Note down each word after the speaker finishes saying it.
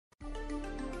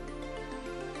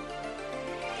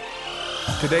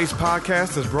Today's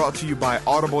podcast is brought to you by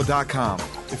Audible.com.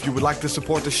 If you would like to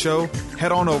support the show,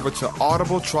 head on over to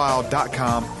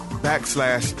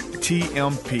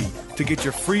audibletrial.com/TMP to get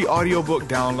your free audiobook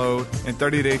download and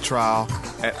 30-day trial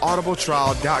at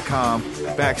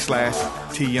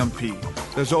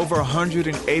audibletrial.com/TMP. There's over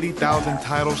 180,000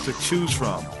 titles to choose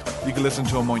from. You can listen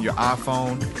to them on your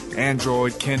iPhone,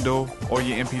 Android, Kindle, or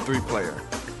your MP3 player.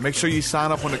 Make sure you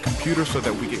sign up on the computer so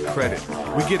that we get credit.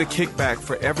 We get a kickback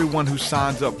for everyone who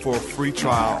signs up for a free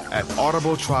trial at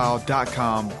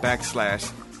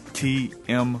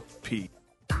audibletrial.com/TMP.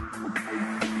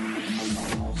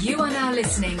 You are now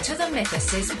listening to the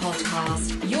Mythicist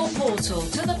podcast, your portal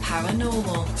to the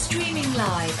paranormal, streaming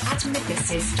live at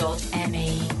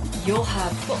mythicist.me. Your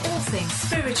hub for all things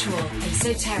spiritual,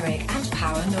 esoteric, and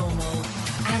paranormal.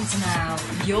 And now,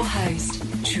 your host,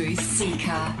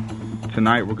 TruthSeekah.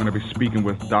 Tonight we're going to be speaking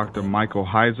with Dr. Michael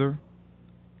Heiser.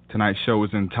 Tonight's show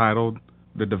is entitled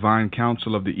The Divine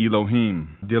Council of the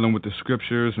Elohim, dealing with the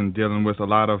scriptures and dealing with a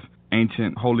lot of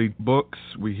ancient holy books.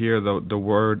 We hear the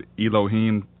word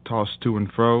Elohim tossed to and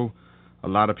fro. A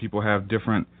lot of people have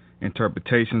different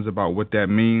interpretations about what that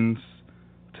means.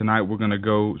 Tonight we're going to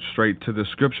go straight to the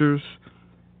scriptures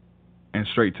and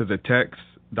straight to the text.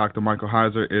 Dr. Michael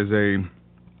Heiser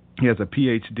he has a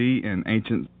PhD in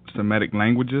ancient Semitic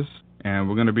languages. And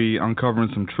we're going to be uncovering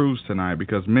some truths tonight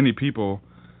because many people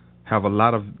have a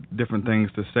lot of different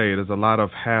things to say. There's a lot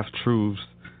of half-truths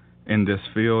in this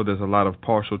field. There's a lot of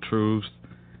partial truths.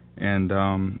 And,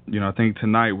 I think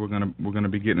tonight we're going to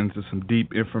be getting into some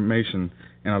deep information.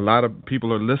 And a lot of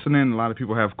people are listening. A lot of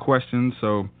people have questions.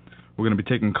 So we're going to be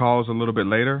taking calls a little bit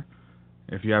later.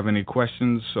 If you have any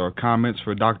questions or comments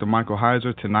for Dr. Michael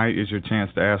Heiser, tonight is your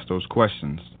chance to ask those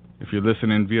questions. If you're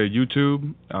listening via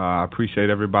YouTube, I appreciate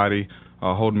everybody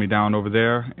holding me down over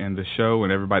there in the show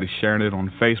and everybody sharing it on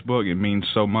Facebook. It means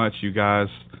so much. You guys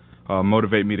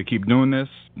motivate me to keep doing this.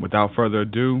 Without further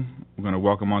ado, we're going to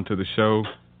welcome onto the show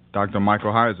Dr.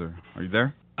 Michael Heiser. Are you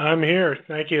there? I'm here.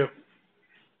 Thank you.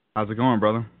 How's it going,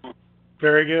 brother?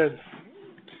 Very good.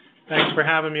 Thanks for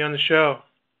having me on the show.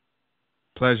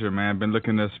 Pleasure, man. Been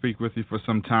looking to speak with you for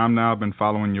some time now. I've been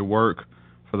following your work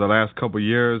for the last couple of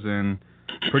years and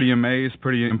pretty amazed,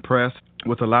 pretty impressed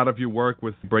with a lot of your work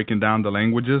with breaking down the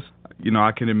languages.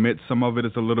 I can admit some of it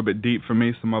is a little bit deep for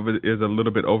me. Some of it is a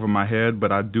little bit over my head,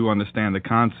 but I do understand the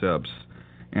concepts.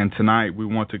 And tonight we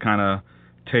want to kind of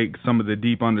take some of the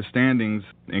deep understandings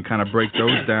and kind of break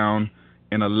those down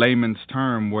in a layman's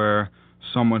term where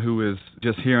someone who is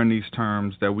just hearing these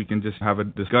terms, that we can just have a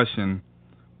discussion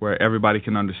where everybody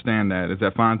can understand that. Is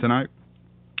that fine tonight?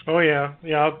 Oh, yeah.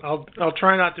 Yeah, I'll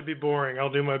try not to be boring. I'll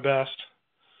do my best.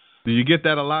 Do you get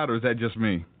that a lot, or is that just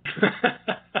me?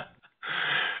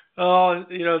 Oh,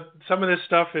 some of this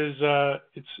stuff is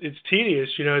it's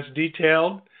tedious. It's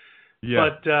detailed. Yeah.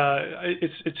 But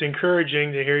it's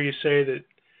encouraging to hear you say that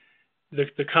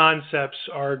the concepts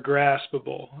are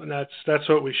graspable, and that's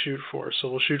what we shoot for.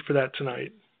 So we'll shoot for that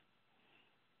tonight.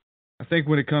 I think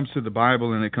when it comes to the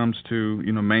Bible and it comes to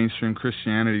mainstream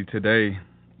Christianity today,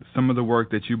 some of the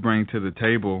work that you bring to the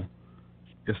table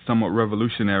is somewhat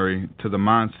revolutionary to the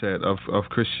mindset of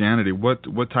Christianity.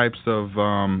 What types of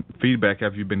feedback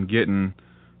have you been getting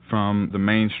from the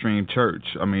mainstream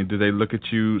church? I mean, do they look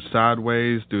at you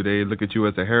sideways? Do they look at you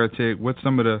as a heretic? What's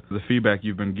some of the feedback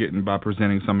you've been getting by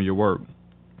presenting some of your work?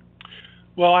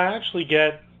 Well, I actually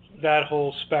get that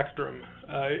whole spectrum.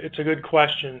 It's a good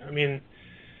question. I mean,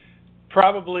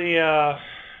 probably, the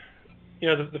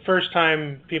first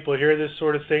time people hear this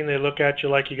sort of thing, they look at you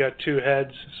like you got two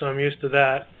heads, so I'm used to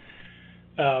that.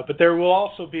 But there will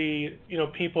also be,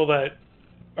 people that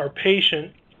are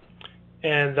patient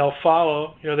and they'll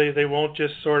follow. They won't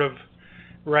just sort of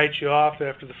write you off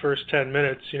after the first 10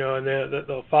 minutes, and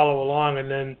they'll follow along, and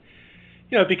then,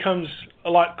 it becomes a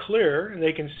lot clearer, and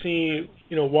they can see,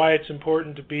 why it's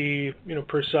important to be,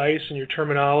 precise in your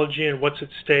terminology and what's at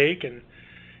stake, and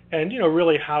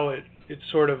really how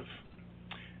it's sort of,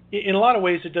 in a lot of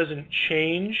ways, it doesn't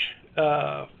change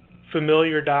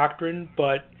familiar doctrine,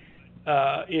 but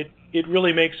it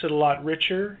really makes it a lot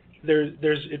richer.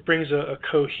 It brings a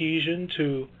cohesion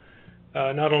to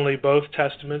not only both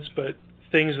testaments, but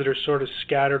things that are sort of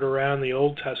scattered around the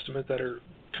Old Testament that are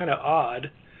kind of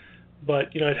odd.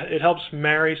 But it helps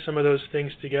marry some of those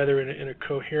things together in a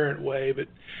coherent way. But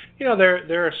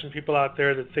there are some people out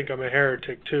there that think I'm a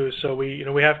heretic too. So we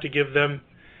have to give them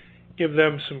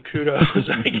some kudos,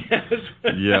 I guess.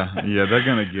 yeah, they're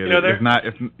gonna get it.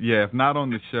 If not on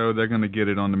the show, they're gonna get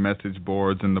it on the message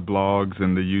boards and the blogs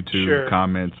and the YouTube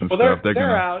comments and stuff.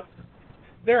 They're out.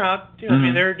 I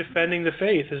mean, they're defending the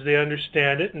faith as they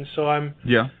understand it, and so I'm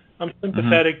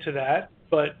sympathetic to that.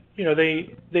 But they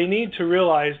need to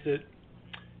realize that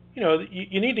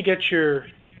you need to get your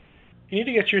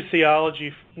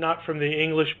theology not from the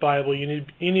English Bible. You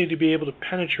need to be able to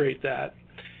penetrate that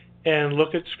and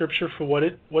look at Scripture for what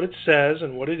it says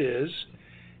and what it is,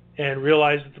 and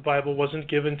realize that the Bible wasn't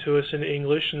given to us in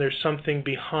English, and there's something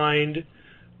behind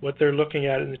what they're looking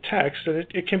at in the text. And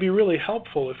it can be really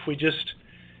helpful if we just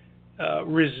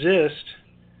resist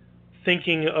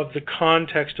thinking of the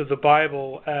context of the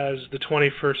Bible as the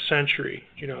 21st century.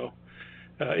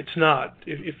 It's not.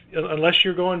 Unless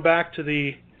you're going back to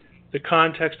the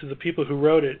context of the people who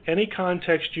wrote it, any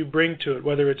context you bring to it,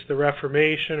 whether it's the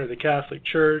Reformation or the Catholic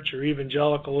Church or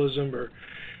evangelicalism or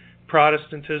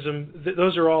Protestantism,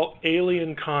 those are all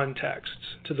alien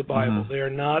contexts to the Bible. They are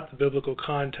not the biblical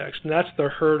context. And that's the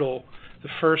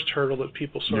first hurdle that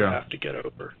people sort of have to get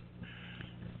over.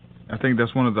 I think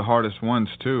that's one of the hardest ones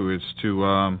too. Is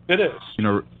to it is.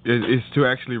 Is to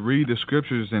actually read the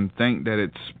Scriptures and think that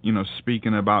it's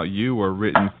speaking about you or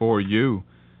written for you,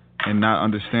 and not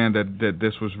understand that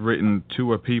this was written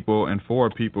to a people and for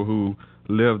a people who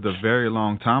lived a very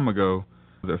long time ago,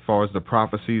 as far as the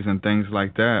prophecies and things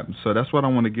like that. So that's what I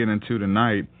want to get into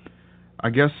tonight.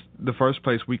 I guess the first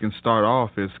place we can start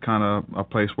off is kind of a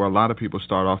place where a lot of people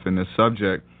start off in this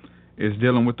subject, is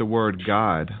dealing with the word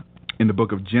God in the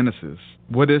book of Genesis.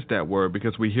 What is that word?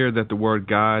 Because we hear that the word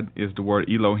God is the word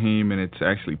Elohim, and it's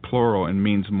actually plural and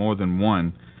means more than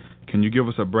one. Can you give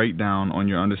us a breakdown on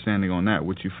your understanding on that,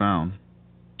 what you found?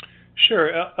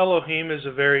 Sure. Elohim is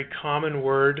a very common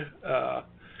word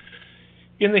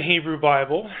in the Hebrew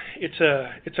Bible. It's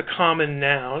a common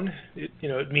noun.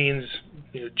 It means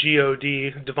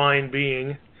God, divine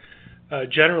being,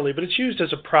 generally, but it's used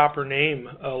as a proper name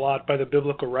a lot by the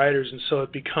biblical writers, and so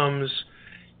it becomes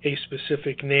a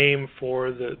specific name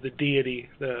for the deity,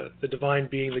 the divine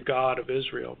being, the God of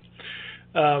Israel.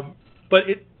 But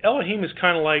Elohim is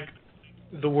kind of like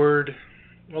the word.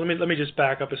 Well, let me just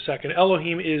back up a second.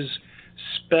 Elohim is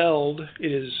spelled.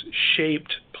 It is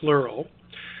shaped plural.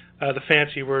 The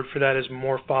fancy word for that is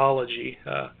morphology.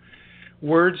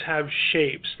 Words have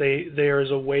shapes. There is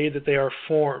a way that they are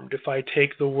formed. If I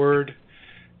take the word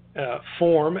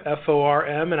form,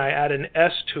 F-O-R-M, and I add an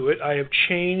S to it, I have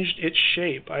changed its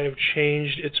shape. I have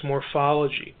changed its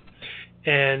morphology.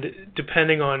 And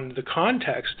depending on the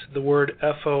context, the word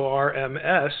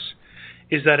F-O-R-M-S,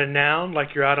 is that a noun,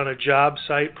 like you're out on a job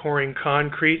site pouring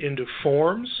concrete into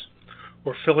forms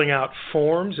or filling out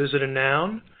forms? Is it a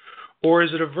noun? Or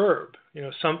is it a verb?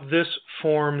 This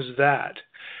forms that.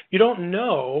 You don't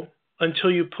know until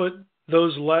you put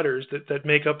those letters that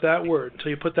make up that word,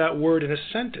 until you put that word in a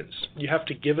sentence. You have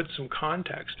to give it some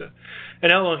context.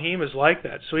 And Elohim is like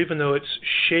that. So even though it's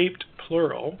shaped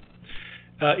plural,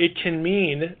 it can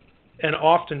mean, and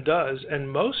often does, and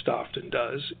most often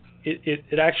does,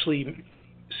 it actually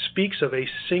speaks of a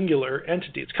singular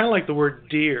entity. It's kind of like the word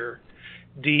deer,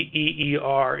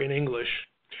 D-E-E-R in English.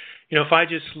 If I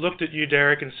just looked at you,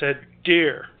 Derek, and said,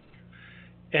 deer,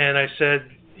 and I said,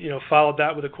 followed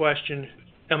that with a question,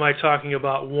 am I talking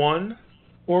about one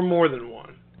or more than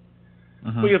one?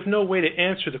 Well, you have no way to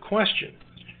answer the question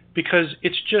because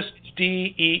it's just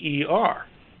D-E-E-R.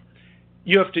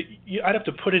 I'd have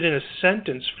to put it in a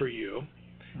sentence for you,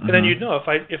 and then you'd know.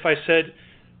 If I said,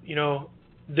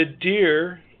 the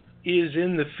deer is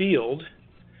in the field,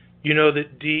 you know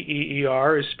that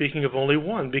D-E-E-R is speaking of only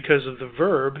one because of the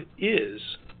verb is.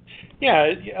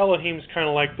 Yeah, Elohim's kind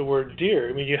of like the word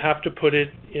deer. I mean, you have to put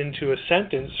it into a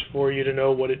sentence for you to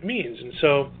know what it means. And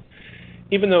so,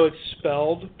 even though it's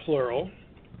spelled plural,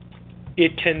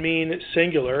 it can mean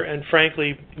singular, and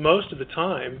frankly, most of the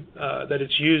time that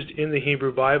it's used in the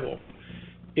Hebrew Bible,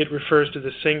 it refers to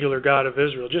the singular God of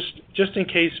Israel. Just in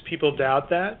case people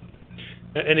doubt that,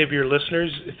 any of your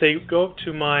listeners, if they go up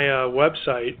to my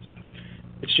website,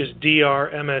 it's just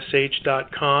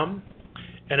drmsh.com,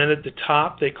 and then at the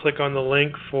top they click on the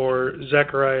link for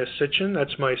Zecharia Sitchin.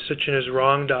 That's my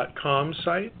sitchiniswrong.com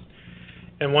site.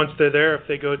 And once they're there, if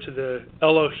they go to the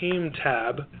Elohim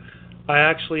tab, I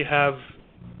actually have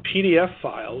PDF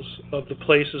files of the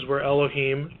places where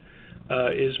Elohim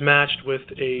is matched with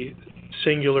a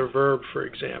singular verb, for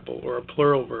example, or a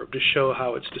plural verb to show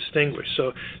how it's distinguished. So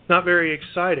it's not very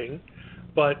exciting,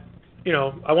 but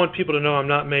I want people to know I'm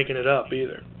not making it up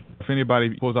either. If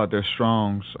anybody pulls out their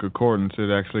Strong's Concordance, it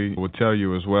actually will tell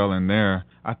you as well in there.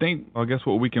 I guess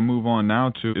what we can move on now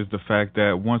to is the fact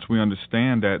that once we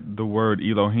understand that the word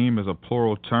Elohim is a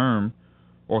plural term,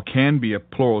 or can be a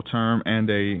plural term and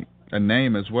a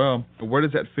name as well, where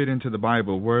does that fit into the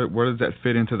Bible? Where does that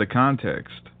fit into the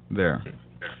context there?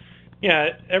 Yeah,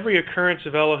 every occurrence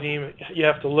of Elohim, you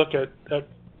have to look at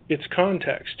its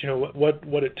context,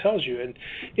 what it tells you. And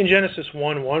in Genesis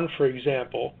 1:1, for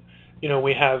example,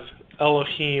 we have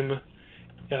Elohim,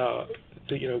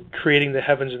 creating the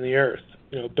heavens and the earth.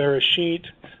 Bereshit,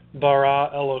 bara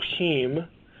Elohim,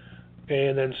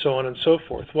 and then so on and so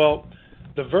forth. Well,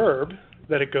 the verb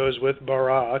that it goes with,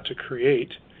 bara, to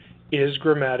create, is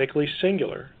grammatically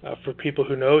singular. For people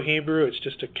who know Hebrew, it's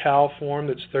just a kal form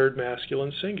that's third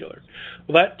masculine singular.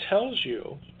 Well, that tells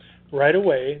you right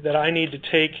away that I need to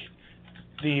take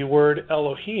the word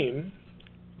Elohim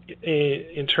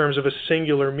in terms of a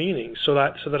singular meaning, so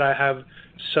that I have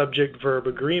subject-verb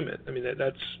agreement. I mean,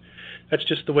 that's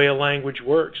just the way a language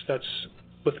works. That's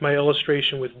with my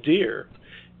illustration with deer.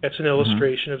 That's an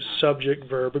illustration of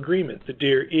subject-verb agreement. The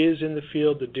deer is in the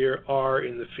field. The deer are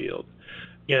in the field.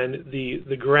 And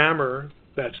the grammar,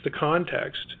 that's the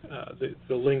context,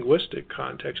 the linguistic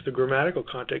context, the grammatical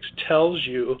context, tells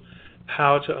you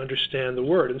how to understand the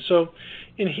word. And so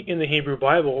in the Hebrew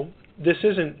Bible, this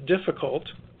isn't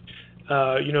difficult.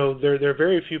 There are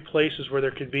very few places where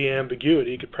there could be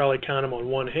ambiguity. You could probably count them on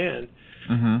one hand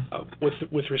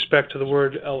with respect to the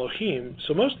word Elohim.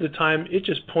 So most of the time, it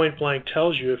just point blank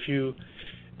tells you if you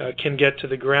can get to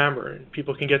the grammar. And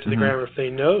people can get to the grammar if they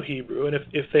know Hebrew. And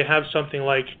if they have something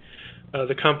like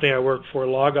the company I work for,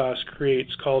 Logos,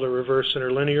 creates, called a reverse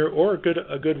interlinear, or a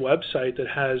good website that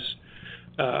has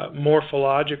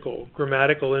morphological,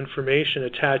 grammatical information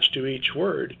attached to each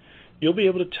word, you'll be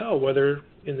able to tell whether,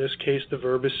 in this case, the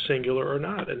verb is singular or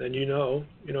not, and then you know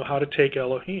how to take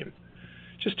Elohim.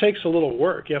 It just takes a little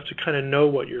work. You have to kind of know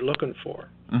what you're looking for.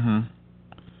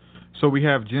 So we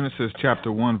have Genesis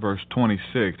chapter 1, verse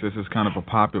 26. This is kind of a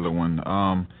popular one.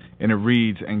 And it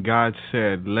reads, "And God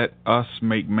said, let us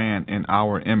make man in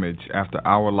our image, after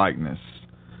our likeness."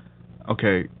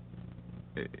 Okay,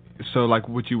 so like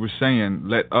what you were saying,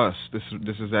 let us, this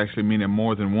is actually meaning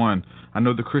more than one. I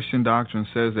know the Christian doctrine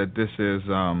says that this is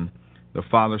the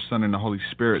Father, Son, and the Holy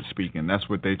Spirit speaking. That's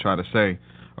what they try to say.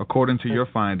 According to your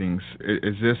findings,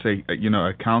 is this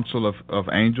a council of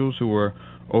angels who are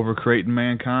over creating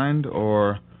mankind,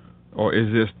 or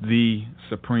is this the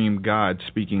supreme God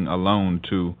speaking alone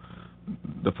to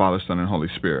the Father, Son, and Holy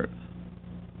Spirit?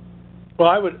 Well,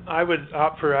 I would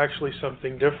opt for actually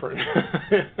something different.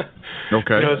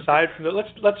 Okay. Aside from that,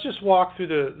 let's just walk through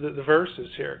the verses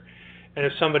here. And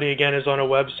if somebody, again, is on a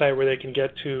website where they can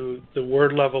get to the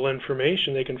word level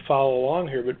information, they can follow along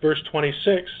here. But verse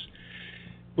 26,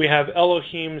 we have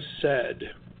Elohim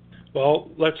said. Well,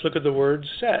 let's look at the word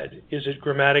said. Is it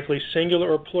grammatically singular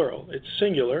or plural? It's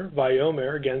singular,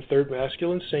 vayomer, again, third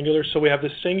masculine singular. So we have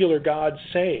the singular God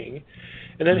saying.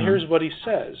 And then here's what he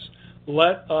says.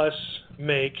 Let us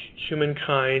make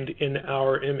humankind in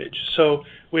our image. So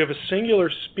we have a singular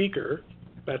speaker.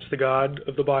 That's the God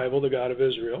of the Bible, the God of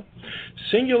Israel.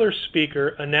 Singular speaker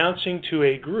announcing to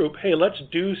a group, hey, let's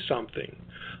do something.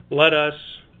 Let us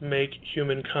make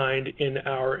humankind in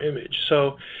our image.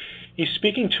 So he's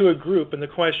speaking to a group, and the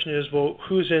question is, well,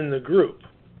 who's in the group?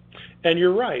 And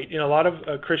you're right. A lot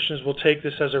of Christians will take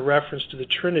this as a reference to the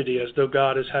Trinity, as though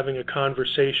God is having a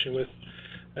conversation with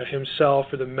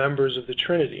himself or the members of the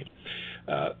Trinity.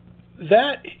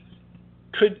 That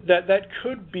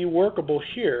could be workable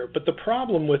here, but the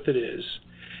problem with it is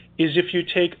if you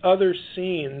take other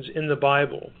scenes in the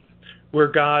Bible where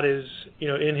God is,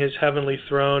 in his heavenly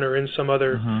throne or in some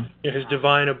other, his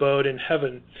divine abode in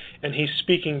heaven, and he's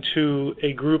speaking to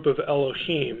a group of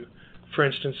Elohim, for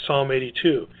instance, Psalm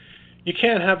 82, you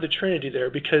can't have the Trinity there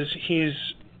because he's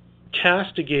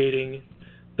castigating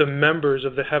the members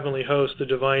of the heavenly host. The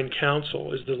divine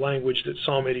council is the language that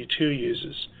Psalm 82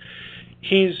 uses.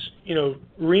 He's,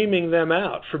 reaming them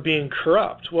out for being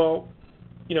corrupt. Well,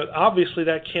 obviously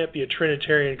that can't be a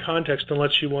Trinitarian context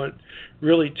unless you want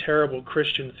really terrible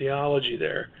Christian theology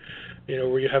there,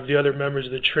 where you have the other members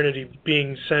of the Trinity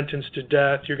being sentenced to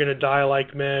death. You're going to die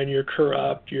like men. You're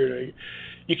corrupt. You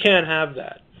can't have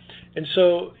that. And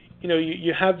so,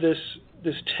 you have this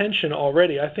tension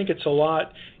already. I think it's a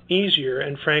lot easier,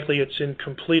 and frankly, it's in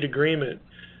complete agreement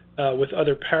with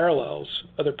other parallel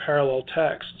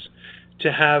texts,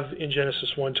 to have in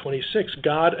Genesis 1:26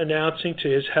 God announcing to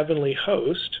his heavenly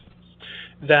host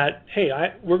that, hey,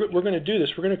 we're going to do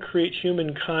this. We're going to create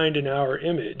humankind in our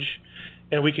image,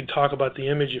 and we can talk about the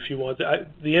image if you want.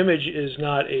 The image is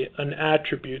not an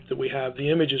attribute that we have.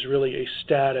 The image is really a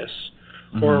status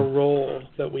or a role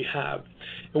that we have.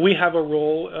 And we have a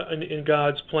role in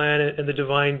God's plan, and the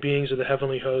divine beings of the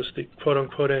heavenly host, the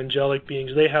quote-unquote angelic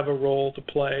beings, they have a role to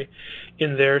play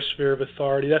in their sphere of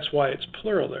authority. That's why it's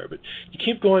plural there. But you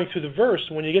keep going through the verse,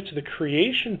 and when you get to the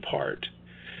creation part,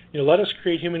 let us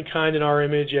create humankind in our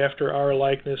image after our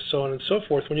likeness, so on and so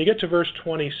forth. When you get to verse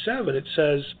 27, it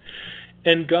says,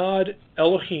 and God,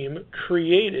 Elohim,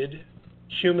 created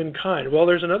humankind. Well,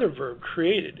 there's another verb,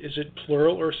 created. Is it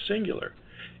plural or singular?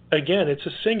 Again, it's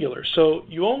a singular. So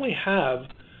you only have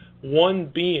one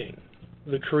being,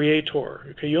 the creator.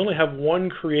 Okay, you only have one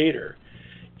creator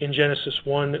in Genesis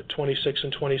 1, 26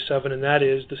 and 27, and that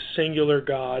is the singular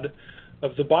God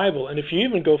of the Bible. And if you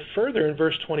even go further in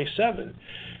verse 27,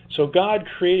 so God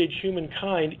created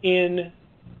humankind in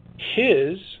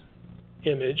his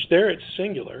image. There it's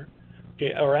singular,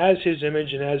 okay, or as his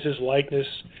image and as his likeness.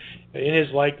 In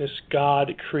his likeness,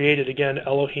 God created, again,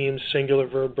 Elohim, singular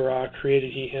verb bara,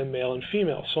 created he, him, male and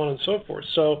female, so on and so forth.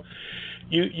 So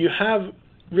you have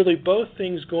really both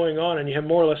things going on, and you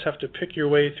more or less have to pick your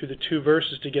way through the two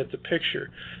verses to get the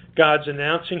picture. God's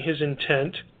announcing his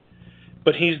intent,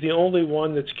 but he's the only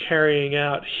one that's carrying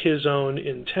out his own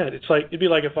intent. It'd be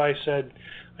like if I said,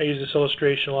 I use this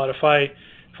illustration a lot, if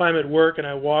I'm at work and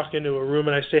I walk into a room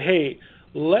and I say, hey,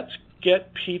 let's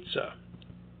get pizza.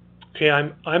 Okay,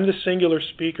 I'm the singular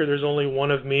speaker, there's only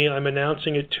one of me, I'm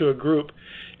announcing it to a group,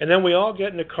 and then we all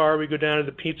get in a car, we go down to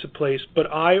the pizza place, but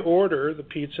I order the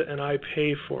pizza and I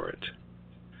pay for it.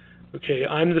 Okay,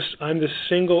 I'm the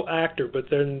single actor, but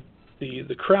then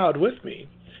the crowd with me,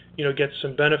 gets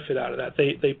some benefit out of that.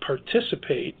 They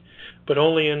participate, but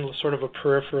only in sort of a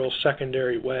peripheral,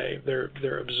 secondary way.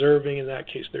 They're observing, in that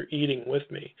case, they're eating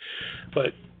with me.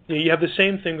 But you have the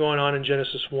same thing going on in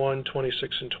Genesis 1,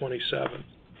 26 and 27.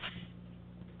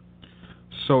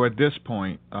 So at this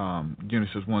point,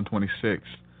 Genesis 1:26,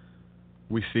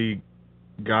 we see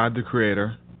God the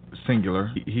Creator,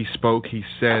 singular. He spoke, he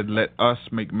said, let us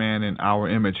make man in our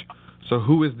image. So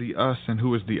who is the us and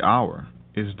who is the our?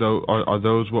 Are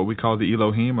those what we call the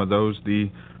Elohim? Are those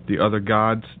the other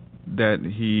gods that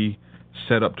he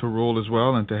set up to rule as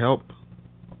well and to help?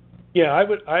 Yeah, I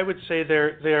would say they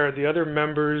are the other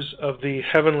members of the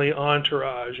heavenly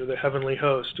entourage or the heavenly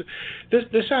host.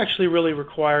 This actually really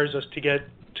requires us to get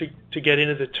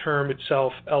into the term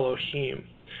itself, Elohim,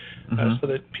 so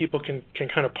that people can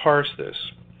kind of parse this.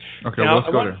 Okay, now, let's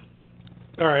go there.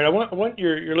 All right, I want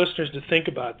your listeners to think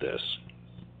about this.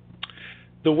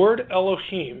 The word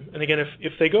Elohim, and again,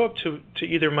 if they go up to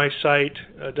either my site,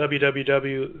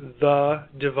 www, The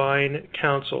Divine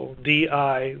Council,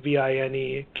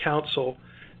 DIVINE, Council,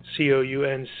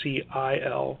 COUNCIL.com,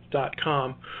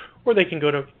 or they can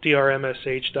go to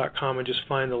drmsh.com and just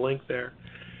find the link there.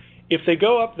 If they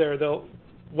go up there,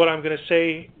 what I'm going to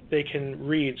say they can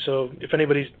read, so if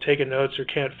anybody's taking notes or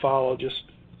can't follow, just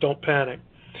don't panic.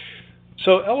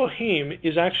 So Elohim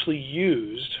is actually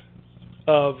used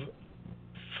of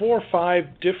 4 or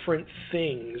 5 different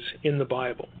things in the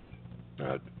Bible.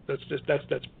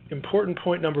 That's important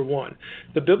point number 1.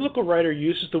 The biblical writer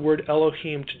uses the word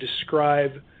Elohim to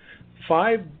describe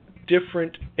 5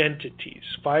 different entities,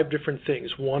 5 different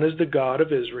things. One is the God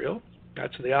of Israel.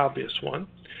 That's the obvious one.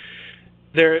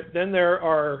 Then there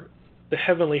are the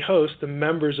heavenly host, the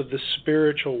members of the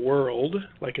spiritual world,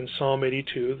 like in Psalm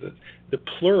 82, the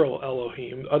plural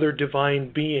Elohim, other divine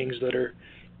beings that are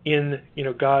in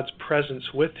God's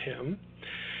presence with him.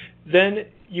 Then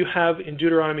you have in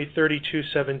Deuteronomy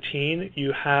 32:17,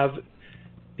 you have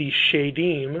the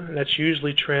Shadim, and that's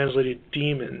usually translated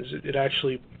demons.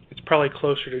 It's probably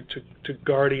closer to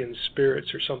guardian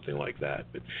spirits or something like that.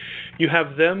 But you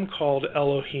have them called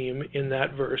Elohim in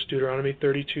that verse, Deuteronomy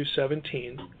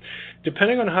 32:17.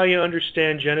 Depending on how you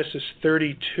understand Genesis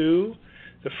 32,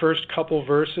 the first couple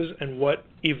verses, and what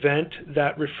event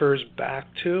that refers back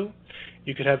to,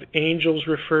 you could have angels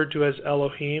referred to as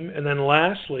Elohim, and then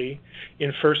lastly,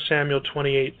 in 1 Samuel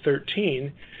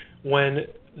 28:13, when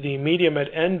the medium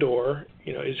at Endor,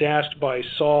 is asked by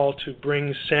Saul to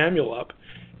bring Samuel up,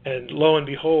 and lo and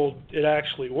behold, it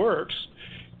actually works.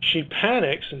 She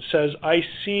panics and says, I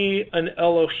see an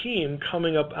Elohim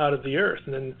coming up out of the earth.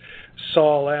 And then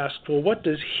Saul asks, well, what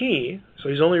does he, so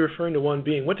he's only referring to one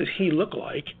being, what does he look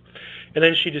like? And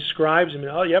then she describes him,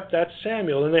 and oh, yep, that's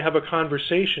Samuel. And they have a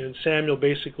conversation, and Samuel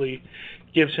basically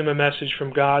gives him a message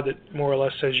from God that more or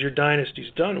less says, your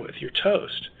dynasty's done with, you're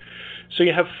toast. So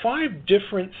you have 5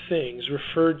 different things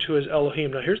referred to as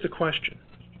Elohim. Now here's the question.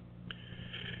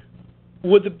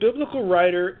 Would the biblical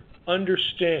writer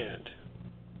understand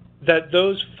that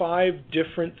those 5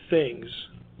 different things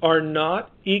are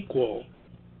not equal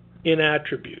in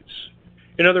attributes?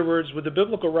 In other words, would the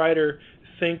biblical writer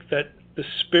think that the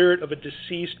spirit of a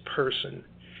deceased person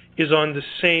is on the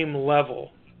same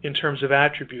level in terms of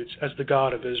attributes as the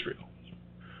God of Israel?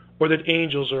 Or that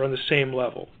angels are on the same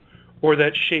level? Or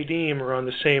that Shadim are on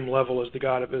the same level as the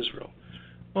God of Israel?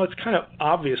 Well, it's kind of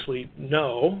obviously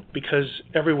no, because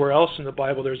everywhere else in the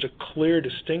Bible there's a clear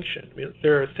distinction. I mean,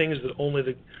 there are things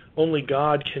that only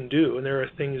God can do, and there are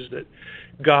things that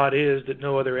God is that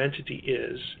no other entity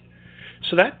is.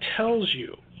 So that tells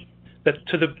you that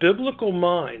to the biblical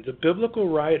mind, the biblical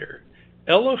writer,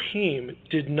 Elohim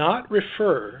did not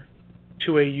refer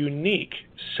to a unique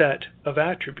set of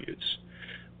attributes.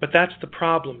 But that's the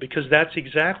problem, because that's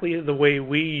exactly the way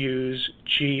we use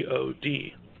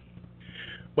G-O-D.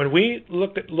 When we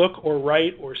look or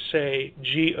write or say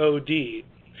G-O-D,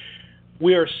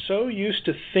 we are so used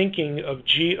to thinking of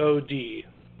G-O-D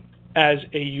as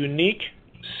a unique,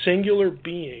 singular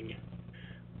being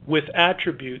with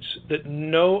attributes that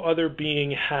no other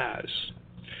being has.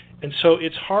 And so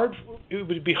it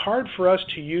would be hard for us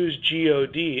to use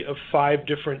G-O-D of 5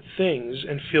 different things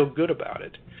and feel good about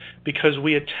it, because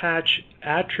we attach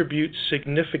attribute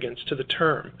significance to the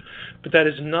term. But that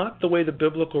is not the way the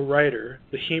biblical writer,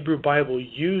 the Hebrew Bible,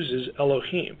 uses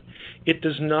Elohim. It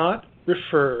does not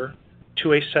refer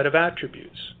to a set of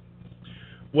attributes.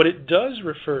 What it does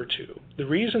refer to, the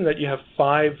reason that you have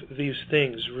 5 of these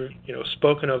things,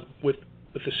 spoken of with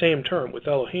the same term, with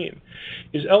Elohim,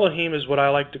 is Elohim is what I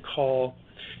like to call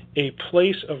a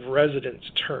place of residence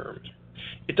term.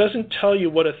 It doesn't tell you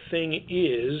what a thing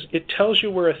is, it tells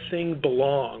you where a thing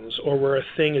belongs, or where a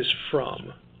thing is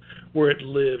from, where it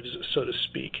lives, so to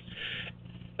speak.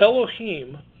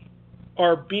 Elohim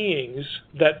are beings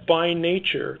that by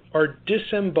nature are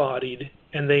disembodied,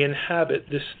 and they inhabit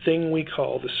this thing we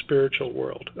call the spiritual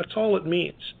world. That's all it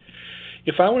means.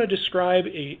 If I want to describe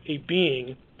a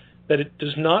being that it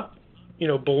does not,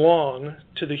 belong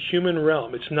to the human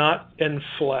realm, it's not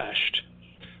enfleshed,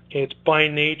 okay, it's by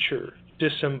nature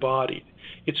disembodied,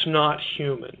 it's not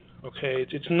human, okay,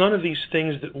 it's none of these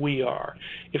things that we are.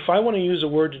 If I want to use a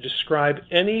word to describe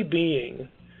any being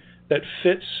that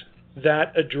fits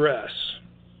that address,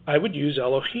 I would use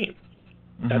Elohim.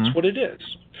 That's what it is.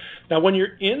 Now, when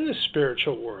you're in the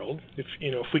spiritual world,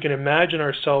 if we can imagine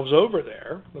ourselves over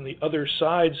there, on the other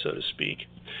side, so to speak,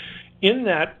 in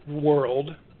that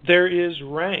world, there is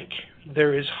rank,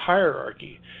 there is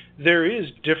hierarchy, there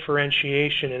is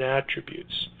differentiation in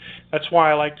attributes. That's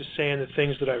why I like to say in the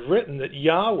things that I've written that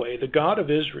Yahweh, the God of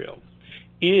Israel,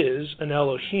 is an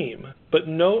Elohim, but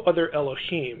no other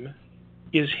Elohim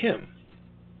is him.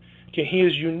 Okay, he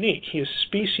is unique. He is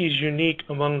species unique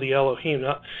among the Elohim.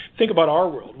 Now, think about our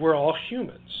world. We're all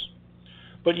humans.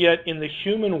 But yet, in the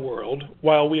human world,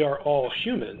 while we are all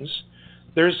humans,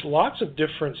 there's lots of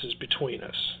differences between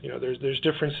us. There's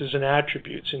differences in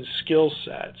attributes, in skill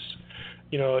sets,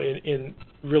 in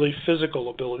really physical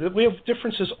ability. We have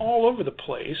differences all over the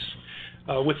place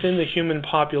within the human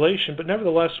population, but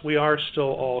nevertheless, we are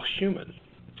still all human.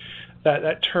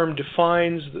 That term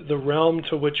defines the realm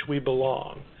to which we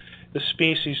belong, the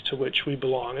species to which we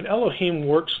belong. And Elohim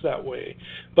works that way.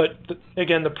 But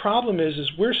again, the problem is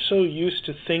we're so used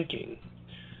to thinking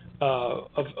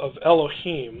of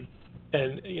Elohim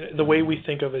and the way we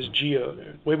think of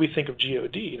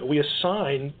G-O-D. We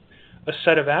assign a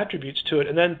set of attributes to it,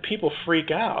 and then people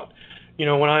freak out.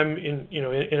 When I'm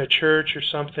in a church or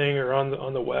something, or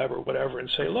on the web or whatever, and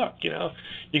say, look,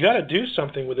 you got to do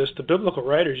something with this. The biblical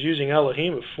writer's using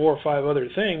Elohim of 4 or 5 other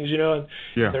things, and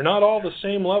they're not all the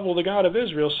same level, the God of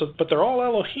Israel, but they're all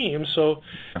Elohim. So,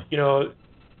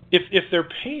 if they're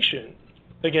patient,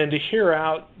 again, to hear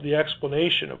out the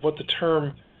explanation of what the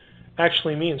term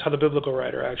actually means, how the biblical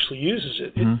writer actually uses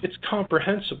it, it's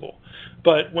comprehensible.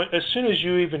 But as soon as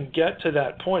you even get to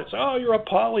that point, it's, oh, you're a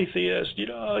polytheist,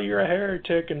 you're a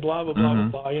heretic, and blah blah blah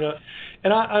blah blah,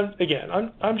 And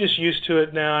I'm just used to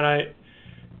it now, and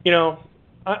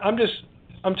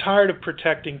I'm tired of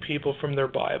protecting people from their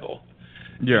Bible.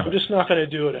 Yeah, I'm just not going to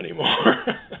do it anymore.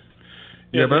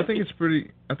 Yeah, but I think it's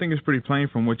pretty plain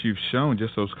from what you've shown,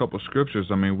 just those couple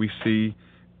scriptures. I mean, we see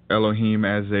Elohim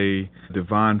as a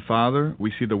divine father.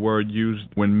 We see the word used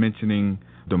when mentioning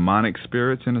demonic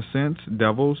spirits, in a sense,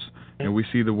 devils, and we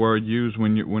see the word used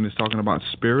when it's talking about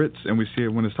spirits, and we see it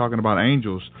when it's talking about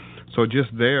angels. So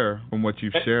just there, from what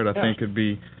you've shared, I think could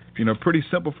be, pretty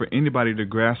simple for anybody to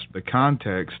grasp the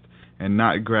context and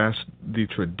not grasp the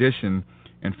tradition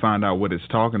and find out what it's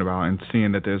talking about, and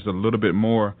seeing that there's a little bit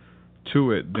more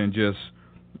to it than just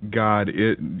God.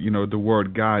 The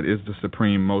word God is the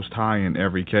supreme, most high in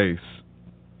every case.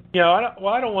 Yeah,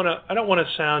 I don't want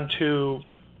to sound too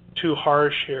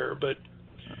harsh here, but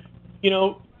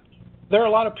there are a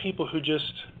lot of people who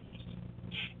just,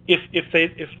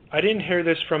 if I didn't hear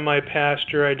this from my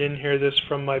pastor, I didn't hear this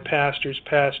from my pastor's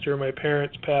pastor, my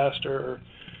parents' pastor, or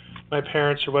my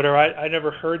parents or whatever, I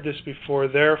never heard this before,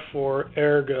 therefore,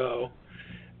 ergo,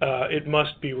 it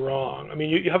must be wrong. I mean,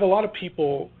 you have a lot of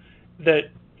people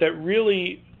that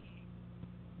really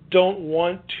don't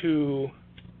want to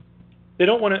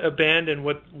abandon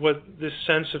what this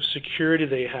sense of security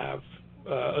they have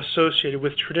associated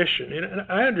with tradition, and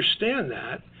I understand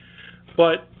that,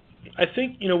 but I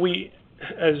think we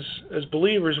as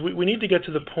believers we need to get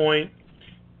to the point,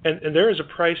 and there is a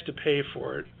price to pay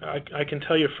for it. I can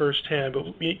tell you firsthand,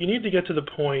 but you need to get to the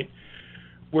point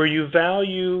where you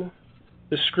value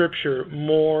the Scripture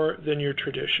more than your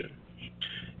tradition,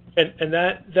 and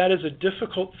that is a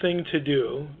difficult thing to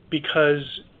do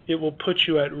because it will put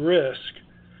you at risk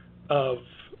of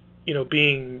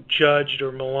being judged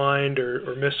or maligned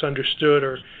or misunderstood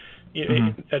or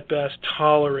at best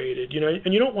tolerated.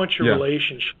 And you don't want your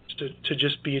relationships to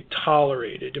just be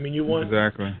tolerated. I mean, you want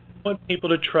people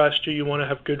to trust you. You want to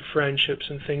have good friendships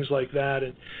and things like that.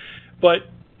 But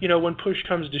when push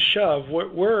comes to shove,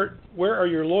 where are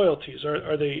your loyalties?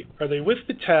 Are they with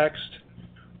the text,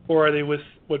 or are they with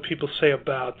what people say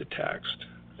about the text?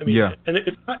 I mean, and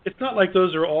it's not like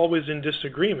those are always in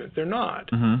disagreement. They're not.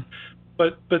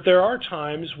 But there are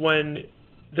times when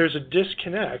there's a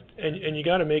disconnect, and you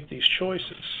got to make these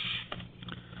choices.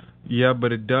 Yeah,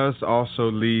 but it does also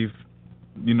leave,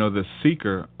 the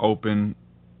seeker open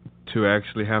to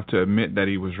actually have to admit that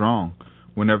he was wrong.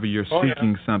 Whenever you're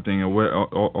seeking something,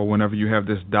 or whenever you have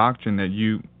this doctrine that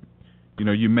you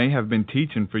may have been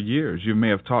teaching for years, you may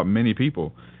have taught many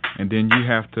people, and then you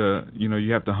have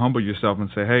to humble yourself and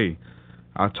say, hey,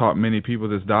 I taught many people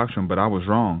this doctrine, but I was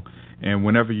wrong. And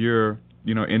whenever you're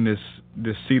in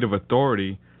this seat of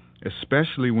authority,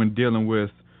 especially when dealing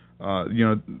with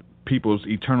people's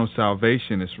eternal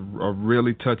salvation, it's a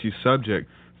really touchy subject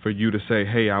for you to say,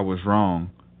 hey, I was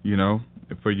wrong,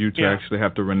 for you to actually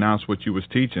have to renounce what you was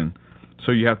teaching.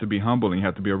 So you have to be humble, and you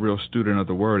have to be a real student of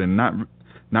the Word, and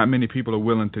not many people are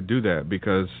willing to do that,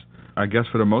 because I guess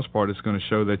for the most part it's going to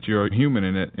show that you're human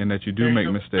in it and that you do make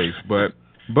mistakes. But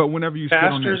whenever you sit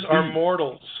on that seat, pastors are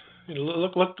mortals.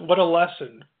 Look what a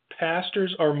lesson.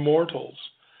 Pastors are mortals.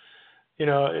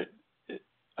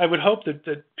 I would hope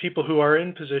that people who are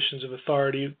in positions of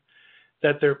authority,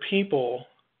 that their people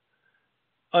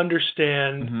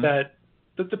understand that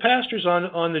the pastor's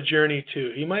on the journey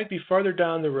too. He might be farther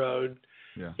down the road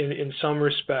in some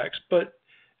respects, but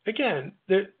again,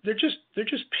 they're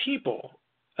just people.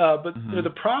 But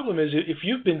the problem is, if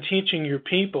you've been teaching your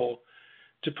people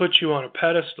to put you on a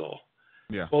pedestal,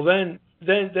 well then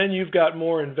you've got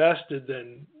more invested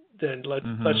than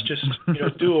let's just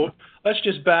let's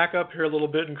just back up here a little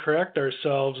bit and correct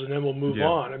ourselves, and then we'll move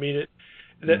on. I mean,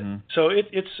 so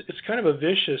it's kind of a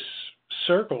vicious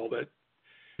circle that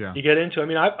you get into. I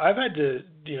mean, I've had to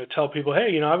tell people,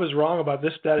 hey, I was wrong about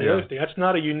this, that, and the other thing. That's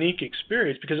not a unique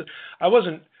experience, because I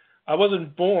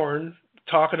wasn't born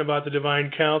talking about the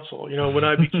divine counsel. When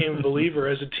I became a believer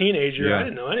as a teenager, I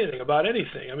didn't know anything about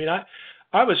anything. I mean,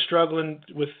 I was struggling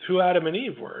with who Adam and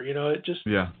Eve were. It just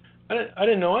I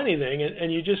didn't know anything,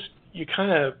 and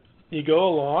you go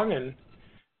along, and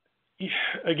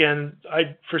again,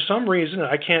 for some reason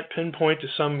I can't pinpoint to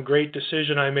some great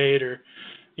decision I made, or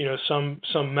some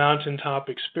mountaintop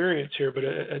experience here, but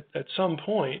at some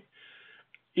point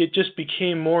it just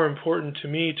became more important to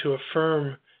me to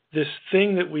affirm this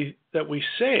thing that we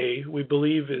say we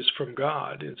believe is from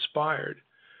God, inspired,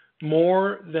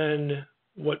 more than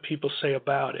what people say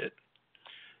about it.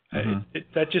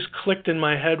 That just clicked in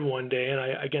my head one day, and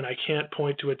I can't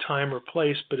point to a time or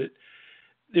place, but it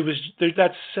was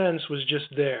that sense was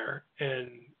just there, and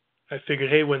I figured,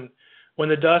 hey, when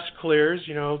the dust clears,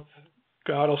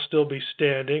 God will still be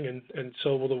standing, and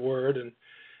so will the Word,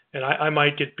 and I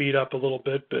might get beat up a little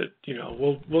bit, but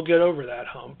we'll get over that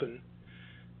hump, and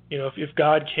if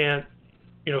God can't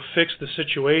fix the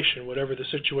situation, whatever the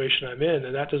situation I'm in,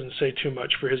 then that doesn't say too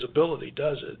much for His ability,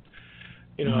 does it?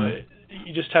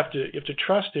 You just have to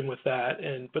trust Him with that,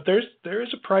 but there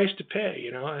is a price to pay,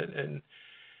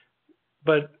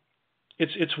 but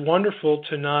it's wonderful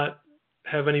to not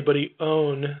have anybody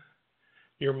own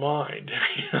your mind,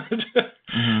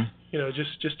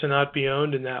 just to not be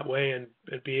owned in that way, and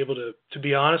be able to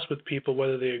be honest with people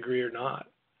whether they agree or not.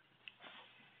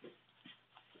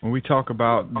 When we talk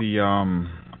about the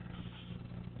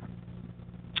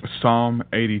Psalm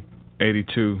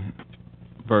 82,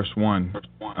 verse 1,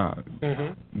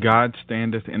 God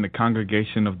standeth in the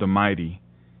congregation of the mighty.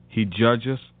 He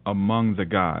judgeth among the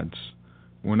gods.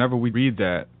 Whenever we read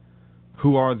that,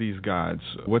 who are these gods?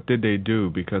 What did they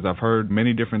do? Because I've heard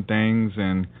many different things,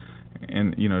 and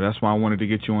that's why I wanted to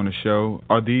get you on the show.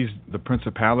 Are these the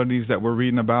principalities that we're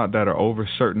reading about that are over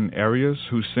certain areas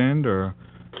who sinned, or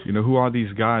who are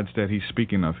these gods that he's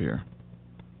speaking of here?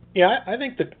 Yeah, I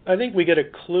think we get a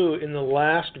clue in the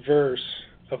last verse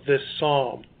of this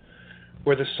psalm,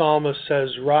 where the psalmist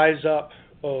says, "Rise up,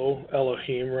 O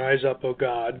Elohim, rise up, O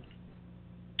God,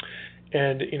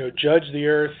 and judge the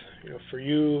earth. For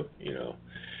you,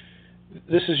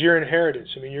 this is your inheritance.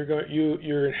 I mean,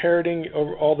 you're inheriting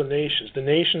over all the nations. The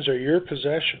nations are your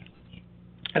possession."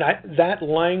 And that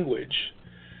language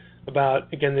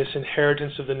about, again, this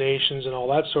inheritance of the nations and all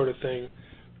that sort of thing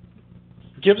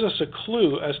gives us a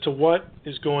clue as to what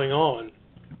is going on.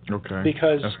 Okay,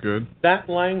 because that's good. That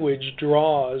language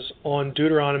draws on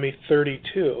Deuteronomy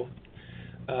 32,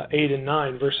 8 and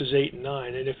 9, verses 8 and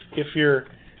 9. And if your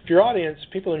audience,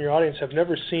 people in your audience have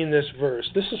never seen this verse,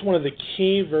 this is one of the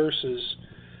key verses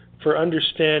for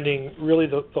understanding really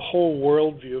the whole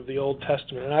worldview of the Old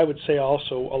Testament, and I would say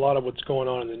also a lot of what's going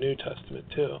on in the New Testament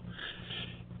too.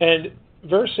 And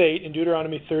verse 8 in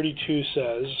Deuteronomy 32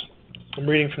 says, I'm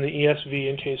reading from the ESV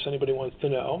in case anybody wants to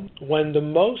know, "When the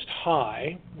Most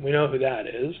High," we know who that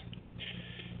is,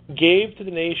 "gave to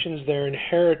the nations their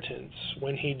inheritance,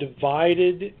 when he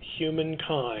divided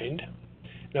humankind."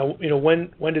 Now,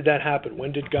 when did that happen?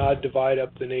 When did God divide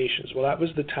up the nations? Well, that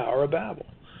was the Tower of Babel.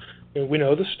 We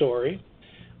know the story.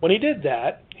 When he did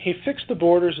that, he fixed the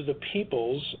borders of the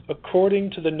peoples according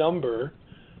to the number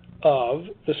of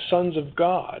the sons of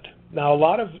God. Now, a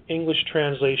lot of English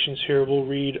translations here will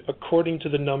read according to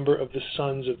the number of the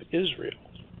sons of Israel.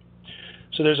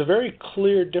 So there's a very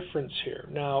clear difference here.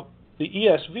 Now, the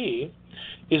ESV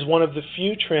is one of the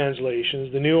few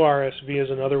translations. The new RSV is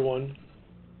another one.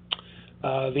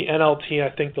 The NLT, I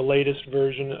think the latest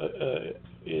version,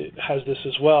 has this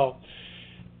as well.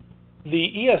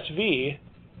 The ESV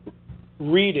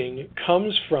reading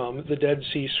comes from the Dead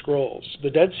Sea Scrolls. The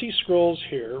Dead Sea Scrolls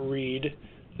here read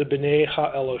the B'nai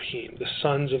Ha-Elohim, the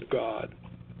sons of God.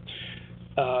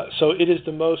 So it is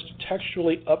the most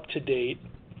textually up-to-date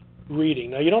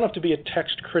reading. Now, you don't have to be a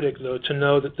text critic, though, to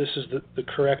know that this is the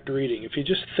correct reading. If you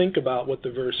just think about what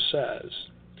the verse says.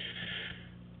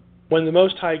 When the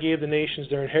Most High gave the nations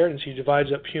their inheritance, he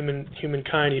divides up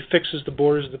humankind. He fixes the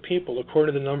borders of the people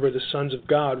according to the number of the sons of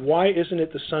God. Why isn't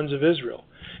it the sons of Israel?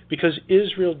 Because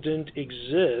Israel didn't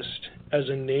exist as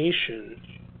a nation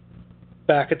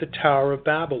back at the Tower of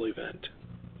Babel event.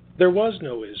 There was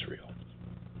no Israel.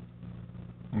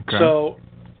 Okay. So,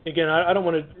 again, I don't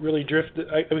want to really drift.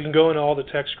 We can go into all the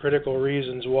text critical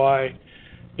reasons why,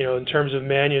 in terms of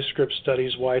manuscript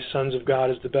studies, why Sons of God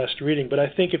is the best reading. But I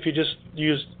think if you just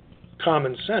use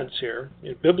common sense here,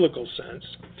 biblical sense,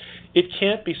 it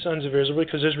can't be sons of Israel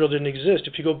because Israel didn't exist.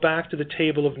 If you go back to the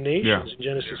Table of Nations in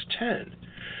Genesis 10,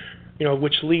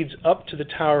 which leads up to the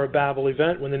Tower of Babel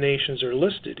event when the nations are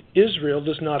listed, Israel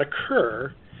does not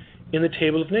occur in the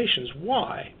Table of Nations.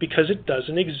 Why? Because it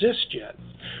doesn't exist yet.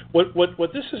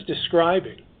 What this is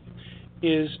describing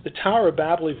is the Tower of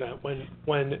Babel event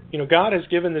when God has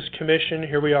given this commission.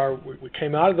 Here we are. We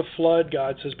came out of the flood.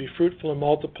 God says, "Be fruitful and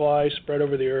multiply, spread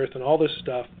over the earth," and all this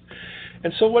stuff.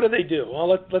 And so what do? Well,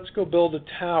 let's go build a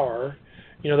tower.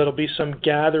 That'll be some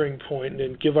gathering point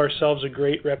and give ourselves a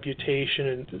great reputation.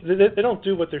 And they don't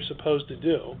do what they're supposed to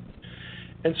do.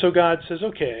 And so God says,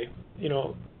 okay,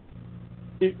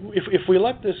 if we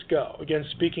let this go, again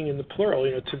speaking in the plural,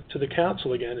 to the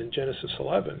council again in Genesis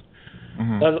 11.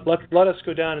 Mm-hmm. Let us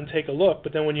go down and take a look.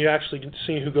 But then when you actually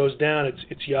see who goes down,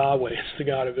 it's Yahweh. It's the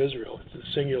God of Israel. It's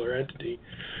a singular entity.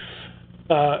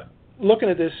 Looking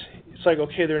at this, it's like,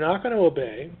 okay, they're not going to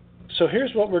obey. So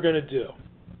here's what we're going to do.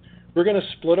 We're going to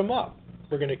split them up.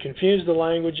 We're going to confuse the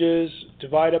languages,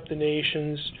 divide up the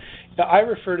nations. Now, I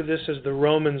refer to this as the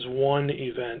Romans 1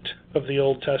 event of the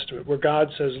Old Testament, where God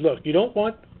says, look, you don't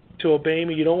want to obey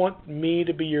me. You don't want me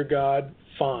to be your God.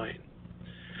 Fine.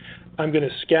 I'm going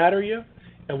to scatter you,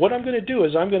 and what I'm going to do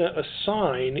is I'm going to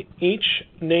assign each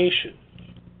nation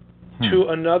to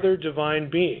another divine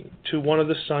being, to one of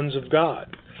the sons of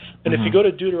God. And if you go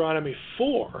to Deuteronomy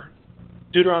 4,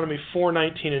 Deuteronomy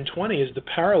 4:19 and 20 is the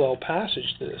parallel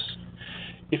passage to this.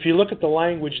 If you look at the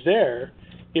language there,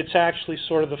 it's actually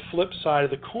sort of the flip side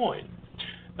of the coin.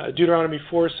 Deuteronomy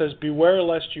 4 says, "Beware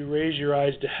lest you raise your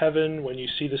eyes to heaven when you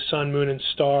see the sun, moon, and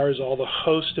stars, all the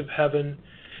host of heaven,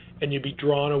 and you be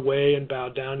drawn away and bow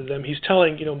down to them." He's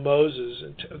telling, Moses,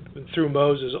 and through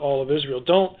Moses, all of Israel,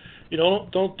 don't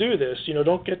do this.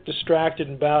 Don't get distracted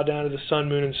and bow down to the sun,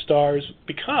 moon, and stars,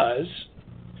 because,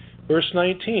 verse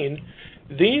 19,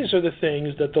 these are the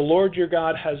things that the Lord your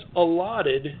God has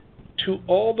allotted to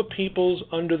all the peoples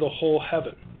under the whole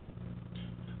heaven.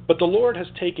 But the Lord has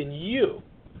taken you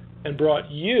and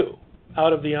brought you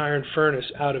out of the iron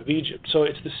furnace, out of Egypt. So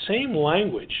it's the same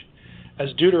language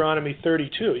as Deuteronomy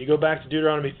 32. You go back to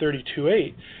Deuteronomy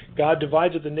 32:8, God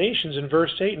divides up the nations in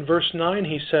verse 8. In verse 9,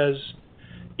 he says,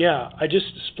 yeah, I just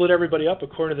split everybody up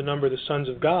according to the number of the sons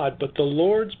of God, but the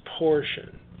Lord's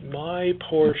portion, my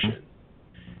portion,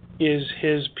 is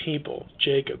his people,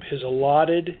 Jacob, his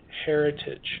allotted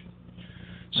heritage.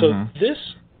 So this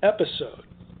episode,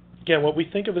 again, what we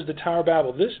think of as the Tower of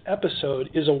Babel, this episode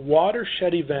is a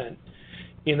watershed event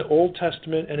in the Old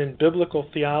Testament and in biblical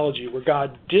theology where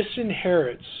God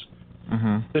disinherits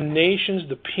the nations,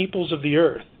 the peoples of the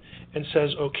earth, and says,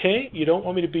 okay, you don't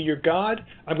want me to be your God,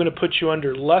 I'm going to put you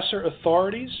under lesser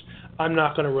authorities, I'm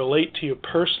not going to relate to you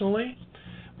personally.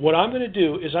 What I'm going to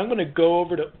do is I'm going to go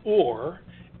over to Ur,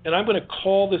 and I'm going to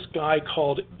call this guy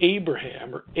called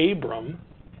Abraham, or Abram,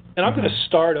 and I'm going to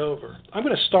start over. I'm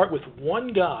going to start with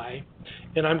one guy,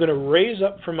 and I'm going to raise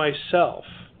up for myself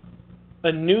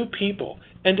a new people.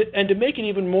 And to make it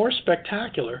even more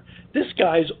spectacular, this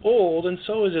guy's old, and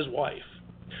so is his wife.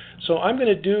 So I'm going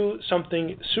to do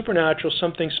something supernatural,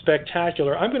 something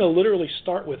spectacular. I'm going to literally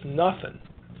start with nothing,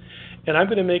 and I'm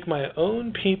going to make my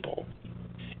own people.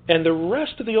 And the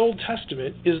rest of the Old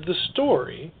Testament is the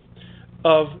story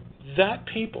of that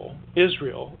people,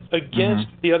 Israel, against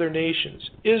the other nations,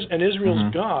 and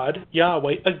Israel's God,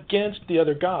 Yahweh, against the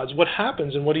other gods. What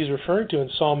happens and what he's referring to in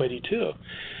Psalm 82,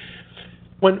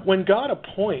 when God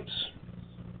appoints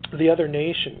the other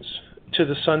nations to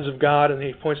the sons of God, and he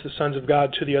appoints the sons of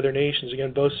God to the other nations,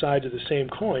 again, both sides of the same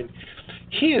coin,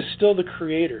 he is still the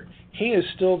creator. He is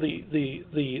still the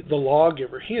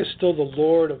lawgiver. He is still the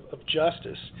Lord of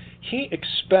justice. He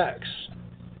expects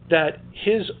that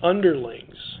his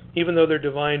underlings, even though they're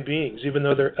divine beings, even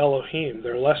though they're Elohim,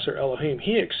 they're lesser Elohim,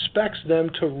 he expects them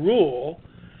to rule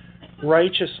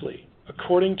righteously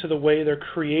according to the way their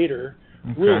creator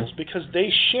rules, because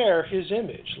they share his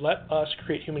image. Let us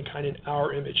create humankind in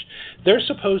our image. They're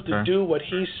supposed to do what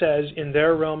he says in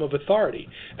their realm of authority.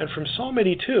 And from Psalm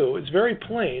 82, it's very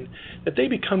plain that they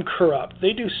become corrupt.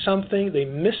 They do something, they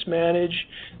mismanage,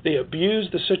 they abuse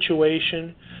the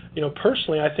situation. You know,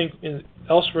 personally, I think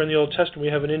elsewhere in the Old Testament we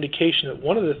have an indication that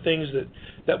one of the things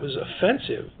that was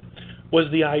offensive was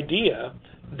the idea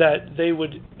that they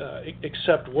would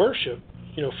accept worship,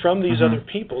 you know, from these other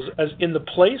peoples as in the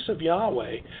place of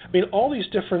Yahweh. I mean, all these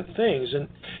different things, and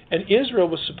Israel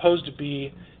was supposed to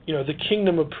be, you know, the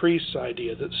kingdom of priests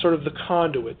idea, that sort of the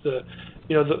conduit, the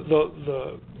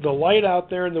light out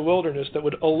there in the wilderness that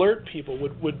would alert people,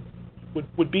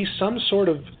 would be some sort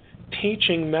of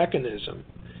teaching mechanism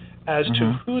as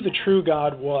to who the true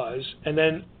God was, and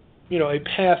then, you know, a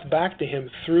path back to him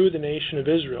through the nation of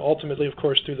Israel, ultimately, of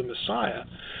course, through the Messiah.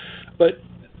 But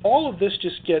all of this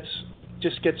just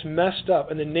gets messed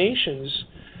up, and the nations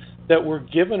that were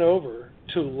given over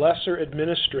to lesser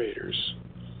administrators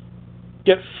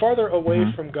get farther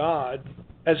away from God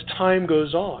as time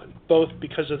goes on, both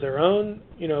because of their own,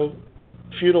 you know,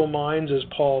 futile minds, as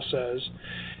Paul says,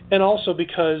 and also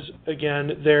because,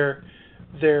 again,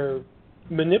 they're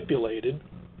manipulated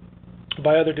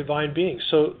by other divine beings.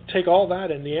 So take all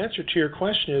that, and the answer to your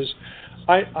question is,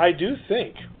 I do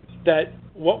think that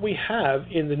what we have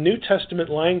in the New Testament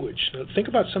language, now think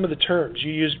about some of the terms.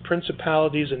 You used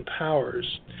principalities and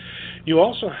powers. You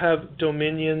also have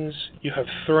dominions, you have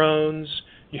thrones,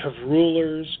 you have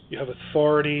rulers, you have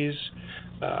authorities.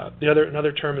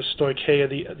 Another term is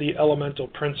stoicheia, the elemental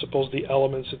principles, the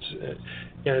elements.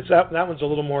 That one's a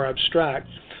little more abstract.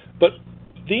 But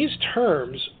these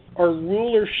terms are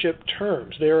rulership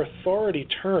terms. They are authority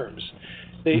terms.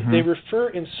 They refer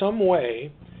in some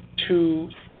way to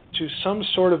some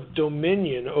sort of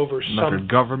dominion over like a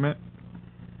government,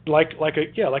 like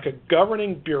a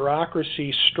governing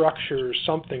bureaucracy structure or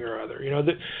something or other. You know,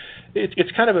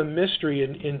 it's kind of a mystery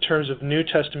in terms of New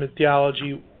Testament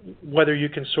theology whether you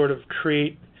can sort of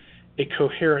create a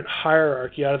coherent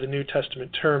hierarchy out of the New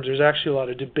Testament terms. There's actually a lot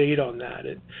of debate on that.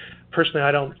 Personally,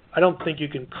 I don't think you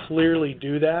can clearly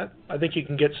do that. I think you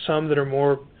can get some that are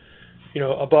more, you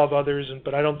know, above others,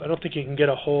 but I don't think you can get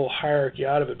a whole hierarchy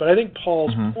out of it. But I think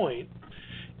Paul's point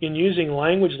in using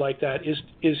language like that is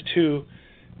to,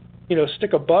 you know,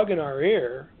 stick a bug in our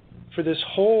ear for this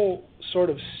whole sort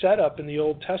of setup in the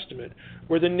Old Testament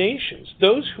where the nations,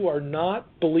 those who are not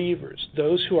believers,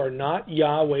 those who are not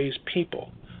Yahweh's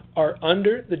people, are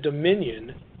under the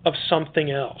dominion of something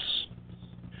else.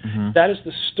 That is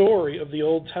the story of the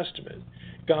Old Testament.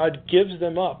 God gives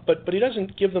them up, but he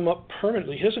doesn't give them up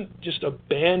permanently. He doesn't just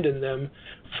abandon them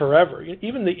forever.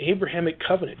 Even the Abrahamic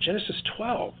covenant, Genesis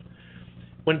 12,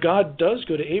 when God does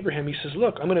go to Abraham, he says,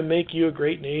 look, I'm going to make you a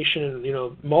great nation and, you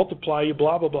know, multiply you,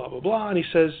 blah, blah, blah, blah, blah. And he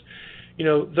says, you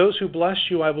know, those who bless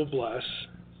you, I will bless.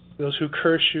 Those who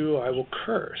curse you, I will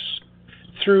curse.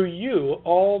 through you,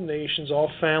 all nations,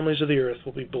 all families of the earth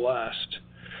will be blessed.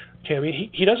 Okay, I mean,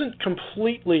 he doesn't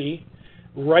completely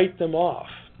write them off.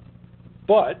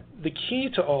 But the key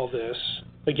to all this,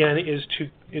 again, is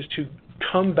to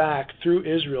come back through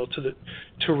Israel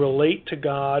to relate to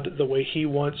God the way He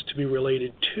wants to be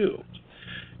related to.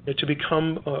 To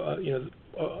become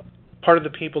part of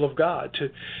the people of God.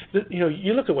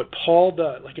 You look at what Paul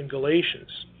does, like in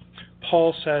Galatians.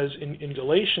 Paul says in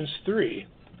Galatians 3,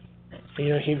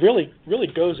 he really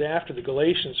goes after the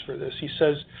Galatians for this. He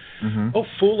says, "Oh,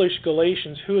 foolish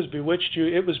Galatians, who has bewitched you?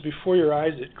 It was before your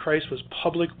eyes that Christ was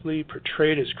publicly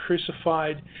portrayed as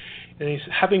crucified. And he's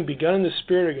having begun in the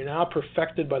Spirit, you're now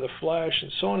perfected by the flesh,"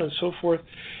 and so on and so forth.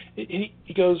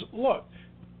 He goes, look,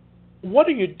 what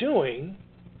are you doing?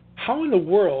 How in the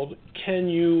world can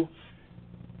you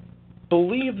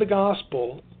believe the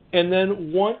gospel and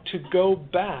then want to go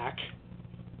back,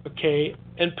 okay,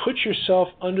 and put yourself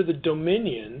under the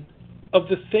dominion of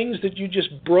the things that you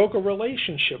just broke a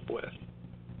relationship with?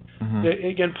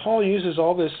 Again, Paul uses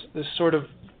all this sort of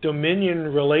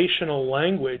dominion relational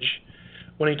language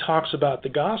when he talks about the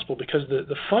gospel, because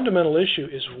the fundamental issue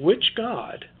is, which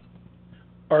God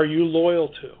are you loyal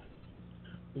to?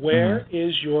 Where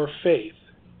is your faith?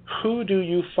 Who do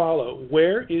you follow?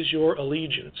 Where is your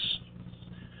allegiance?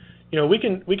 We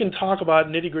can talk about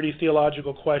nitty-gritty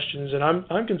theological questions, and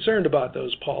I'm concerned about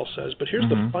those, Paul says, but here's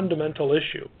the fundamental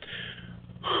issue.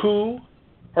 Who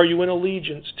are you in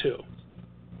allegiance to?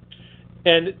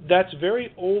 And that's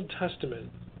very Old Testament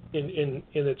in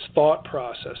its thought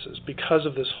processes because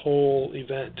of this whole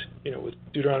event, with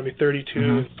Deuteronomy 32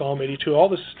 and Psalm 82, all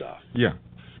this stuff. Yeah.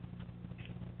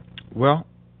 Well,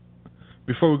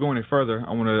 before we go any further,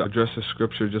 I want to address the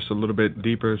scripture just a little bit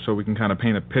deeper so we can kind of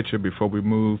paint a picture before we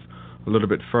move a little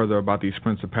bit further about these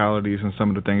principalities and some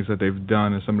of the things that they've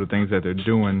done and some of the things that they're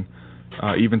doing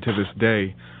even to this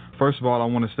day. First of all, I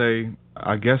want to say,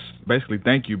 I guess, basically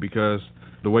thank you, because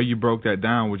the way you broke that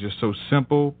down was just so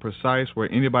simple, precise,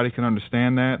 where anybody can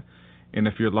understand that. And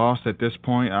if you're lost at this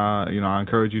point, I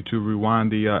encourage you to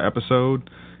rewind the episode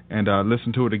and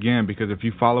listen to it again, because if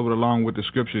you follow it along with the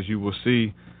scriptures, you will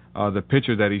see the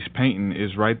picture that he's painting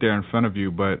is right there in front of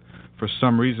you. But for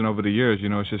some reason over the years,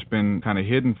 it's just been kind of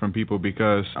hidden from people,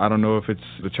 because I don't know if it's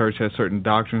the church has certain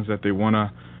doctrines that they want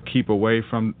to keep away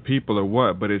from people or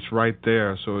what, but it's right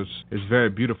there. So it's very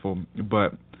beautiful.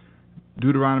 But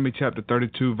Deuteronomy chapter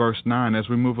 32, verse 9, as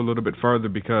we move a little bit further,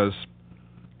 because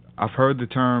I've heard the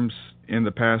terms in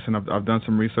the past and I've done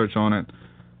some research on it.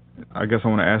 I guess I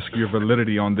want to ask your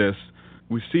validity on this.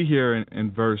 We see here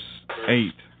in verse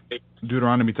 8,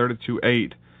 Deuteronomy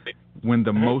 32:8, when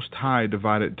the Most High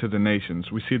divided to the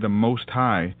nations. We see the Most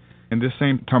High, and this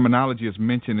same terminology is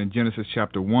mentioned in Genesis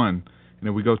chapter 1. And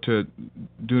then we go to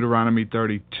Deuteronomy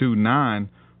 32:9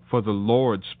 for the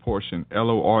Lord's portion,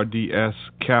 Lords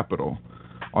capital.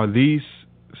 Are these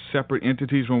separate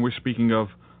entities when we're speaking of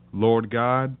Lord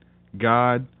God,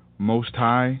 God, Most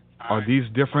High? Are these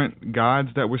different gods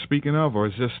that we're speaking of, or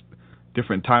is this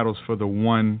different titles for the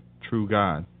one true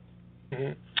God?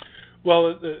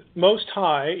 Well, the Most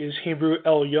High is Hebrew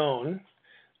Elyon.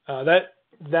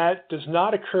 That does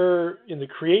not occur in the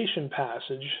creation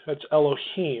passage. That's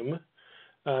Elohim.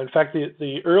 In fact,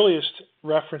 the earliest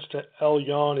reference to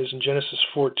Elyon is in Genesis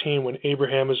 14, when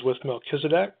Abraham is with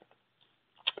Melchizedek,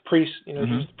 priest. He's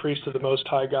the priest of the Most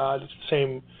High God. It's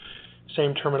the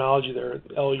same terminology there,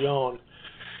 Elyon.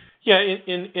 Yeah,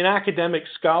 in academic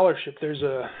scholarship, there's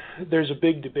a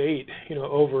big debate,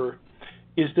 over,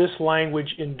 is this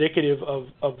language indicative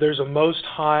of there's a Most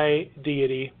High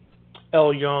deity,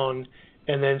 Elyon,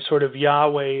 and then sort of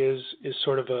Yahweh is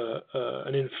sort of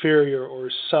an inferior or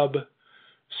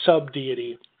sub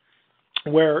deity,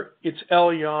 where it's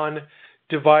Elyon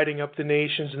dividing up the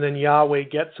nations, and then Yahweh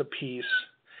gets a piece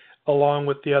along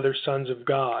with the other sons of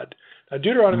God. Now,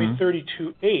 Deuteronomy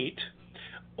 32:8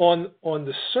 on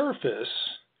the surface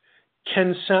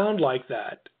can sound like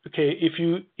that. Okay, if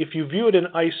you view it in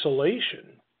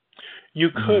isolation, you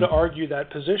could argue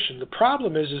that position. The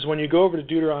problem is when you go over to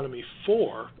Deuteronomy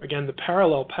 4, again the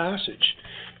parallel passage,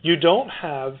 you don't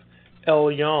have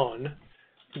Elyon,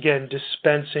 again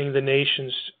dispensing the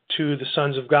nations to the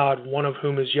sons of God, one of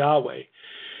whom is Yahweh.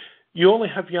 You only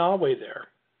have Yahweh there.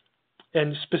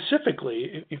 And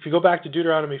specifically, if you go back to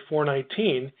Deuteronomy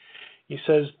 4:19, he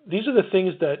says, these are the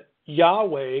things that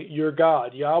Yahweh, your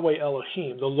God, Yahweh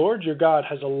Elohim, the Lord your God,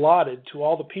 has allotted to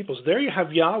all the peoples. There you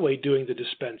have Yahweh doing the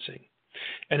dispensing.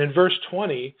 And in verse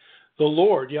 20, the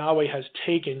Lord, Yahweh, has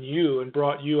taken you and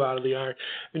brought you out of the iron.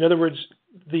 In other words,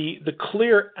 the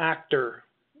clear actor,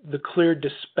 the clear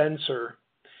dispenser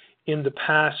in the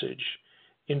passage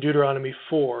in Deuteronomy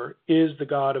 4 is the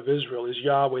God of Israel, is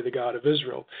Yahweh the God of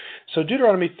Israel. So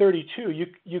Deuteronomy 32,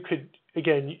 you could,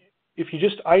 again, if you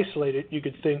just isolate it, you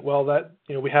could think, well, that,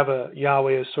 we have a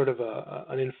Yahweh as sort of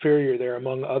an inferior there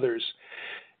among others.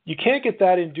 You can't get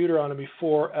that in Deuteronomy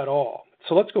 4 at all.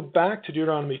 So let's go back to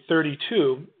Deuteronomy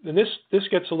 32, and this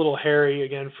gets a little hairy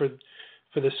again for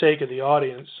the sake of the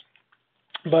audience.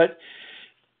 But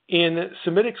in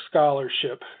Semitic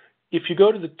scholarship, if you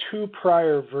go to the two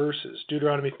prior verses,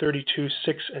 Deuteronomy 32,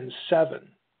 6 and 7,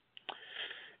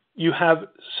 you have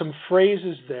some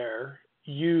phrases there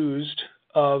used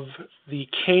of the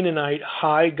Canaanite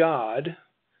high god,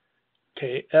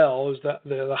 okay, El is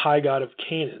the high god of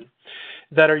Canaan,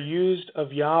 that are used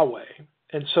of Yahweh.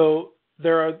 And so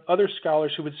there are other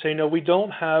scholars who would say, no, we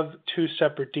don't have two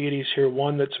separate deities here,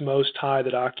 one that's most high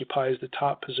that occupies the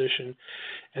top position,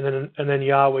 and then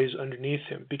Yahweh's underneath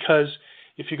him. Because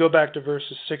if you go back to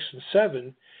verses 6 and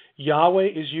 7, Yahweh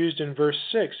is used in verse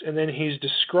 6, and then he's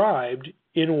described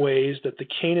in ways that the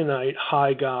Canaanite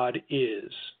high god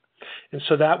is. And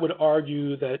so that would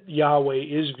argue that Yahweh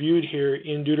is viewed here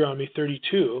in Deuteronomy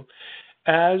 32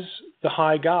 as the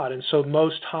high god. And so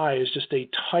most high is just a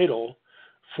title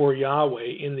for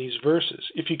Yahweh in these verses.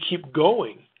 If you keep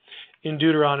going in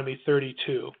Deuteronomy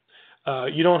 32,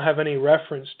 you don't have any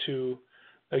reference to,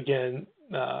 again,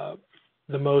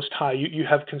 the Most High. You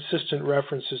have consistent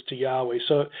references to Yahweh.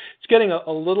 So it's getting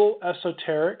a little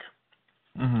esoteric,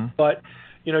 but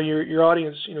your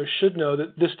audience should know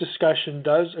that this discussion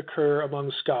does occur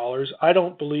among scholars. I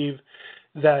don't believe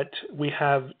that we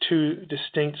have two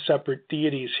distinct separate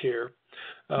deities here,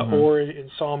 or in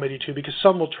Psalm 82, because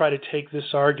some will try to take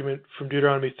this argument from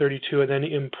Deuteronomy 32 and then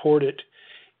import it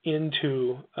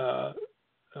into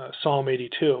Psalm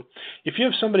 82. If you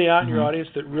have somebody out in your audience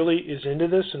that really is into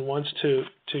this and wants to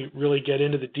really get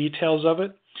into the details of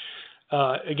it,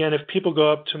 again, if people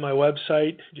go up to my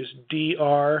website, just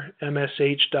drmsh.com,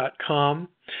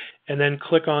 and then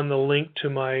click on the link to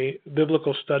my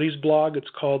biblical studies blog, it's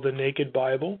called The Naked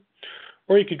Bible,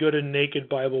 or you could go to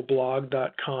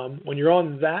nakedbibleblog.com. When you're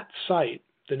on that site,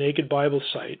 the Naked Bible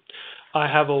site, I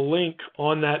have a link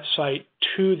on that site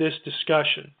to this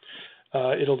discussion.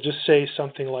 It'll just say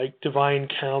something like Divine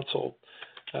Counsel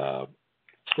or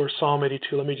Psalm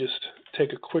 82. Let me just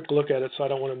take a quick look at it so I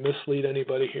don't want to mislead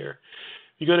anybody here.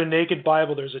 If you go to Naked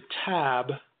Bible, there's a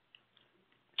tab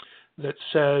that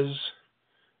says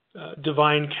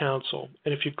Divine Counsel.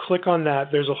 And if you click on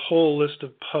that, there's a whole list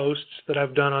of posts that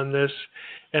I've done on this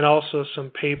and also some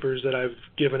papers that I've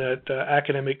given at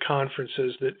academic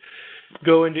conferences that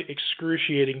go into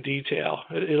excruciating detail.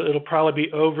 It'll probably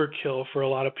be overkill for a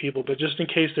lot of people, but just in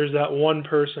case there's that one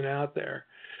person out there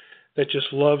that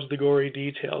just loves the gory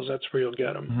details, that's where you'll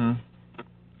get them.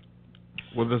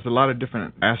 Well, there's a lot of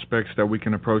different aspects that we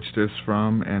can approach this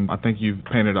from, and I think you've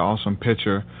painted an awesome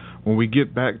picture. When we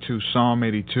get back to Psalm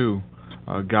 82,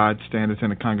 God standeth in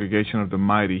the congregation of the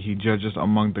mighty. He judges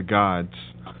among the gods.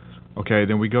 Okay,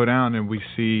 then we go down and we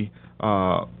see,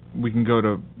 we can go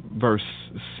to verse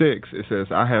 6. It says,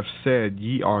 I have said,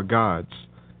 ye are gods,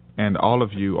 and all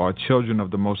of you are children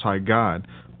of the Most High God,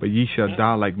 but ye shall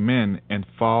die like men and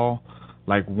fall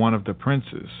like one of the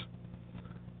princes.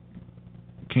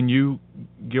 Can you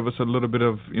give us a little bit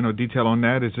of detail on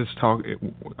that? Is this talk?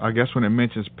 I guess when it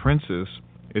mentions princes,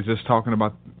 is this talking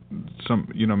about some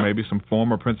maybe some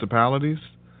former principalities,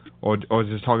 or is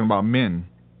this talking about men?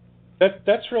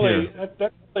 That's really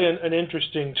an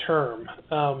interesting term.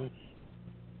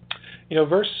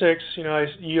 Verse 6,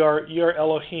 you are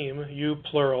Elohim, you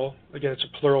plural. Again, it's a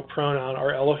plural pronoun,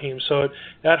 are Elohim. So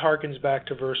that harkens back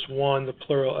to verse 1, the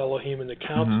plural Elohim in the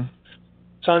council.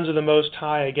 Sons of the Most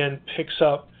High, again, picks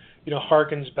up,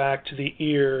 harkens back to the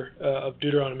ear of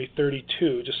Deuteronomy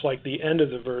 32, just like the end of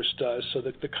the verse does, so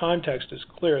that the context is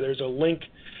clear. There's a link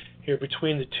here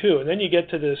between the two. And then you get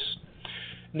to this,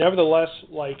 nevertheless,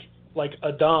 like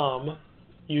Adam,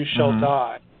 you shall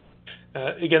die.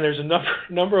 Again, there's a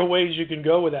number of ways you can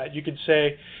go with that. You could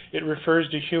say it refers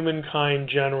to humankind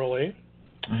generally.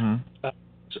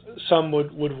 Some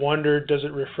would wonder, does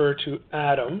it refer to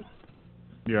Adam?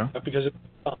 Yeah. Because it's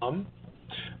Adam.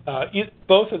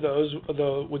 Both of those,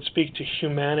 though, would speak to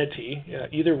humanity,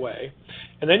 either way.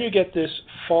 And then you get this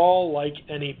fall like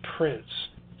any prince.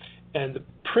 And the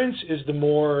prince is the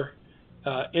more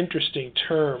interesting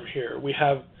term here. We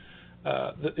have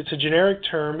it's a generic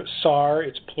term, sar,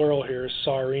 it's plural here,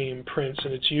 sarim, prince,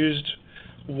 and it's used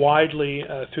widely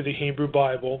through the Hebrew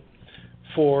Bible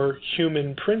for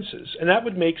human princes. And that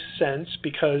would make sense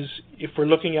because if we're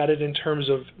looking at it in terms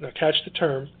of, now catch the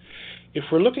term, if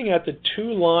we're looking at the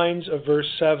two lines of verse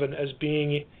 7 as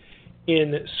being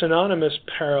in synonymous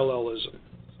parallelism,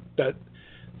 that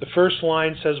the first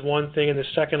line says one thing and the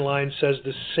second line says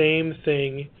the same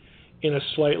thing in a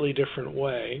slightly different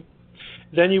way,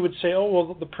 then you would say, oh,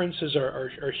 well, the princes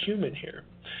are human here.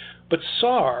 But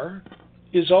Sar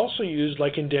is also used,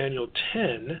 like in Daniel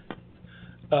 10,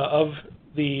 of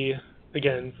the,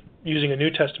 again, using a New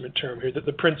Testament term here,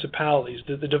 the principalities,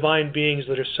 the divine beings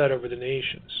that are set over the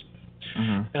nations.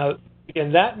 Mm-hmm. Now,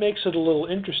 again, that makes it a little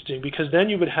interesting, because then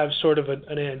you would have sort of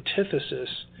an antithesis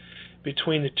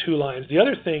between the two lines. The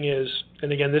other thing is,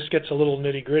 and again, this gets a little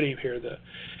nitty-gritty here,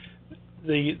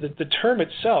 the term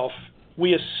itself,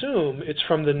 we assume it's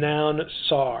from the noun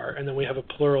Sar, and then we have a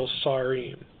plural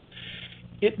Sarim.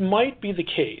 It might be the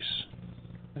case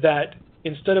that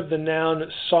instead of the noun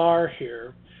Sar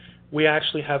here, we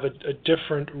actually have a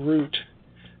different root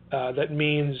that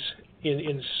means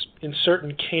in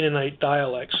certain Canaanite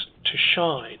dialects to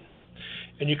shine.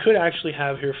 And you could actually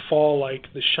have here fall like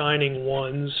the shining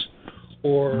ones,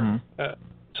 or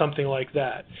something like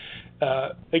that.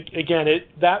 Again,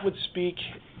 that would speak,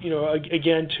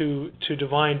 again to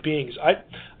divine beings.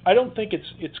 I don't think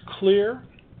it's clear.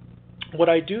 What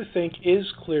I do think is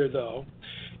clear, though,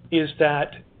 is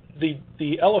that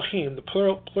the Elohim, the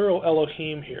plural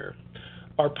Elohim here,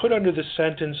 are put under the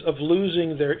sentence of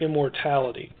losing their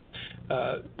immortality.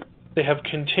 They have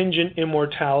contingent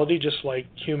immortality, just like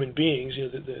human beings.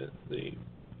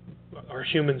 Our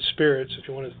human spirits, if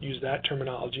you want to use that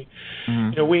terminology.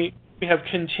 Mm-hmm. We have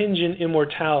contingent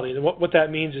immortality, and what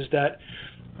that means is that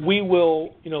we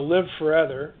will, live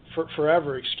forever,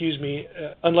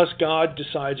 unless God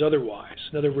decides otherwise.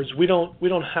 In other words, we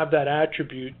don't have that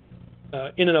attribute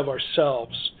in and of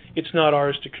ourselves. It's not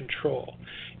ours to control.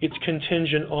 It's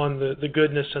contingent on the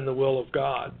goodness and the will of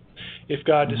God. If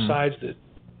God decides that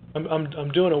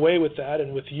I'm doing away with that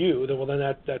and with you,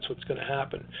 then that's what's going to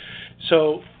happen.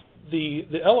 So the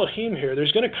Elohim here,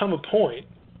 there's going to come a point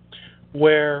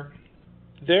where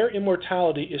their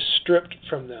immortality is stripped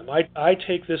from them. I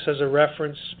take this as a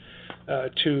reference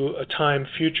to a time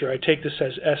future. I take this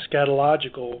as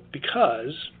eschatological,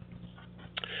 because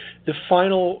the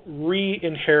final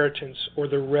re-inheritance or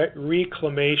the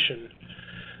reclamation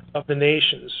of the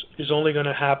nations is only going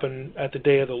to happen at the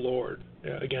day of the Lord,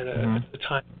 again, at the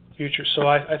time future. So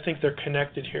I think they're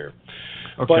connected here.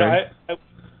 Okay. But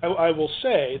I will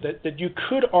say that you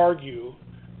could argue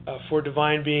for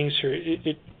divine beings here.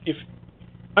 If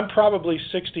I'm probably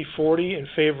 60-40 in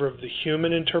favor of the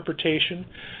human interpretation,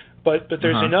 but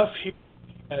there's enough here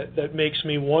that makes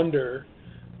me wonder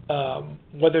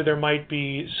whether there might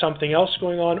be something else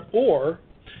going on, or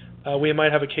we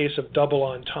might have a case of double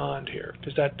entendre here,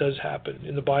 because that does happen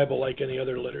in the Bible like any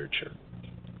other literature.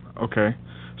 Okay.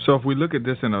 So if we look at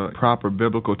this in a proper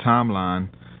biblical timeline,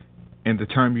 and the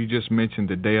term you just mentioned,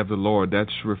 the day of the Lord,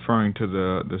 that's referring to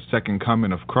the second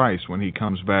coming of Christ, when he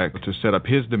comes back to set up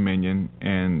his dominion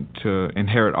and to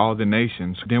inherit all the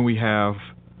nations. Then we have,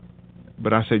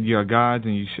 but I said, you are gods,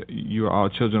 and you are all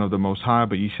children of the Most High,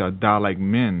 but ye shall die like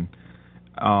men.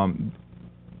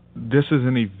 This is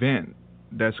an event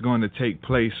that's going to take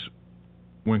place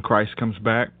when Christ comes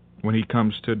back, when he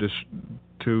comes to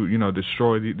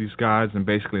destroy these guys and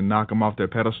basically knock them off their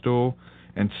pedestal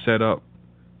and set up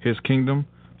his kingdom,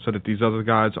 so that these other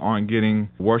guys aren't getting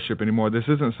worship anymore. This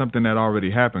isn't something that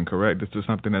already happened, correct? This is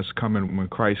something that's coming when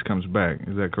Christ comes back.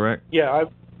 Is that correct? Yeah,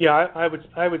 I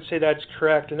would say that's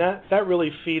correct, and that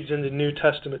really feeds into New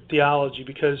Testament theology,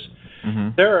 because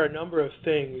there are a number of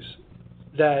things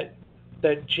that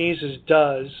Jesus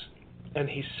does and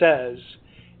he says,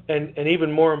 and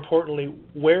even more importantly,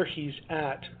 where he's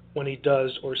at when he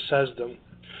does or says them,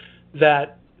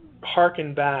 that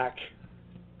harken back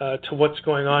to what's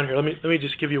going on here. Let me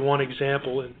just give you one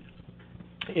example.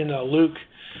 In Luke,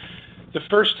 the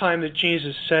first time that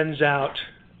Jesus sends out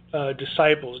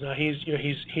disciples. Now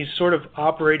he's sort of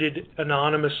operated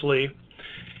anonymously,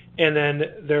 and then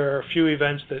there are a few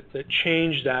events that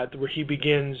change that, where he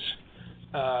begins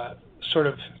sort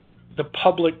of the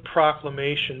public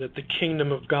proclamation that the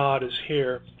kingdom of God is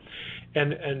here.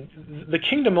 And the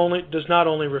kingdom does not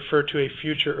only refer to a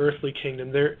future earthly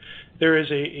kingdom. There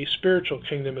is a spiritual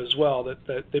kingdom as well,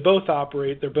 that they both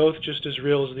operate. They're both just as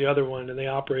real as the other one, and they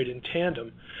operate in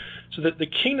tandem. So that the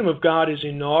kingdom of God is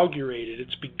inaugurated.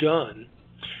 It's begun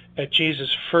at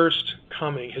Jesus' first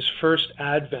coming, his first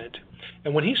advent.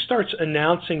 And when he starts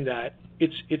announcing that,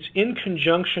 it's in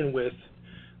conjunction with,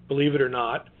 believe it or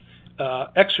not,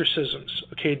 exorcisms,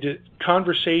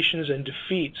 conversations and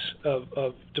defeats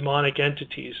of demonic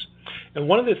entities. And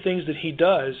one of the things that he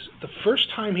does, the first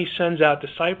time he sends out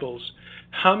disciples,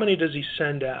 how many does he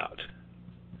send out?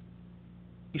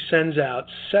 He sends out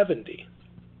 70.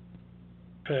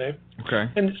 Okay.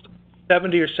 And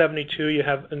 70 or 72, you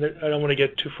have, and I don't want to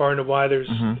get too far into why there's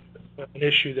an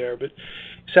issue there, but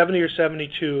 70 or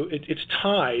 72, it's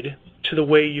tied to the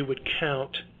way you would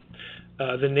count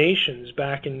the nations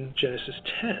back in Genesis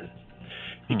 10.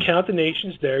 You count the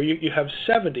nations there, you have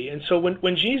 70. And so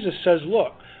when Jesus says,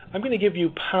 look, I'm going to give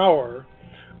you power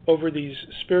over these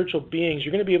spiritual beings,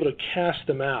 you're going to be able to cast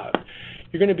them out.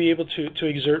 You're going to be able to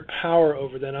exert power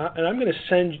over them. And I'm going to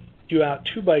send you out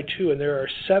 2 by 2, and there are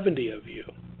 70 of you.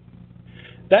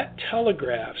 That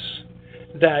telegraphs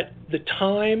that the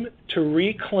time to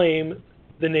reclaim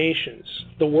the nations,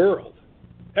 the world,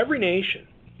 every nation,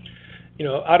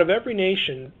 out of every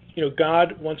nation,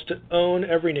 God wants to own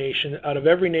every nation. Out of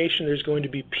every nation, there's going to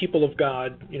be people of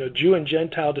God. Jew and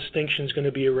Gentile distinction is going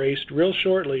to be erased real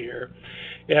shortly here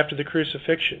after the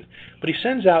crucifixion. But he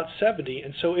sends out 70,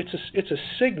 and so it's a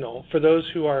signal for those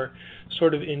who are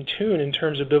sort of in tune in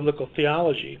terms of biblical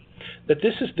theology that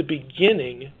this is the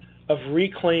beginning of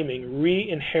reclaiming,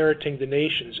 re-inheriting the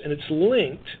nations, and it's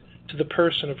linked to the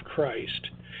person of Christ.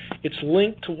 It's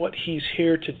linked to what he's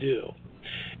here to do.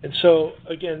 And so,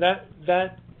 again,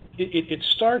 it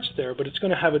starts there, but it's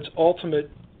going to have its ultimate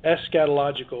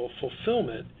eschatological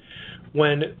fulfillment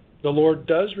when the Lord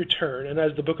does return, and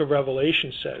as the book of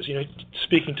Revelation says,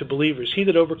 speaking to believers, he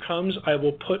that overcomes, I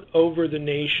will put over the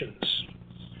nations.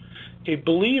 Okay,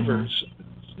 believers,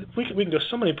 we can go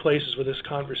so many places with this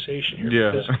conversation here.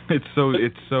 Yeah, it's so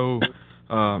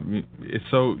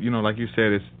like you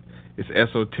said, it's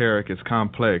esoteric, it's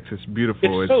complex, it's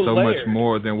beautiful, it's so much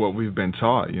more than what we've been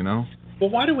taught, Well,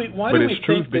 why do we But it's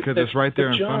truth because it's right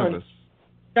there in front of us.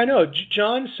 I know.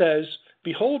 John says,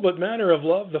 behold what manner of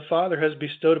love the Father has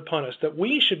bestowed upon us, that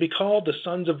we should be called the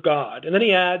sons of God. And then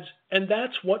he adds, and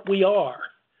that's what we are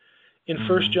in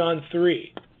 1 John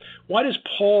 3. Why does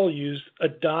Paul use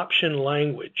adoption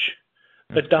language,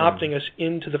 adopting us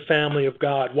into the family of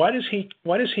God? Why does he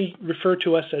refer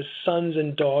to us as sons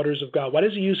and daughters of God? Why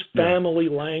does he use family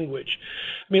language?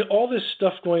 I mean, all this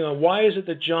stuff going on. Why is it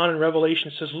that John in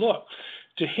Revelation says, look,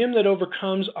 to him that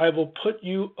overcomes, I will put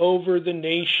you over the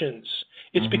nations.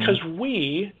 It's because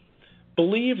we,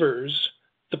 believers,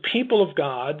 the people of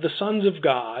God, the sons of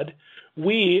God,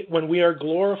 when we are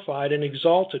glorified and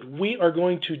exalted, we are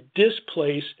going to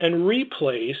displace and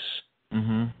replace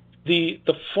the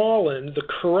fallen, the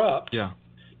corrupt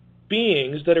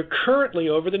beings that are currently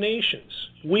over the nations.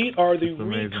 We are the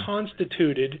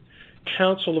reconstituted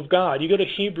council of God. You go to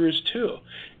Hebrews 2.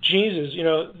 Jesus,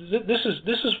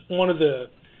 this is one of the,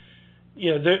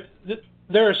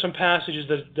 there are some passages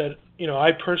that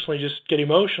I personally just get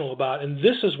emotional about, and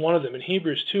this is one of them in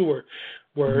Hebrews 2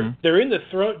 where they're in the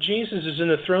throne. Jesus is in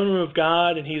the throne room of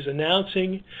God, and he's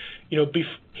announcing,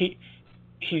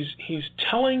 he's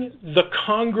telling the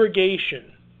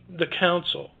congregation, the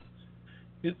council,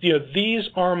 these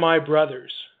are my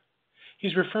brothers.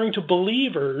 He's referring to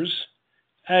believers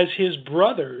as his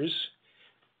brothers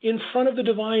in front of the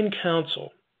divine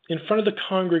council, in front of the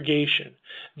congregation.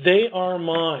 They are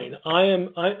mine.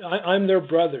 I'm their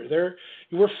brother.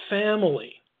 We're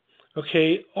family.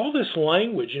 Okay, all this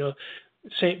language,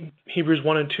 St. Hebrews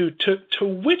 1 and 2, to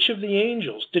which of the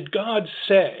angels did God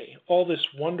say all this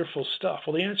wonderful stuff?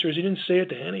 Well, the answer is he didn't say it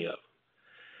to any of them.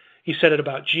 He said it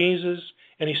about Jesus,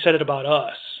 and he said it about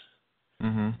us.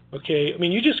 Okay, I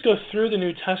mean, you just go through the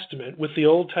New Testament with the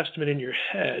Old Testament in your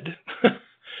head,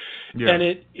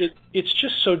 and it's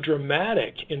just so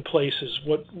dramatic in places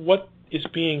what is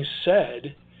being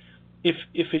said if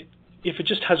it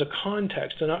just has a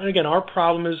context. And again, our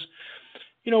problem is,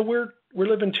 we're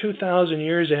living 2,000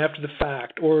 years after the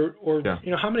fact, or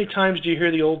how many times do you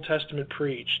hear the Old Testament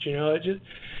preached?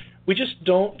 We just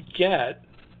don't get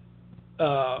a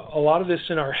lot of this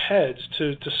in our heads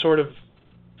to sort of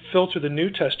filter the New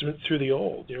Testament through the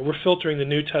Old. We're filtering the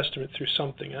New Testament through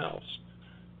something else.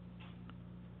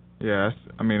 Yeah,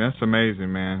 that's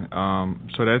amazing, man.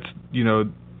 So that's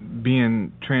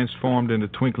being transformed in the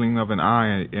twinkling of an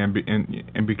eye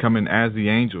and becoming as the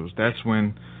angels. That's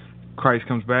when Christ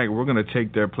comes back. We're going to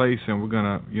take their place, and we're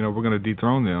going to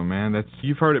dethrone them, man.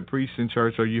 You've heard it preached in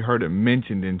church, or you heard it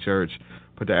mentioned in church,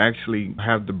 but to actually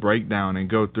have the breakdown and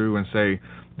go through and say,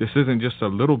 this isn't just a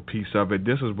little piece of it.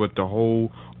 This is what the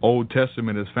whole Old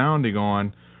Testament is founding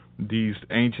on. These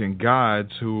ancient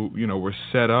gods who, were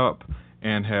set up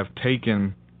and have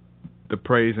taken the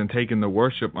praise and taken the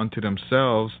worship unto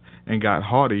themselves and got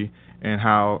haughty, and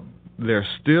how they're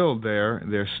still there.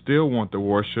 They still want the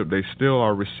worship. They still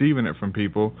are receiving it from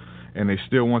people, and they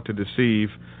still want to deceive.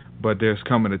 But there's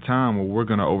coming a time where we're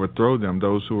going to overthrow them,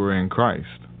 those who are in Christ.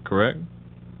 Correct?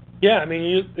 Yeah, I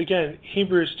mean, again,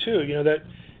 Hebrews 2,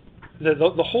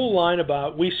 the whole line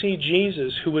about we see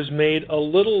Jesus, who was made a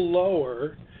little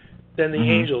lower than the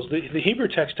angels. The Hebrew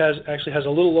text actually has a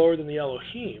little lower than the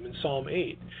Elohim in Psalm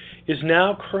 8, is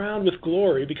now crowned with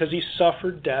glory because he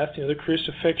suffered death, the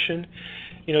crucifixion,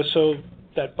 so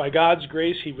that by God's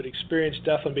grace he would experience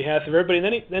death on behalf of everybody.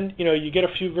 And then you get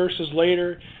a few verses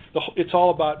later, it's all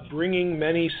about bringing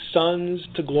many sons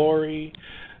to glory.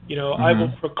 I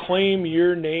will proclaim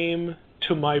your name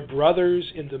to my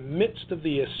brothers in the midst of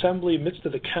the assembly, midst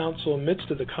of the council, midst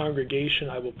of the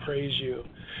congregation, I will praise you.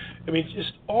 I mean,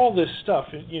 just all this stuff.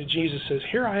 Jesus says,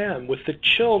 here I am with the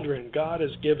children God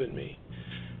has given me.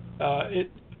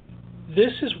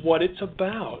 This is what it's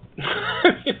about.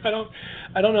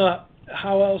 I don't know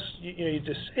how else you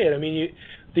just say it. I mean,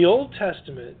 the Old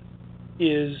Testament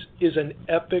is an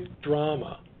epic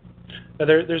drama. Now,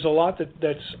 there's a lot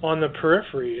that's on the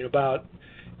periphery about.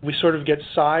 We sort of get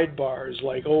sidebars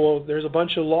like, there's a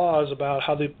bunch of laws about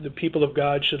how the people of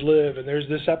God should live, and there's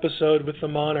this episode with the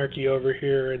monarchy over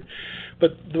here.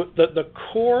 But the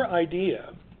core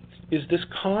idea is this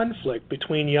conflict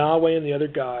between Yahweh and the other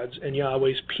gods and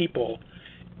Yahweh's people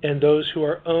and those who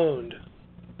are owned,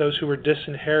 those who are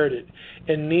disinherited,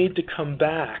 and need to come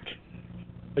back,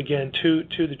 again,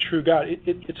 to the true God.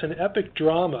 It's an epic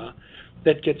drama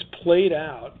that gets played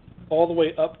out all the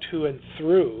way up to and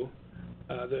through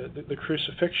the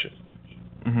crucifixion.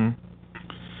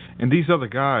 And these other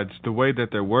gods, the way that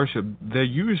they're worshipped, they're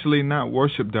usually not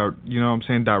worshipped,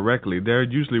 directly. They're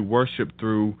usually worshipped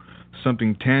through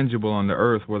something tangible on the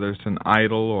earth, whether it's an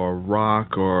idol or a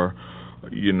rock or,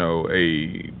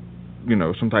 some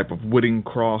type of wooden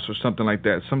cross or something like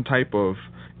that, some type of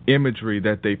imagery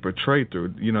that they portray through.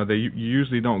 They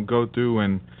usually don't go through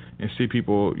and see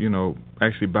people,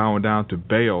 actually bowing down to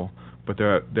Baal, but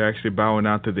they're actually bowing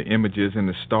down to the images and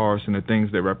the stars and the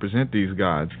things that represent these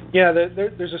gods. Yeah,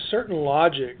 there's a certain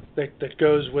logic that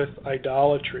goes with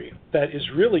idolatry that is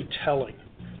really telling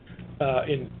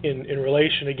in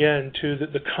relation, again, to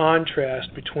the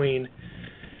contrast between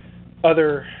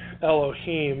other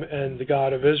Elohim and the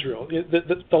God of Israel.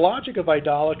 The logic of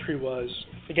idolatry was,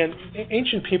 again,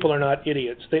 ancient people are not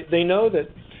idiots. They know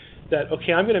that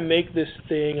okay, I'm going to make this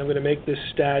thing, I'm going to make this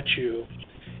statue.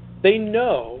 They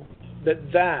know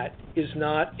that is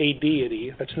not a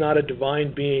deity, that's not a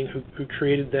divine being who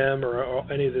created them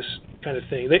or any of this kind of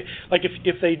thing.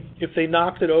 If they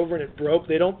knocked it over and it broke,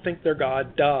 they don't think their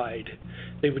God died.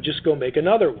 They would just go make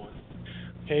another one.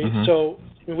 Okay, so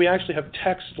we actually have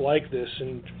texts like this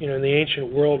in the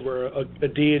ancient world where a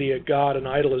deity, a god, an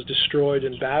idol is destroyed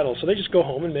in battle, so they just go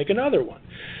home and make another one.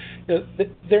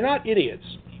 They're not idiots.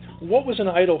 What was an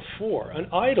idol for? An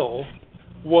idol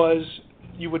was,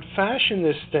 you would fashion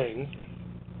this thing,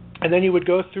 and then you would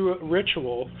go through a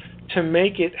ritual to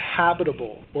make it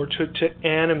habitable or to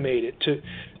animate it, to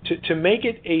make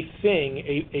it a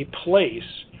thing, a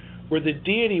place where the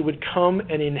deity would come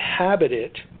and inhabit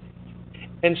it.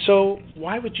 And so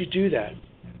why would you do that?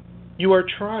 You are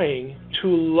trying to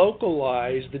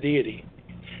localize the deity.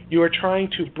 You are trying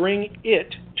to bring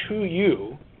it to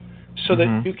you so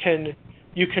that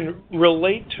you can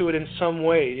relate to it in some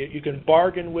way. You can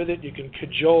bargain with it. You can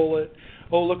cajole it.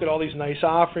 Oh, look at all these nice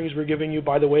offerings we're giving you.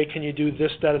 By the way, can you do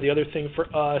this, that, or the other thing for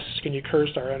us? Can you curse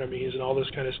our enemies and all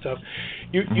this kind of stuff?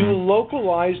 You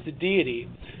localize the deity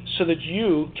so that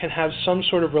you can have some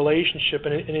sort of relationship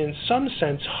and in some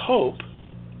sense hope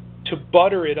to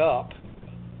butter it up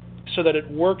so that it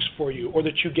works for you or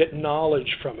that you get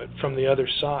knowledge from it from the other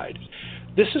side.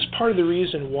 This is part of the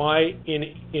reason why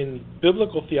in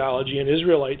biblical theology and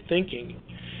Israelite thinking,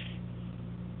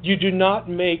 you do not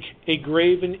make a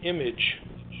graven image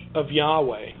of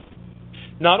Yahweh.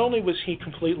 Not only was he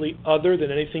completely other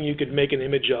than anything you could make an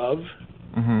image of,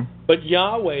 but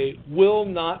Yahweh will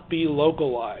not be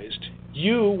localized.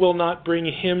 You will not bring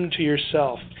him to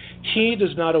yourself. He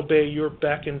does not obey your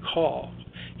beck and call.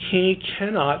 He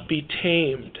cannot be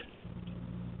tamed.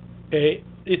 Okay?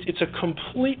 It's a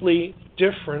completely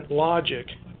different logic,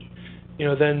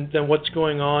 than what's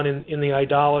going on in the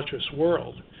idolatrous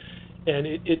world. And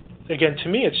it again, to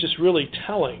me, it's just really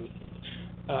telling.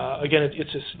 Again,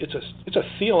 it's a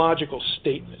theological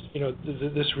statement.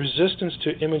 This resistance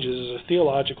to images is a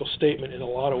theological statement in a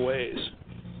lot of ways.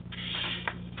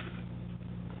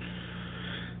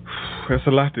 That's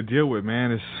a lot to deal with,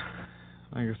 man. It's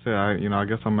like I said, I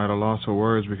guess I'm at a loss for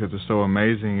words because it's so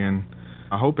amazing, and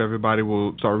I hope everybody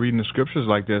will start reading the scriptures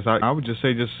like this. I would just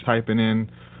say just typing in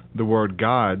the word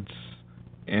gods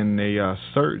in a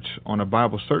search on a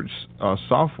Bible search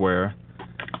software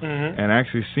and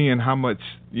actually seeing how much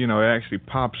it actually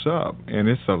pops up, and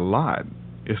it's a lot.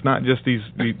 It's not just these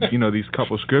these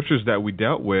couple scriptures that we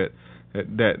dealt with.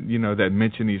 that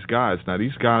mention these guys. Now,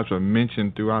 these guys were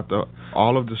mentioned throughout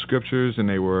all of the scriptures, and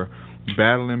they were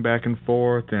battling back and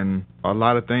forth, and a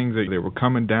lot of things they were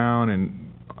coming down, and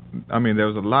I mean, there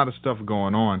was a lot of stuff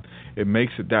going on. It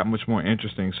makes it that much more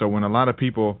interesting. So when a lot of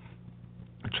people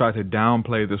try to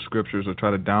downplay the scriptures or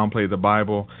try to downplay the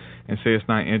Bible and say it's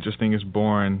not interesting, it's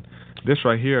boring, this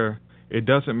right here, it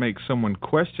doesn't make someone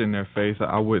question their faith.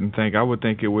 I wouldn't think. I would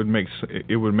think it would make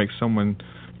someone,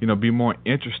 be more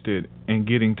interested in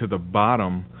getting to the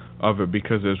bottom of it,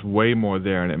 because there's way more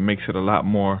there, and it makes it a lot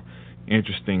more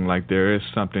interesting. Like there is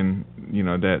something,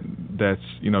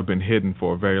 that's been hidden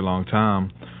for a very long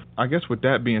time. I guess with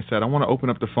that being said, I want to open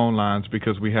up the phone lines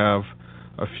because we have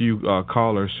a few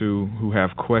callers who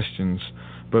have questions.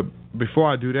 But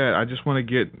before I do that, I just want to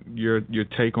get your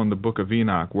take on the Book of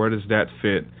Enoch. Where does that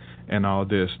fit in all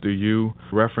this? Do you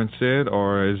reference it,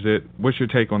 or what's your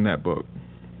take on that book?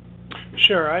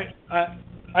 Sure.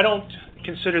 I don't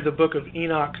consider the Book of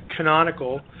Enoch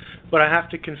canonical, but I have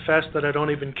to confess that I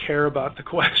don't even care about the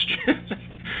question.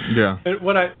 Yeah.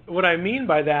 What I mean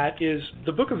by that is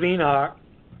the Book of Enoch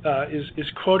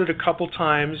is quoted a couple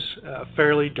times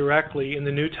fairly directly in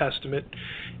the New Testament.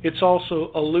 It's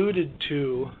also alluded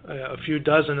to a few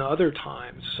dozen other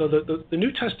times. So the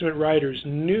New Testament writers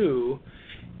knew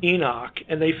Enoch,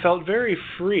 and they felt very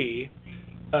free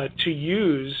to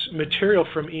use material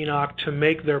from Enoch to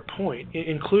make their point,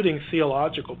 including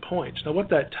theological points. Now, what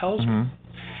that tells me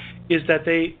is that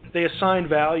they assign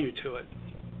value to it.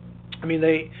 I mean,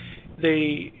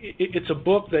 it's a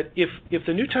book that if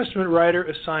the New Testament writer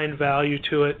assigned value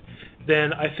to it,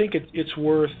 then I think it's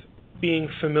worth being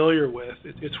familiar with.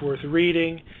 It's worth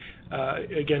reading.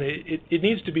 Again, it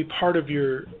needs to be part of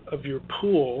your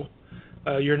pool,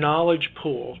 your knowledge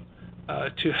pool,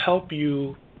 to help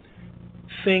you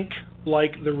think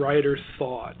like the writer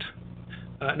thought.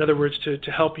 In other words,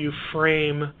 to help you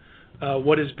frame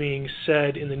what is being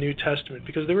said in the New Testament,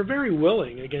 because they were very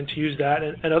willing, again, to use that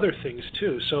and other things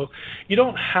too. So you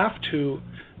don't have to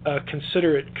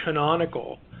consider it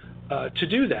canonical to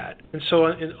do that. And so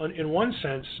in one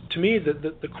sense, to me,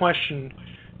 the question,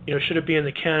 should it be in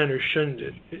the canon or shouldn't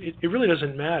it? It really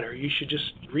doesn't matter. You should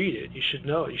just read it. You should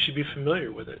know it. You should be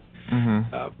familiar with it.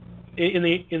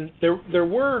 There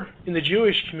were in the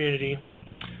Jewish community,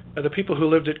 the people who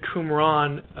lived at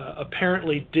Qumran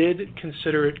apparently did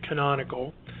consider it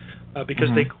canonical because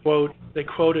they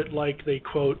quote it like they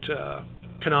quote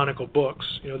canonical books.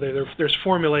 There's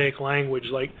formulaic language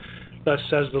like "Thus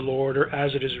says the Lord" or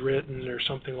 "As it is written" or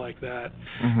something like that,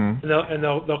 and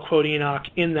they'll quote Enoch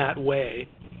in that way,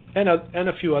 and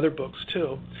a few other books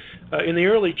too. In the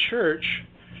early church,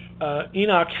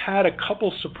 Enoch had a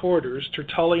couple supporters.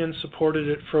 Tertullian supported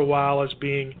it for a while as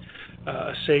being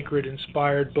a sacred,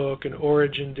 inspired book, and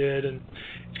Origen did. And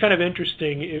it's kind of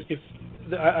interesting. If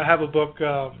I have a book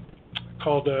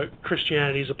called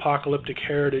Christianity's Apocalyptic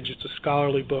Heritage. It's a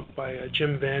scholarly book by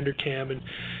Jim Vanderkam, and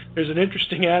there's an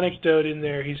interesting anecdote in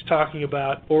there. He's talking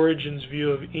about Origen's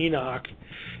view of Enoch,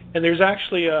 and there's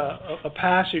actually a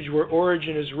passage where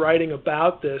Origen is writing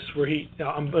about this, where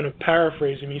I'm going to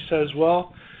paraphrase him. He says,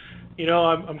 "Well,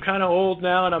 I'm kind of old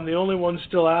now, and I'm the only one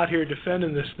still out here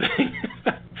defending this thing."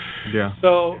 Yeah.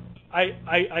 So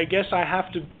I guess I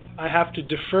have to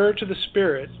defer to the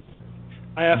Spirit.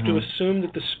 I have to assume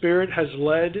that the Spirit has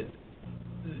led,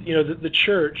 the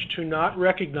church to not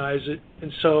recognize it,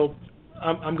 and so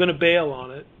I'm going to bail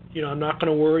on it. I'm not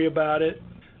going to worry about it.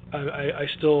 I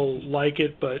still like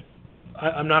it, but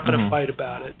I'm not going to fight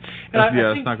about it. And I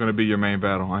think, it's not going to be your main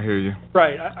battle. I hear you.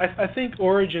 Right. I think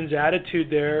Origen's attitude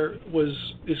there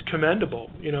is commendable.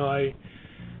 I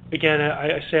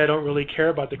say I don't really care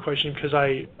about the question because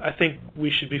I think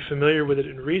we should be familiar with it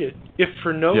and read it, if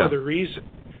for no other reason,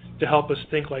 to help us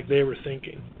think like they were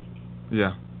thinking.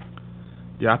 Yeah.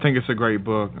 Yeah, I think it's a great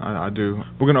book. I do.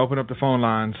 We're going to open up the phone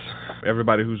lines.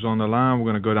 Everybody who's on the line, we're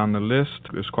going to go down the list.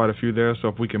 There's quite a few there, so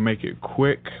if we can make it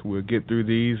quick, we'll get through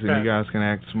these, and you guys can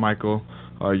ask Michael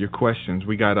your questions.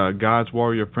 We got God's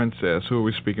Warrior Princess. Who are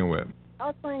we speaking with? I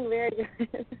was doing very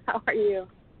good. How are you?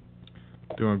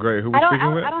 Doing great. Who are we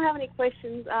speaking with? I don't have any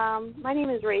questions. My name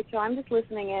is Rachel. I'm just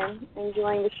listening in,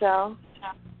 enjoying the show.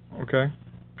 Okay.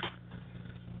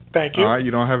 Thank you. All right. You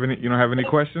don't have any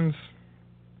questions?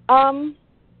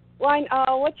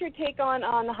 What's your take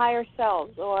on the higher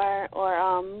selves, or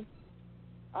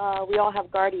we all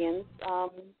have guardians,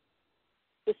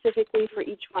 specifically for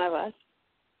each one of us?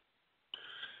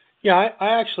 Yeah, I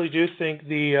actually do think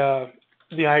the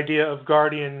idea of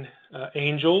guardian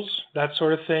angels, that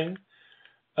sort of thing,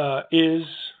 is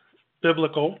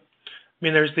biblical. I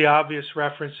mean, there's the obvious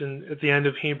reference at the end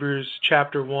of Hebrews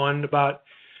chapter 1 about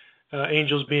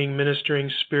angels being ministering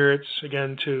spirits,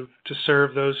 again, to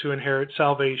serve those who inherit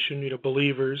salvation,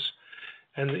 believers,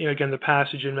 and again, the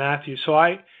passage in Matthew. So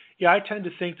I tend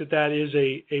to think that is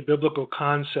a biblical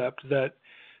concept, that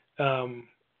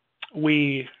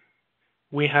we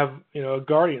have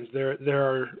guardians.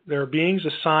 There are beings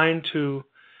assigned to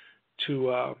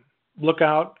look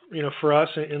out for us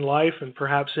in life and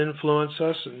perhaps influence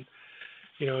us and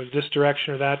this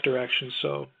direction or that direction.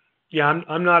 So yeah,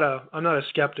 I'm not a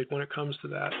skeptic when it comes to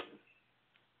that.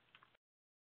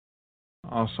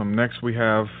 Awesome. Next we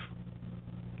have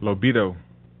Lobito.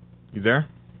 You there?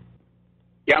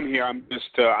 Yeah, I'm here. I'm just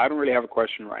I don't really have a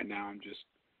question right now. I'm just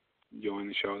enjoying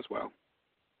the show as well.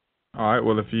 All right.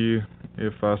 Well,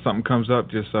 if something comes up,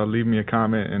 just leave me a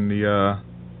comment in the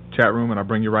chat room, and I'll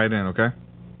bring you right in. Okay.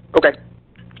 Okay.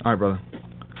 All right, brother.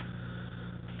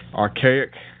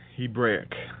 Archaic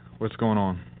Hebraic. What's going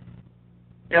on?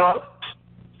 Hello.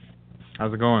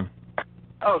 How's it going?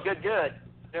 Oh, good.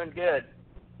 Doing good.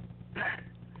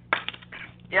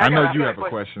 Yeah, I know you have a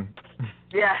question.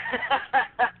 Yeah,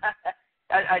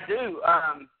 I do.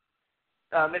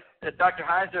 Mr. Dr.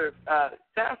 Heiser,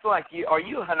 sounds like you. Are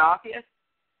you a Henotheist?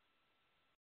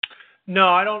 No,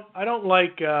 I don't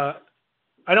like.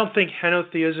 I don't think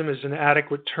henotheism is an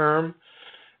adequate term.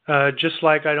 Just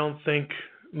like I don't think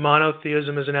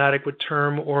monotheism is an adequate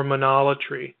term, or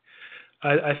monolatry.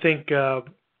 I think,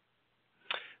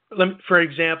 for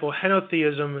example,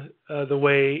 henotheism, the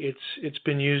way it's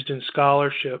been used in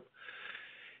scholarship,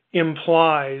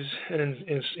 implies, and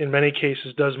in many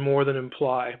cases does more than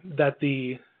imply, that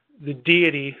the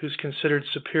deity who's considered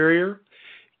superior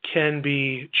can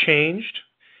be changed,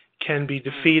 can be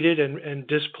defeated and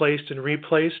displaced and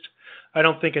replaced. I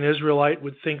don't think an Israelite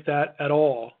would think that at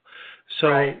all. So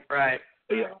right.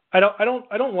 I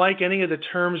don't like any of the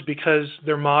terms because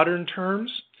they're modern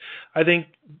terms. I think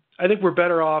we're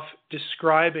better off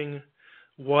describing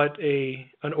what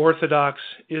an Orthodox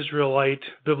Israelite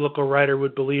biblical writer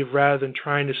would believe rather than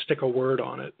trying to stick a word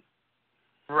on it.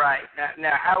 Right.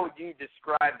 Now how would you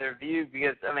describe their view?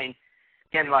 Because,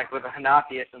 again, like with a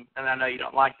Henotheism, and I know you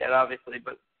don't like that, obviously,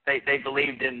 but they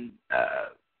believed in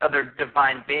other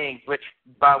divine beings, which,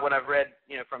 by what I've read,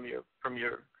 from your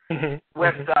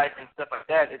website and stuff like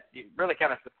that, it really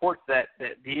kind of supports that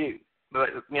view. But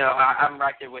I'm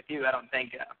right there with you. I don't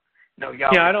think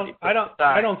y'all. Yeah,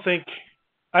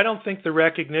 I don't think the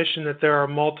recognition that there are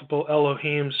multiple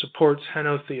Elohim supports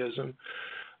henotheism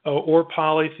or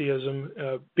polytheism,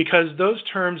 because those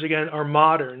terms, again, are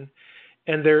modern,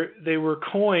 and they were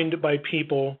coined by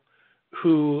people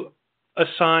who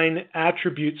assign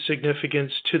attribute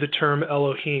significance to the term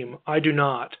Elohim. I do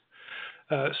not.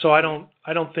 So I don't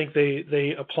think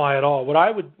they apply at all.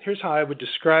 Here's how I would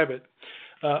describe it.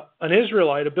 An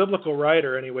Israelite, a biblical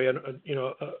writer anyway,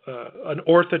 an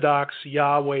Orthodox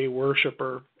Yahweh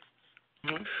worshiper,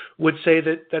 would say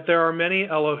that there are many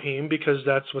Elohim, because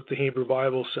that's what the Hebrew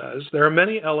Bible says. There are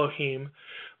many Elohim,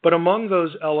 but among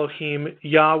those Elohim,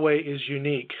 Yahweh is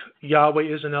unique. Yahweh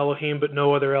is an Elohim, but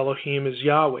no other Elohim is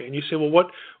Yahweh. And you say, well,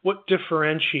 what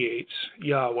differentiates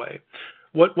Yahweh?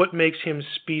 What makes him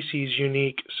species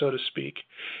unique, so to speak?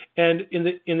 And in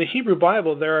the Hebrew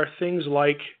Bible, there are things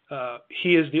like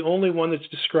he is the only one that's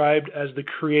described as the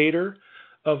creator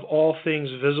of all things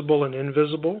visible and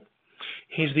invisible.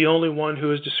 He's the only one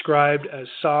who is described as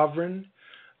sovereign.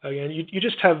 Again, he's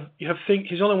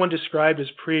the only one described as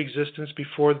pre-existence.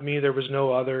 Before me, there was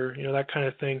no other. That kind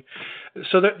of thing.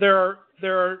 So there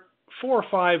are 4 or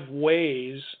 5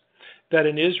 ways that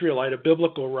an Israelite, a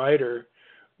biblical writer,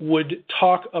 would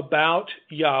talk about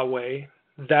Yahweh,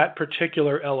 that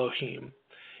particular Elohim,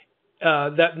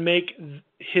 that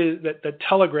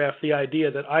telegraph the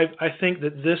idea that I think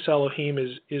that this Elohim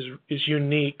is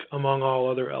unique among all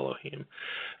other Elohim.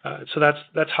 So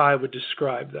that's how I would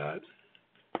describe that.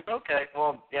 Okay.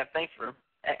 Well, yeah. Thanks for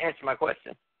answering my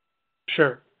question.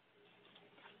 Sure.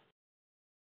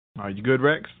 Are you good,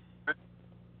 Rex?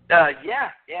 Yeah.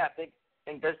 I think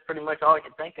that's pretty much all I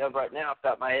can think of right now off the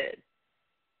top of my head.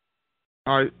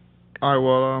 All right.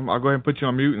 Well, I'll go ahead and put you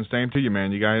on mute, and same to you,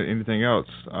 man. You got anything else?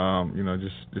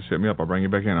 Just hit me up. I'll bring you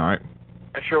back in. All right.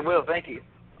 I sure will. Thank you.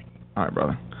 All right,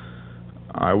 brother.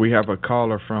 All right, we have a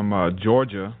caller from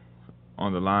Georgia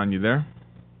on the line. You there?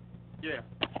 Yeah.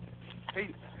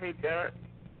 Hey, Derek.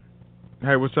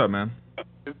 Hey, what's up, man?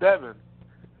 It's Devin.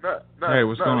 Hey,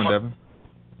 what's going on, Devin?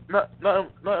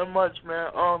 Nothing much, man.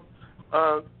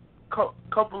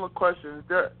 Couple of questions.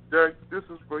 Derek, this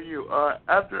is for you.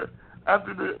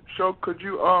 After the show, could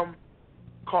you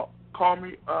call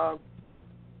me?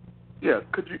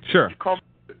 Could you? Sure.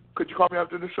 Could you call me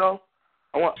after the show?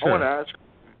 I want to ask.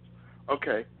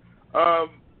 Okay.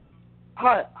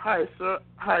 Hi, sir.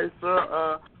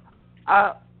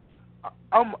 I'm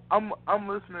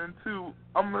listening too.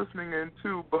 I'm listening in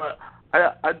too, but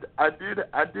I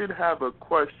did have a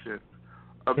question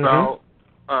about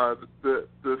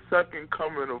the second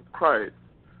coming of Christ.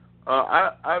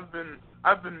 I've been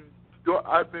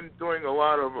doing a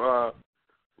lot of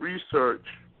research,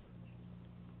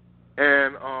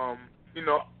 and I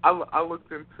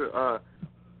looked into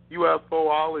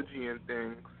UFOlogy and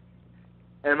things,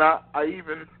 and I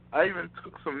even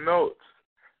took some notes,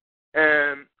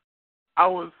 and I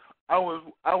was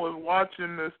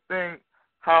watching this thing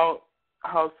how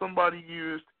somebody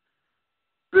used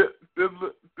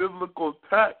biblical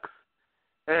text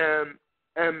and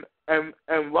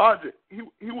logic. He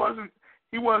wasn't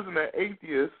an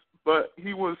atheist, but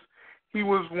he was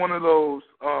one of those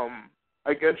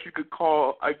I guess you could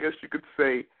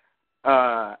say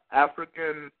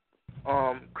African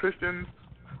Christians.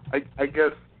 I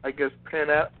guess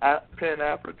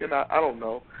Pan-African. I don't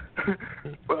know.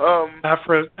 But,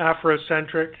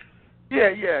 Afrocentric. Yeah.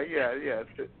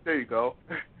 There you go.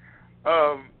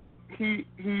 I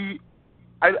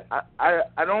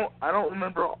don't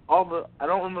remember all the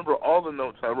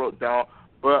notes I wrote down,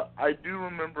 but I do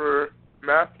remember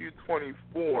Matthew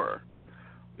 24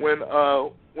 when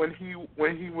he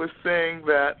was saying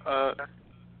that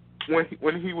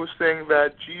when he was saying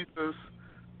that Jesus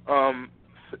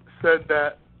said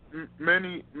that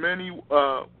many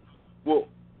will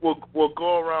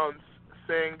go around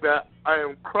saying that I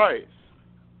am Christ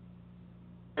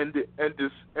and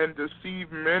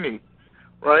deceive many,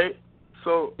 right?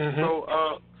 So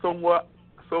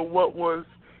what was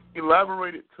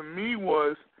elaborated to me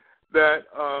was that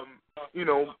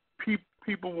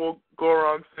people will go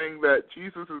around saying that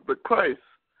Jesus is the Christ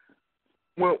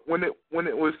when it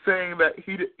was saying that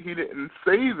he didn't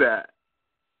say that.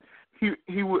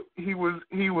 He was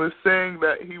saying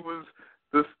that he was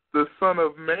the Son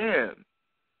of Man.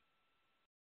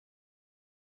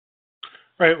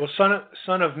 Right. Well,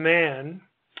 Son of Man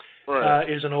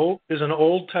is an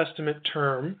Old Testament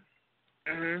term.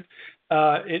 Mm-hmm.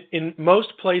 In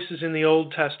most places in the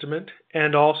Old Testament,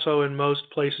 and also in most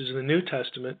places in the New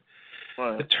Testament,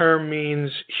 the term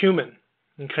means human.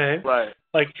 Okay. Right.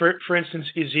 Like for instance,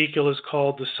 Ezekiel is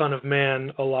called the Son of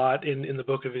Man a lot in the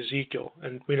book of Ezekiel,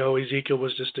 and we know Ezekiel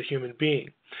was just a human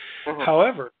being. Uh-huh.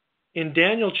 However, in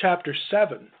Daniel chapter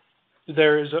 7,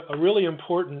 there is a really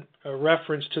important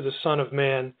reference to the Son of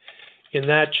Man in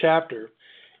that chapter,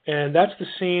 and that's the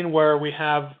scene where we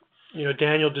have,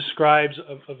 Daniel describes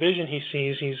a vision he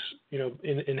sees. He's,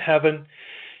 in heaven,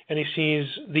 and he sees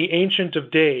the Ancient of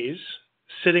Days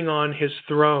sitting on his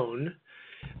throne,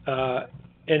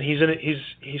 and he's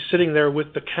sitting there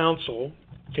with the council.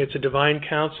 Okay, it's a divine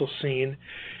council scene,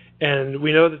 and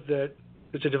we know that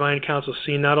it's a divine council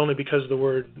scene not only because the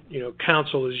word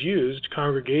council is used,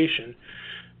 congregation,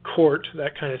 court,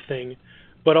 that kind of thing,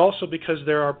 but also because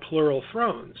there are plural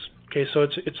thrones. Okay, so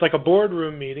it's like a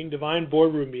boardroom meeting, divine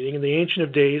boardroom meeting, and the Ancient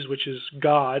of Days, which is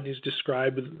God, is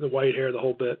described with the white hair, the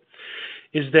whole bit,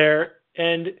 is there,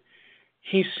 and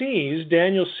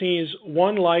Daniel sees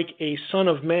one like a Son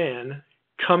of Man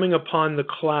coming upon the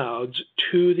clouds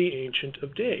to the Ancient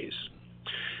of Days.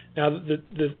 Now,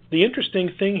 the interesting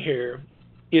thing here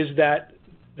is that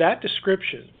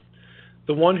description,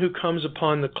 the one who comes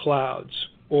upon the clouds,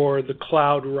 or the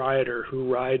cloud rider who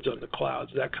rides on the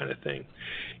clouds, that kind of thing,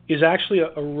 is actually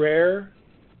a rare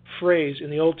phrase in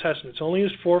the Old Testament. It's only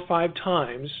used 4 or 5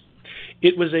 times.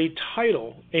 It was a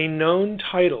title, a known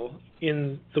title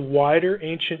in the wider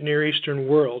ancient Near Eastern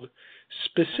world,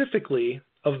 specifically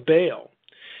of Baal.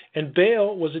 And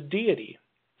Baal was a deity.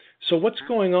 So what's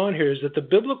going on here is that the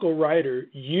biblical writer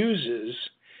uses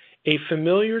a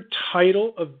familiar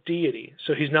title of deity.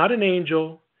 So he's not an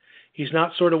angel. He's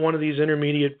not sort of one of these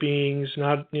intermediate beings,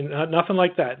 nothing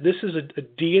like that. This is a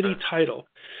deity title.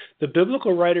 The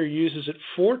biblical writer uses it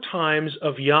 4 times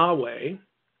of Yahweh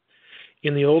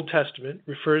in the Old Testament,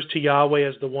 refers to Yahweh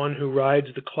as the one who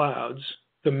rides the clouds,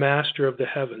 the master of the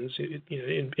heavens.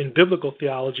 In biblical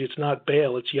theology, it's not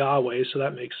Baal, it's Yahweh, so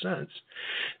that makes sense.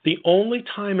 The only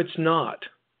time it's not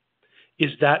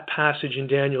is that passage in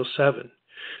Daniel 7.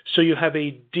 So you have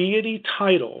a deity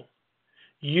title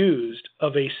used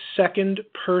of a second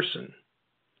person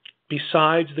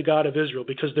besides the God of Israel,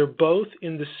 because they're both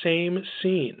in the same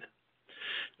scene.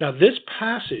 Now, this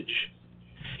passage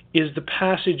is the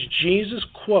passage Jesus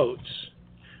quotes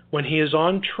when he is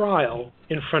on trial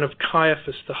in front of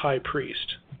Caiaphas, the high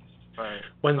priest. Right.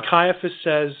 When Caiaphas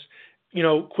says,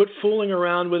 quit fooling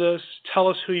around with us, tell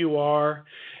us who you are,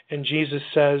 and Jesus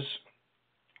says,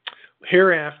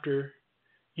 hereafter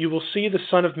you will see the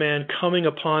Son of Man coming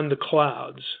upon the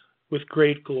clouds with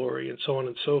great glory, and so on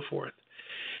and so forth.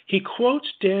 He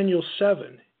quotes Daniel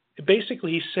 7.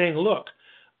 Basically, he's saying, look,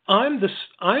 I'm the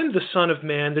Son of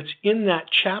Man that's in that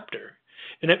chapter.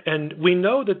 And we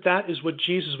know that is what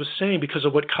Jesus was saying because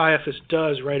of what Caiaphas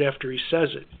does right after he says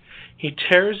it. He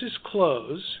tears his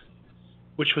clothes,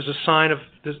 which was a sign of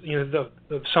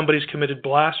somebody's committed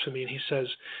blasphemy, and he says,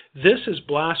 this is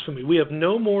blasphemy. We have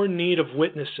no more need of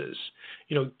witnesses.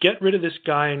 Get rid of this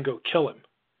guy and go kill him.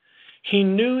 He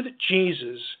knew that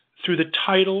Jesus, through the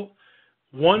title,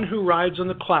 one who rides on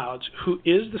the clouds, who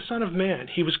is the Son of Man,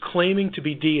 he was claiming to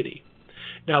be deity.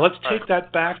 Now let's take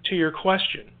that back to your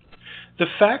question. The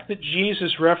fact that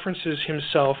Jesus references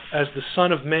himself as the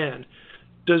Son of Man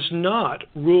does not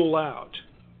rule out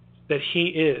that he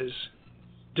is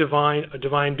a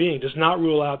divine being, does not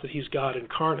rule out that he's God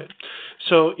incarnate.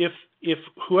 So if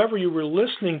whoever you were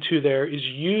listening to there is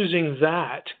using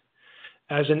that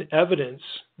as an evidence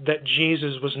that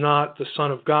Jesus was not the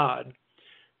Son of God,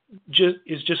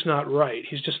 is just not right.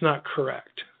 He's just not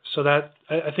correct. So that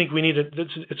I think we need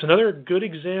it's another good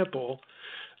example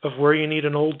of where you need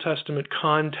an Old Testament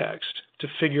context to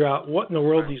figure out what in the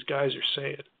world these guys are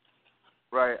saying.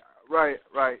 Right.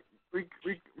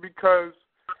 Because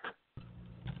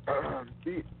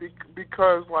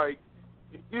like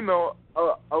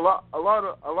a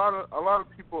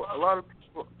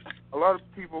lot of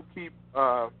people keep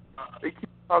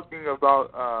talking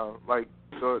about like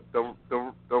the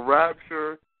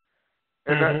rapture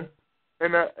and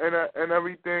and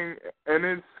everything, and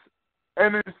it's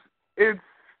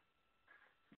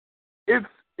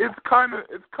kind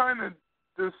of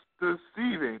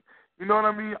deceiving. You know what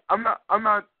I mean? I'm not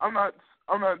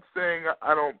saying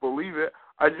I don't believe it.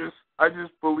 I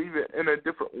just believe it in a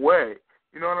different way.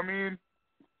 You know what I mean?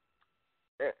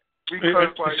 Because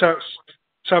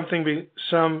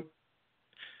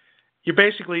you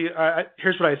basically.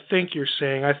 Here's what I think you're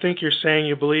saying. I think you're saying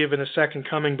you believe in a second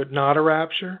coming, but not a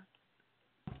rapture.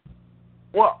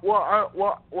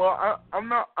 I'm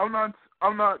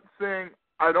not saying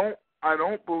I don't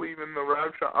believe in the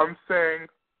rapture. I'm saying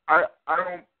I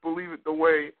don't believe it the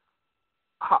way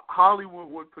Hollywood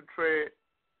would portray it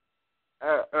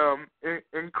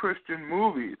in Christian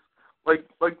movies, like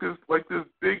this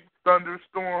big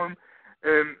thunderstorm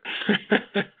and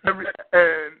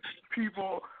and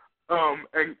people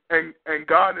and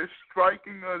God is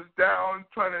striking us down,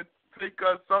 trying to take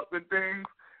us up and things.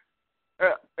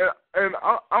 And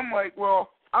I'm like, well,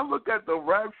 I look at the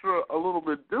rapture a little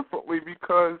bit differently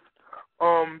because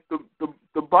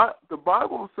the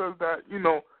Bible says that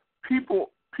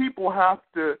people have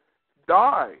to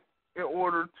die in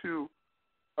order to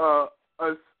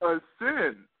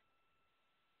ascend.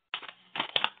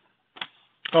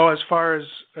 Oh, as far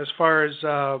as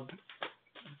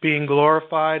being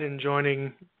glorified and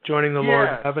joining the Lord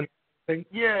in heaven.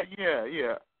 Yeah.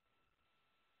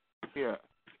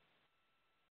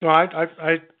 No,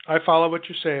 I follow what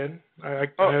you're saying. I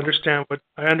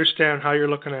understand how you're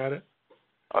looking at it.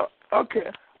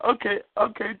 Okay.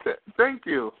 Thank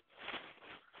you.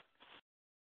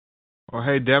 Well,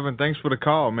 hey, Devin, thanks for the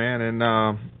call, man. And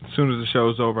as soon as the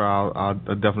show's over, I'll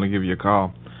definitely give you a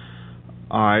call.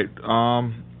 All right.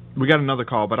 We got another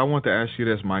call, but I want to ask you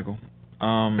this, Michael.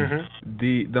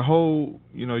 The whole,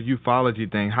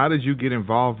 ufology thing, how did you get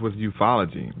involved with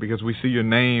ufology? Because we see your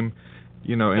name,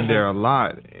 in there a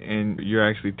lot, and you're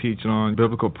actually teaching on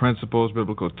biblical principles,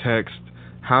 biblical text.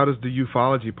 How does the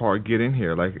ufology part get in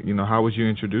here? Like, how was you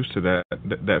introduced to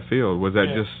that field? Was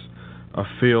that just a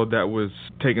field that was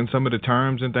taking some of the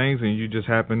terms and things, and you just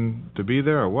happened to be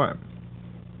there, or what?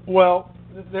 Well,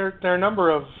 there are a number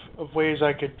of ways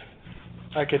I could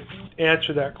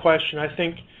answer that question. I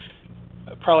think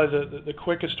probably the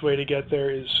quickest way to get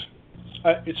there is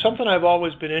it's something I've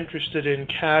always been interested in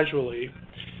casually,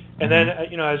 and then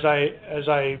as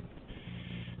I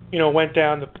went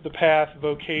down the path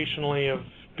vocationally of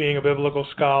being a biblical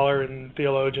scholar and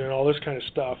theologian and all this kind of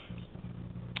stuff.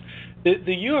 The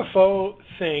UFO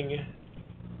thing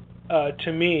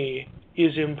to me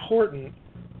is important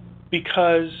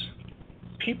because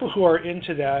people who are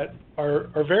into that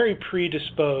are very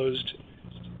predisposed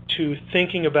to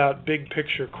thinking about big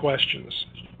picture questions.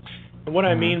 And what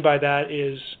I mean by that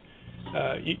is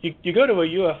you go to a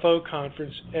UFO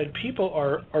conference and people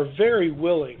are very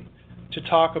willing to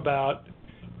talk about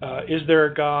is there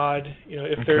a God?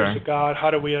 If there's a God,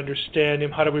 how do we understand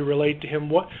him? How do we relate to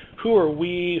him? Who are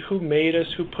we? Who made us?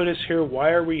 Who put us here? Why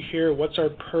are we here? What's our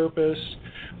purpose?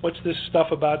 What's this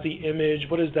stuff about the image?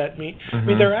 What does that mean? I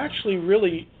mean, they're actually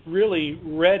really, really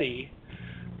ready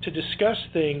to discuss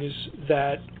things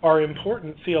that are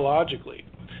important theologically.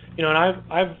 you know, and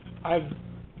I've,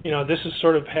 you know, this is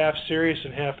sort of half serious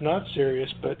and half not serious,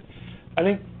 but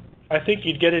I think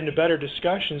you'd get into better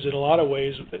discussions in a lot of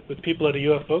ways with people at a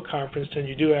UFO conference than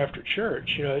you do after church.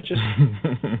 You know, it just,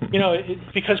 you know,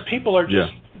 because people are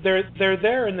just they're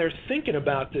there and they're thinking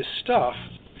about this stuff,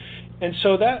 and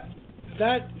so that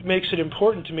makes it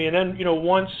important to me. And then, you know,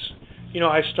 once, you know,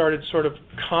 I started sort of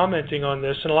commenting on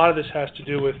this, and a lot of this has to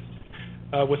do with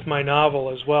my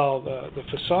novel as well, the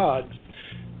Facade.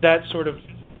 That sort of,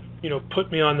 you know,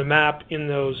 put me on the map in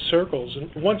those circles.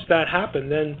 And once that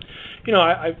happened, then, you know,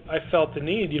 I felt the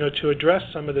need, you know, to address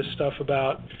some of this stuff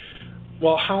about,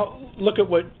 well, look at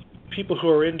what people who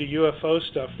are into UFO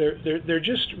stuff, they're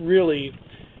just really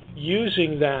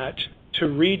using that to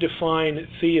redefine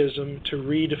theism, to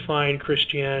redefine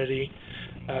Christianity,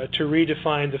 to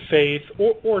redefine the faith,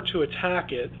 or to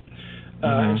attack it.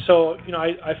 And so, you know,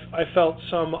 I felt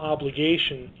some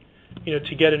obligation, you know,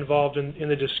 to get involved in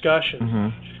the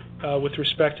discussion with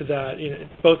respect to that, you know,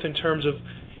 both in terms of,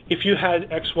 if you had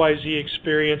XYZ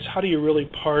experience, how do you really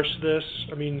parse this?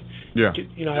 I mean,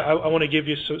 you know, I want to give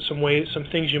you some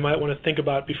things you might want to think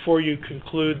about before you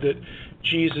conclude that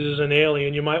Jesus is an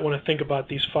alien. You might want to think about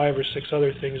these 5 or 6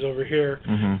 other things over here.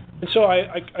 And so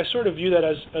I sort of view that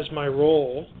as my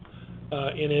role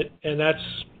in it, and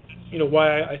that's, you know,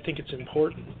 why I think it's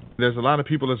important. There's a lot of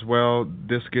people as well,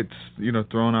 this gets, you know,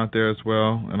 thrown out there as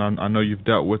well, and I know you've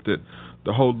dealt with it,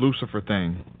 the whole Lucifer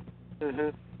thing.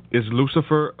 Is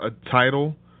Lucifer a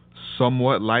title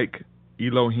somewhat like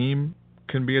Elohim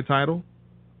can be a title?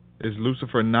 Is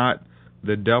Lucifer not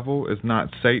the devil, is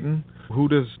not Satan? Who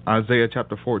does Isaiah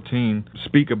chapter 14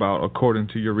 speak about according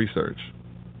to your research?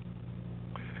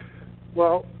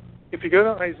 Well, if you go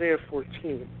to Isaiah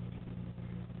 14,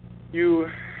 you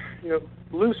know,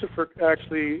 Lucifer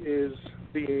actually is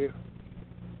an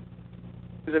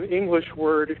English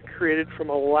word created from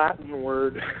a Latin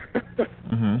word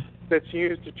that's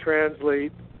used to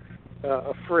translate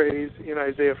a phrase in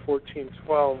Isaiah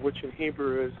 14:12, which in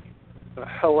Hebrew is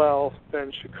Hallel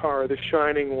ben Shakar, the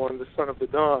shining one, the son of the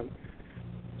dawn.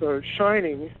 So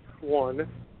shining one,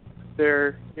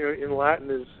 there, you know, in Latin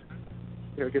is,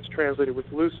 you know, gets translated with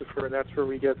Lucifer, and that's where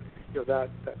we get, you know, that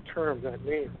term, that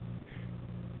name.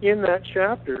 In that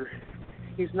chapter,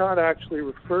 he's not actually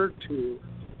referred to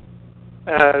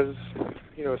as,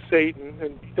 you know, Satan,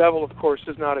 and devil, of course,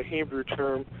 is not a Hebrew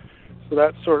term, so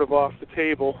that's sort of off the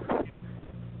table.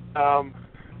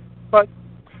 But,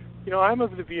 you know, I'm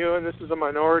of the view, and this is a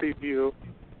minority view,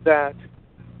 that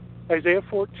Isaiah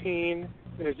 14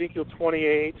 and Ezekiel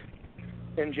 28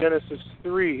 and Genesis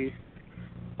 3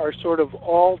 are sort of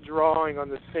all drawing on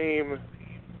the same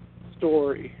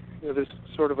story, you know, this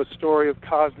sort of a story of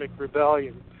cosmic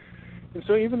rebellion. And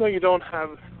so even though you don't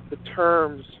have the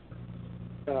terms,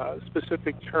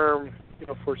 specific term, you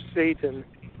know, for Satan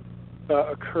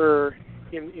occur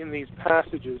in these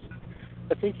passages,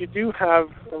 I think you do have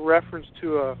a reference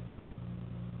to a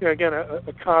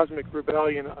cosmic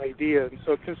rebellion idea. And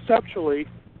so conceptually,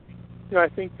 you know, I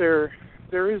think there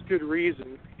is good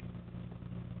reason,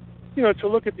 you know, to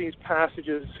look at these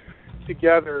passages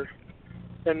together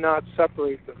and not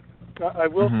separate them. I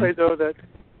will say, though, that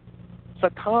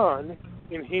Satan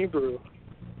in Hebrew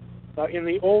in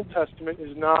the Old Testament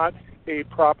is not a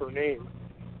proper name.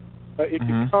 It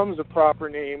becomes a proper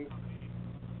name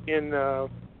in the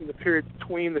period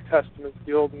between the Testaments,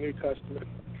 the Old and New Testament,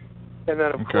 and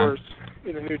then, of course,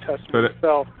 in the New Testament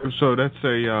itself. So that's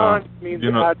a Satan means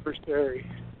adversary.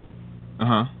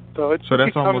 So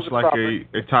that's almost like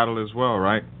a title as well,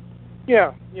 right?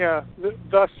 Yeah.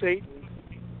 The Satan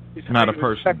is not a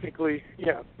person. Technically,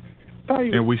 yeah. How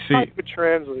you would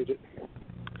translate it.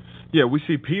 Yeah, we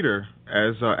see Peter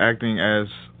as acting as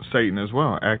Satan as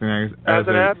well, acting as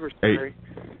an adversary.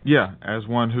 As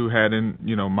one who had in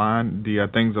mind the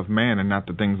things of man and not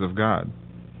the things of God.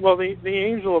 Well, the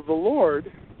angel of the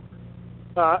Lord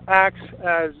acts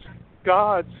as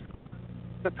God's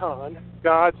Satan,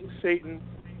 God's Satan,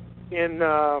 in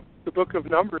the book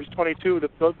of Numbers 22,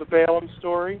 the Balaam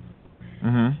story.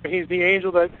 He's the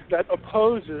angel that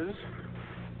opposes.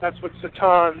 That's what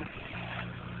Satan.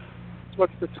 What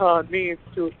Satan means,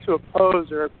 to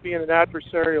oppose or be in an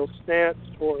adversarial stance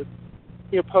toward.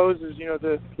 He opposes,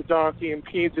 the donkey,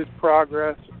 impedes his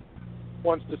progress,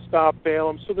 wants to stop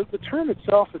Balaam. So the term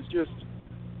itself is it's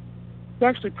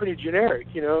actually pretty generic,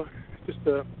 just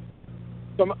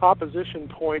some opposition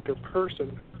point or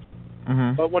person.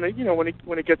 But when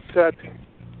it gets set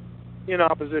in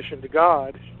opposition to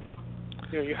God,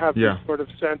 you have this sort of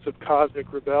sense of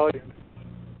cosmic rebellion.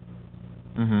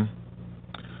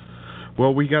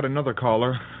 Well, we got another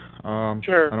caller.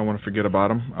 Sure. I don't want to forget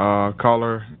about him.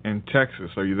 Caller in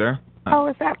Texas. Are you there? Oh,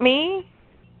 is that me?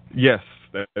 Yes,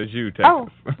 that is you, Texas. Oh,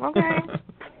 okay.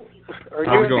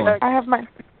 How's it going? I have my...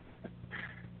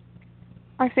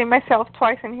 I see myself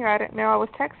twice in here. I didn't know I was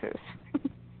Texas.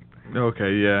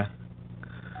 Okay, yeah.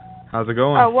 How's it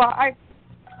going? Oh, well,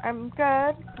 I'm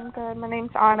good. I'm good. My name's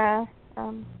Anna.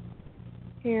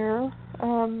 Here.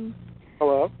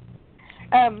 Hello.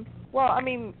 Well, I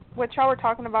mean, what y'all were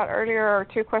talking about earlier are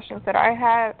two questions that I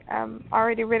had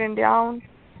already written down.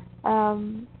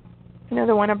 You know,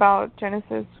 the one about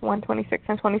Genesis 1:26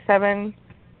 and 27,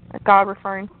 God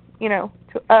referring, you know,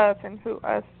 to us and who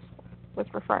us was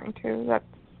referring to. That's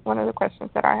one of the questions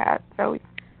that I had. So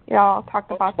y'all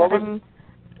talked about that.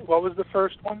 What was the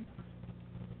first one?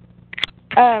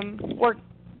 We're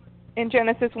in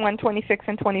Genesis 1:26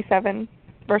 and 27,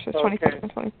 verses 26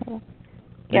 and 27.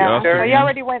 Yeah, so you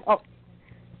already went.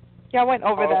 Y'all went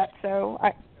over that, so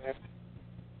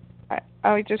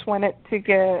I just wanted to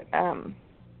get.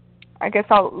 I guess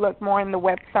I'll look more in the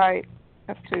website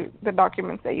as to the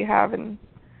documents that you have, and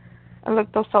I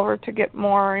look those over to get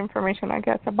more information, I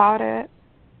guess, about it.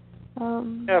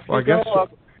 Yeah, if you go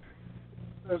up,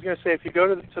 I was going to say, if you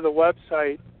go to the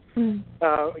website,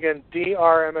 again,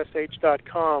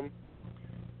 drmsh.com,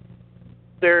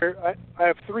 there I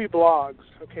have 3 blogs.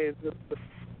 Okay,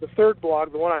 the third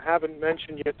blog, the one I haven't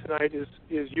mentioned yet tonight, is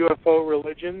UFO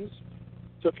Religions.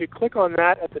 So if you click on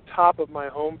that at the top of my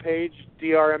homepage,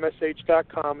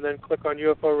 drmsh.com, and then click on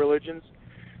UFO Religions,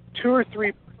 2 or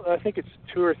 3, I think it's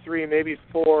 2 or 3, maybe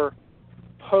 4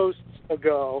 posts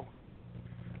ago,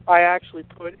 I actually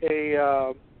put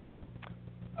a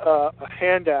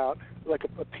handout, like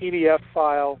a PDF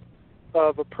file,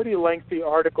 of a pretty lengthy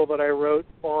article that I wrote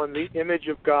on the image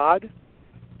of God.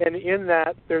 And in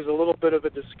that, there's a little bit of a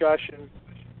discussion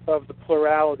of the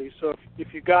plurality. So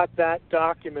if you got that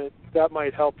document, that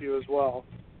might help you as well.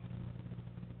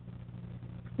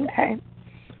 Okay.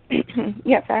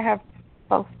 Yes, I have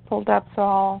both pulled up,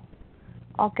 so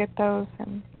I'll get those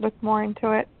and look more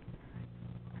into it.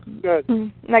 Good.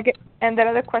 And that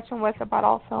other question was about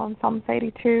also on Psalms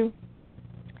 82.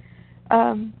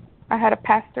 I had a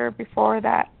pastor before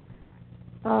that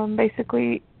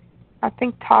basically, I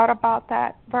think, taught about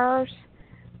that verse,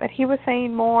 but he was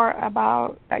saying more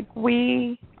about, like,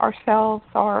 we ourselves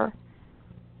are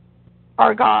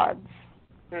gods.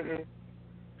 Mm-hmm.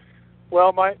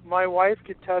 Well, my wife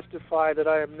could testify that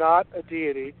I am not a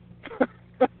deity.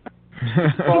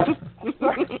 Well,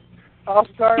 I'll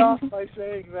start off by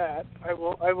saying that I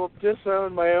will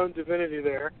disown my own divinity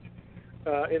there,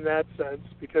 in that sense,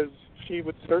 because she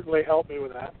would certainly help me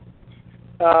with that.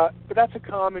 But that's a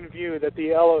common view, that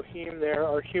the Elohim there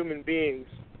are human beings.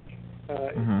 You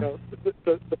know,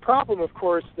 the problem, of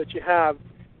course, that you have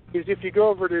is if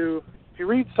you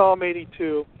read Psalm 82,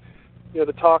 you know,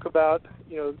 the talk about,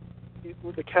 you know,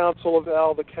 the counsel of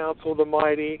El, the counsel of the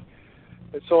mighty,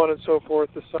 and so on and so forth,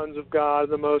 the sons of God,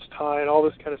 the Most High, and all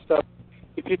this kind of stuff.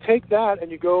 If you take that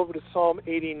and you go over to Psalm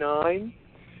 89,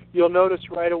 you'll notice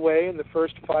right away in the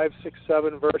first 5, 6,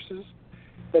 7 verses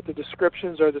that the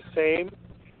descriptions are the same,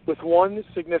 with one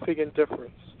significant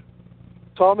difference.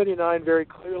 Psalm 89 very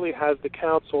clearly has the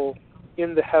counsel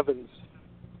in the heavens,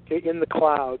 okay, in the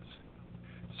clouds.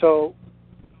 So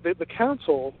the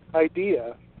counsel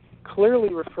idea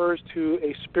clearly refers to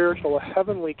a spiritual, a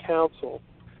heavenly counsel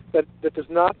that does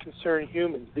not concern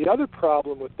humans. The other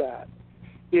problem with that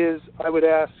is, I would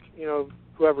ask, you know,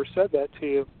 whoever said that to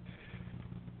you,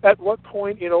 at what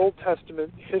point in Old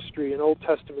Testament history and Old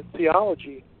Testament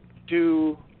theology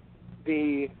do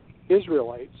the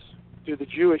Israelites, do the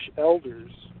Jewish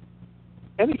elders,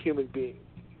 any human being,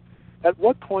 at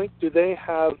what point do they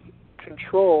have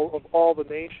control of all the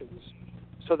nations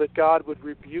so that God would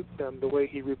rebuke them the way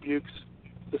he rebukes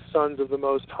the sons of the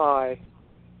Most High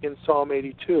in Psalm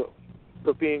 82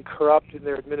 for being corrupt in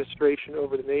their administration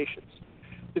over the nations?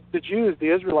 The Jews, the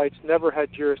Israelites, never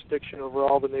had jurisdiction over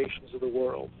all the nations of the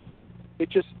world.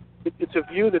 It's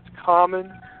a view that's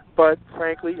common, but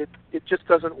frankly, it just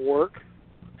doesn't work.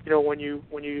 You know, when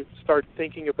you start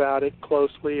thinking about it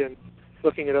closely and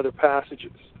looking at other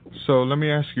passages. So let me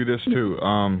ask you this too.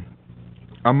 I'm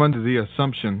under the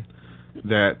assumption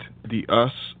that the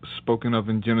us spoken of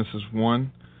in Genesis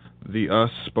 1, the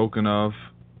us spoken of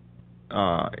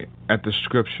at the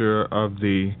scripture of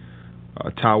the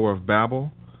Tower of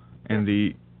Babel, and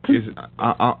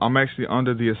I'm actually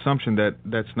under the assumption that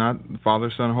that's not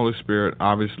Father, Son, Holy Spirit,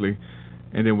 obviously,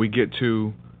 and then we get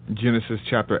to Genesis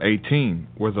chapter 18,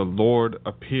 where the Lord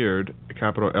appeared,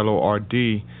 capital Lord,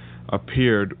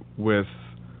 appeared with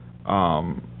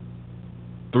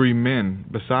three men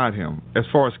beside him. As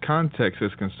far as context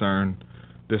is concerned,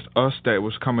 this us that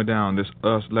was coming down, this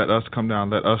us, let us come down,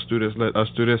 let us do this, let us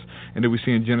do this. And then we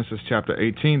see in Genesis chapter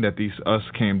 18 that these us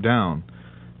came down.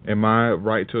 Am I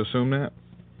right to assume that?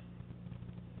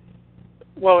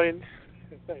 Well, in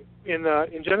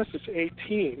Genesis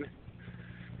 18,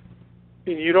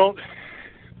 you don't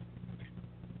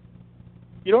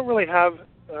really have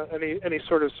any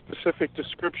sort of specific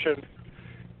description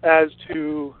as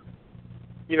to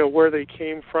where they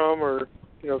came from or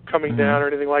coming down or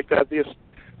anything like that.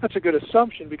 That's a good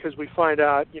assumption because we find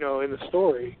out in the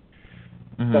story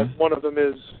that one of them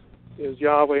is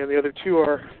Yahweh and the other two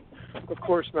are, of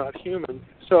course, not human.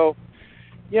 So,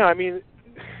 yeah, I mean,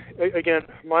 again,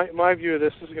 my view of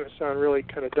this is going to sound really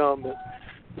kind of dumb, but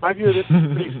my view of this is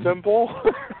pretty simple.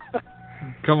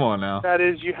 Come on now. That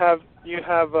is, you have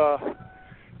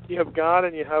God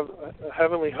and you have a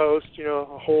heavenly host, a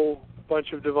whole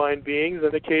bunch of divine beings,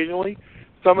 and occasionally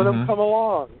some of them come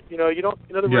along. You don't.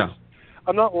 In other words,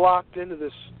 I'm not locked into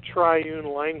this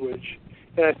triune language,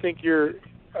 and I think your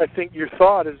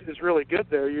thought is really good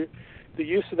there. The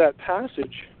use of that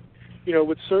passage,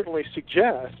 would certainly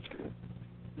suggest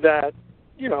that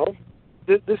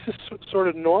this is sort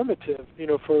of normative,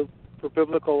 for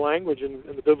biblical language and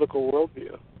the biblical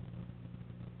worldview.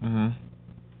 Mm-hmm.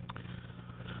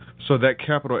 So that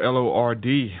capital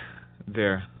L-O-R-D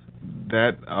there,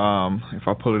 that if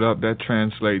I pull it up, that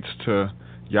translates to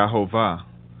Yahovah.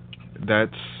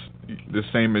 That's the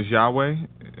same as Yahweh,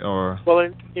 or? Well,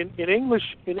 in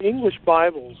English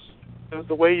Bibles,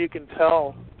 the way you can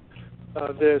tell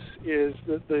this is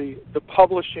that the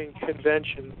publishing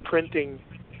convention, printing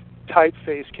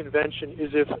typeface convention,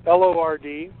 is if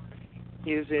L-O-R-D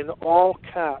is in all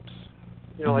caps,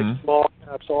 like small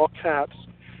caps, all caps,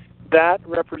 that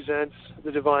represents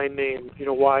the divine name,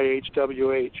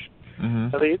 YHWH.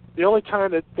 Now, the only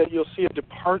time that you'll see a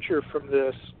departure from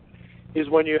this is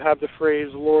when you have the phrase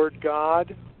Lord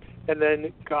God, and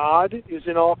then God is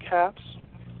in all caps.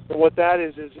 And what that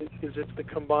is it's the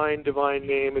combined divine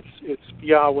name. It's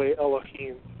Yahweh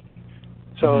Elohim.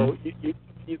 So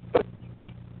but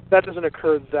that doesn't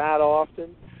occur that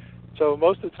often. So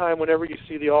most of the time, whenever you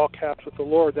see the all caps with the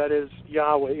Lord, that is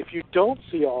Yahweh. If you don't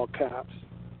see all caps,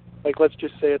 like let's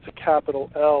just say it's a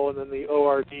capital L and then the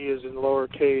O-R-D is in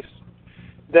lowercase,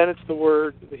 then it's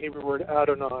the Hebrew word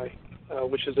Adonai,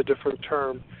 which is a different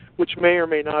term, which may or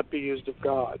may not be used of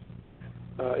God.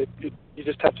 You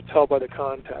just have to tell by the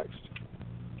context.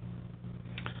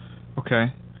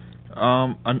 Okay.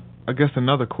 I guess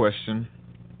another question,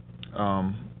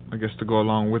 I guess to go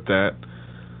along with that.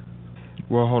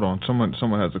 Well, hold on. Someone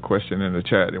has a question in the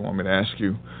chat they want me to ask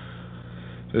you.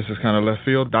 This is kind of left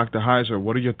field. Dr. Heiser,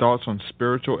 what are your thoughts on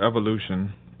spiritual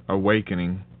evolution,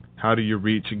 awakening? How do you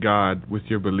reach God with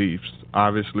your beliefs?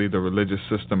 Obviously, the religious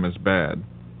system is bad.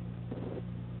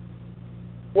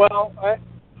 Well,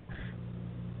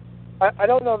 I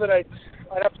don't know that I'd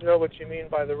have to know what you mean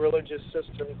by the religious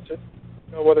system to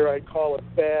know whether I'd call it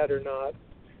bad or not.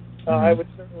 I would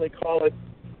certainly call it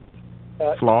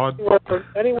flawed.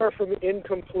 Anywhere from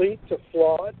incomplete to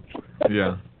flawed.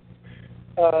 Yeah.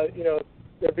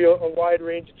 There'd be a wide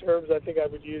range of terms I think I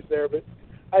would use there, but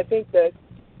I think that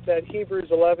Hebrews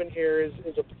 11 here is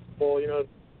applicable.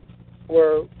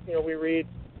 Where we read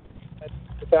that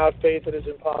without faith it is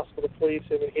impossible to please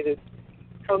Him, and he that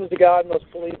comes to God must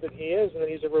believe that He is, and that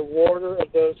He's a rewarder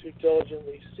of those who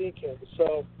diligently seek Him.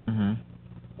 So, the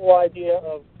whole idea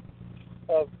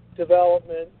of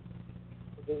development,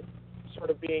 the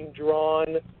sort of being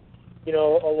drawn,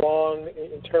 along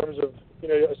in terms of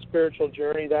a spiritual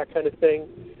journey, that kind of thing.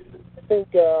 I think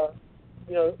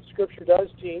Scripture does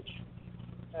teach,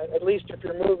 at least if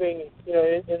you're moving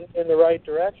in the right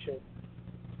direction,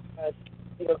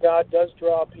 God does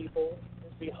draw people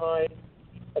behind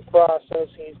a process.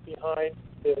 He's behind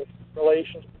the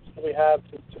relationships that we have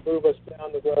to move us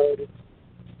down the road,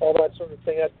 all that sort of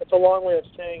thing. That's a long way of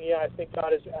saying, I think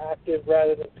God is active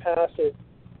rather than passive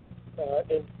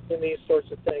in these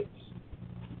sorts of things.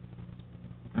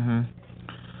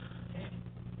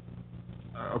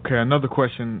 Okay, another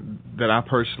question that I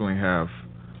personally have.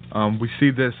 We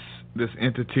see this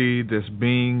entity, this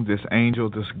being, this angel,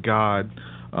 this God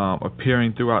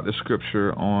appearing throughout the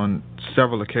Scripture on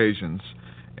several occasions,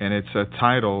 and it's a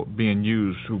title being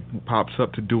used who pops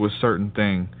up to do a certain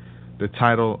thing. The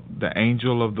title, the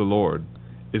Angel of the Lord.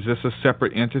 Is this a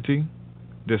separate entity,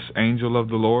 this Angel of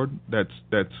the Lord,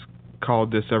 that's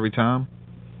called this every time?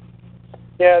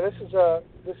 Yeah, this is a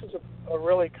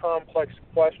really complex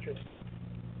question.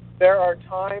 There are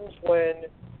times when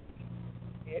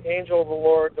the Angel of the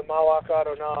Lord, the Malach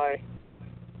Adonai,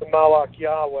 the Malach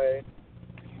Yahweh,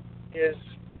 is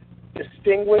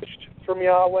distinguished from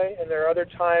Yahweh, and there are other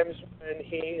times when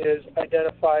he is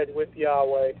identified with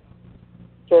Yahweh,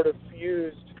 sort of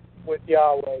fused with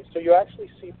Yahweh. So you actually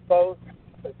see both.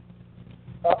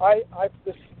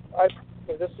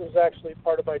 This is actually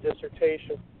part of my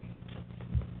dissertation,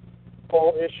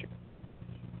 whole issue.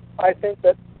 I think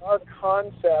that our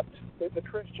concept, the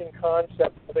Christian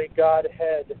concept of a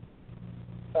Godhead,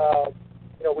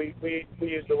 we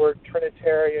use the word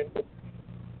Trinitarian, but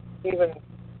even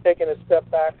taking a step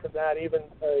back from that, even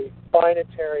a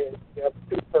binitarian, you have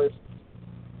two persons.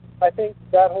 I think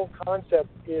that whole concept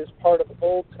is part of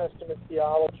Old Testament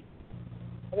theology.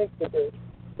 I think that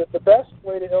the best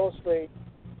way to illustrate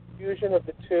fusion of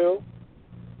the two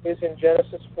is in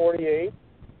Genesis 48,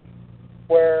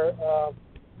 where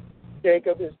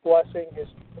Jacob is blessing his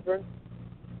children,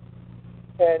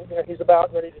 and he's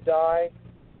about ready to die,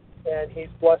 and he's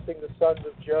blessing the sons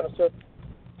of Joseph,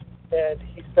 and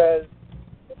he says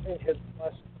in his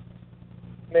blessing,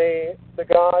 may the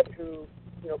God who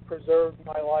preserved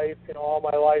my life, all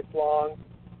my life long,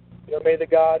 may the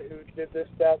God who did this,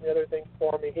 that, and the other thing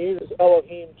for me. He uses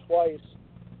Elohim twice.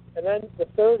 And then the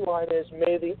third line is,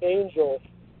 may the angel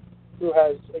who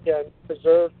has, again,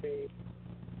 preserved me,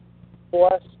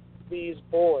 bless these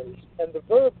boys. And the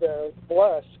verb there,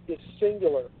 bless, is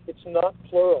singular. It's not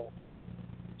plural.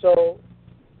 So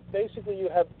basically you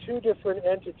have two different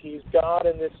entities, God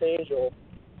and this angel,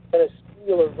 and a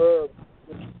singular verb,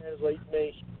 which translates,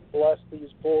 may he bless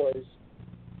these boys.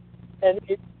 And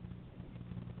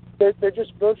they're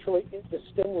just virtually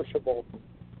indistinguishable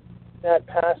in that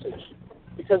passage,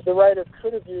 because the writer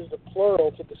could have used a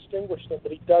plural to distinguish them,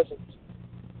 but he doesn't.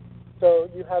 So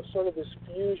you have sort of this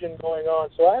fusion going on.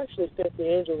 So I actually think the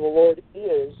angel of the Lord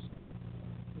is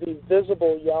the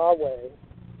visible Yahweh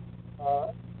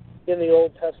in the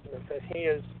Old Testament, that he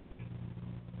is.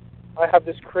 I have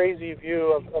this crazy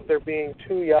view of there being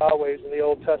two Yahwehs in the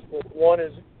Old Testament. One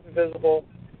is invisible,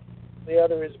 the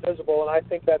other is visible, and I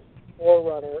think that's the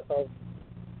forerunner of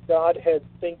Godhead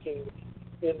thinking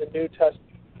in the New Testament.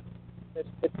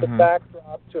 It's the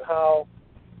backdrop to how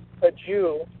a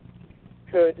Jew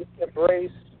could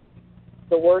embrace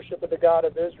the worship of the God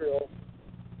of Israel,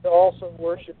 to also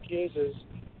worship Jesus,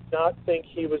 not think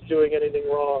he was doing anything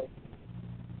wrong,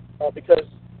 because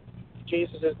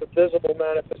Jesus is the visible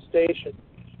manifestation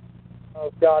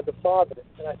of God the Father.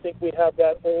 And I think we have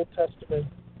that Old Testament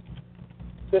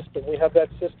system. We have that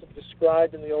system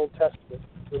described in the Old Testament,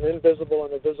 an invisible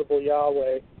and a visible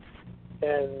Yahweh.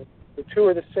 And the two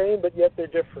are the same, but yet they're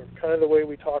different, kind of the way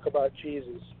we talk about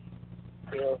Jesus.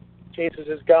 Jesus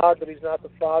is God, but he's not the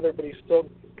Father, but he's still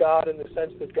God in the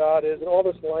sense that God is. And all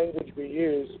this language we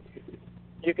use,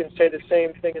 you can say the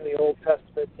same thing in the Old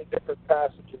Testament in different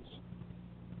passages.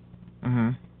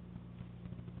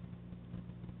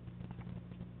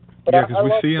 But yeah, because we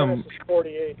love see Genesis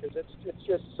 48, because it's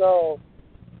just so.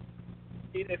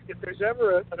 If there's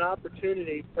ever an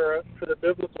opportunity for the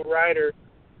biblical writer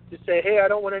to say, "Hey, I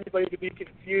don't want anybody to be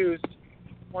confused.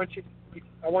 I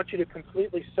want you to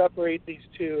completely separate these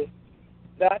two,"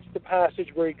 that's the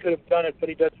passage where he could have done it, but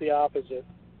he does the opposite.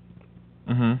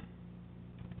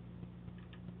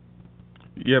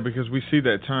 Yeah, because we see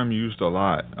that term used a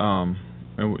lot, and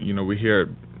we hear it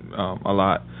a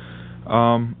lot.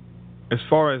 As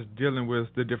far as dealing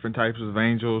with the different types of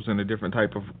angels and the different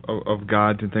type of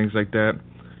gods and things like that,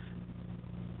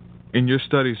 in your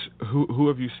studies, who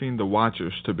have you seen the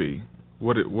Watchers to be?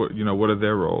 What are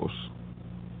their roles?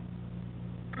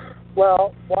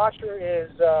 Well, Watcher is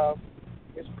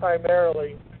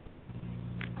primarily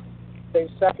a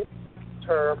second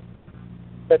term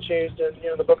that's used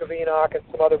in the Book of Enoch and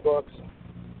some other books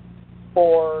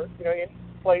for in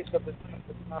place of the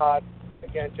God,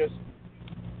 again, just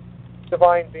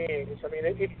divine beings. I mean,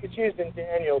 it's used in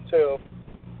Daniel too,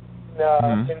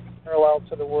 in parallel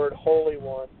to the word Holy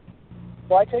One.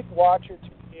 So I take Watcher to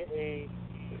be a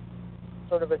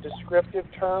sort of a descriptive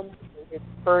term. It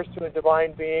refers to a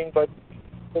divine being, but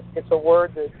it's a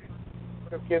word that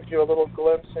sort of gives you a little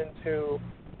glimpse into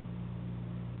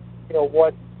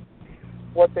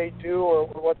what they do or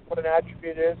what an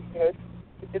attribute is.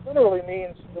 It literally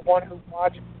means the one who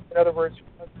watches. In other words,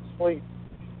 who doesn't sleep.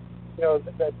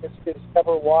 That is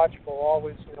ever watchful,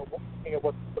 always looking at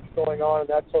what's going on and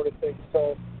that sort of thing.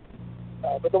 So,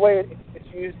 but the way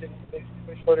it's used in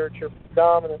Jewish literature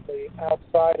predominantly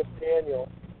outside of Daniel,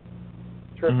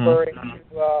 it's referring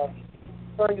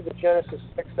to the Genesis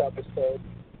 6 episode.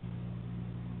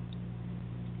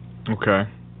 Okay.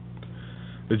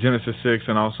 The Genesis 6,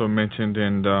 and also mentioned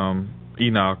in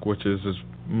Enoch, which is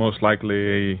most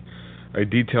likely a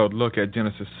detailed look at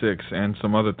Genesis 6 and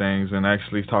some other things, and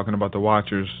actually talking about the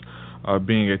Watchers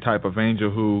being a type of angel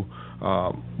who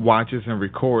watches and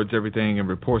records everything and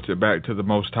reports it back to the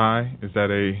Most High. Is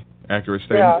that a accurate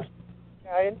statement?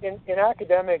 Yeah. In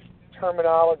academic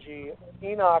terminology,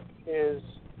 Enoch is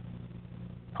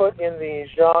put in the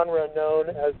genre known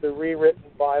as the rewritten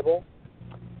Bible.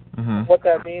 Mm-hmm. What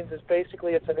that means is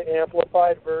basically it's an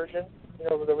amplified version. You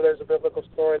know, where there's a biblical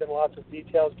story, then lots of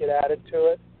details get added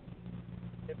to it.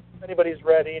 If anybody's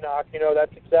read Enoch, you know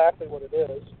that's exactly what it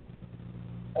is.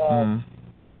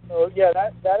 So yeah,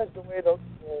 that is the way the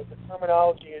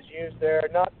terminology is used there.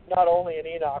 Not only in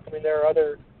Enoch. I mean, there are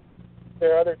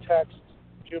other texts,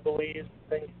 Jubilees,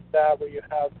 things like that, where you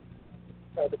have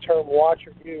the term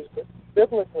watcher used. But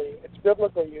biblically, it's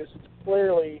biblical use. It's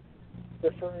clearly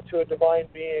referring to a divine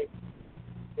being,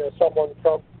 you know, someone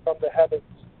from the heavens,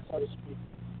 so to speak.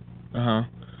 All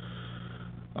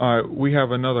right, we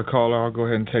have another caller. I'll go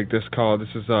ahead and take this call. This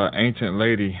is Ancient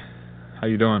Lady. How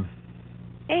you doing?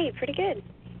 Hey, pretty good.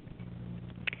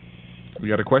 You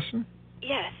got a question?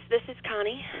 Yes, this is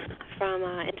Connie from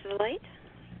Into the Light.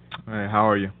 Hey, how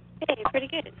are you? Hey, pretty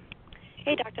good.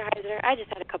 Hey, Dr. Heiser, I just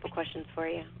had a couple questions for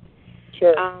you.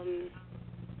 Sure.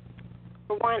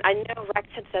 For one, I know Rex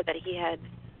had said that he had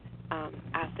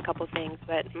asked a couple things,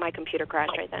 but my computer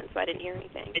crashed right then, so I didn't hear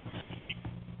anything.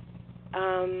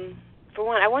 For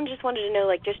one, I just wanted to know,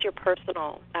 like, just your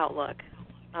personal outlook,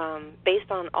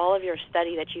 based on all of your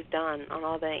study that you've done on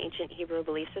all the ancient Hebrew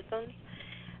belief systems.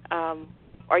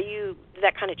 Does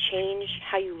that kind of change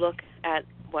how you look at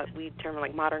what we term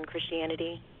like modern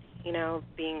Christianity? You know,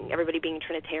 everybody being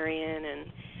Trinitarian,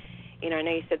 and you know, I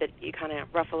know you said that you kind of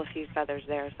ruffle a few feathers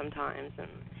there sometimes, and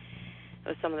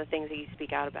those some of the things that you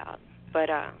speak out about. But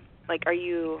like,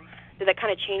 does that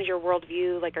kind of change your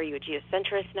worldview? Like, are you a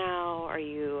geocentrist now? Are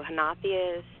you a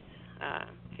henotheist? Are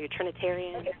you a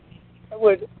Trinitarian? I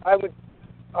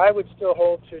would still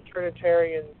hold to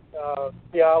Trinitarian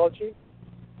theology.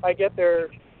 I get there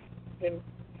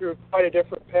through quite a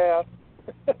different path,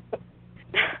 you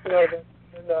know, than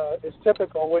is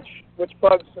typical, which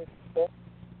bugs some people.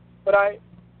 But I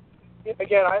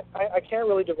can't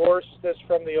really divorce this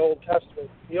from the Old Testament.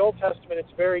 The Old Testament,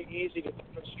 it's very easy to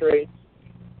demonstrate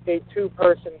a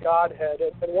two-person Godhead,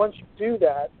 and once you do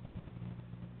that,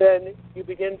 then you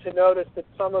begin to notice that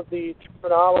some of the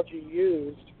terminology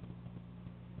used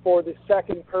for the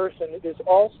second person is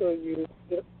also used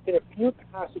in a few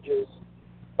passages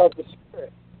of the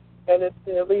Spirit. And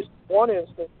in at least one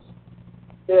instance,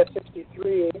 Isaiah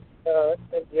 63,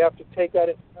 and you have to take that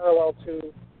in parallel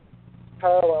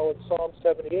in Psalm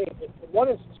 78. In one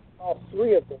instance, all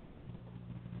three of them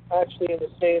actually in the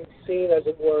same scene, as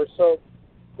it were. So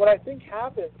what I think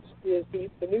happens is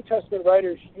the New Testament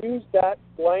writers use that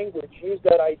language, use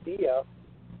that idea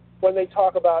when they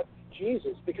talk about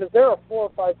Jesus, because there are 4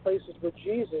 or 5 places where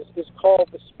Jesus is called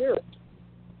the Spirit.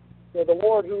 You know, the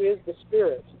Lord who is the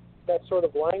Spirit, that sort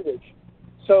of language.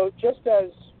 So just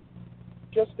as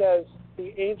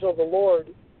the angel of the Lord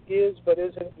is but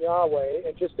isn't Yahweh,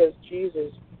 and just as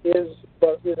Jesus is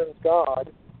but isn't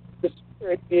God, the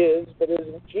Spirit is but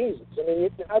isn't Jesus. I mean, you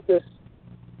have this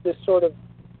sort of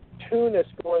two-ness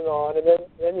going on, and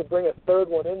then you bring a third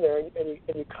one in there, and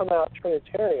you come out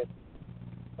Trinitarian.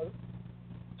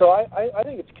 So I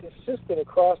think it's consistent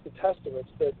across the Testaments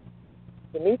that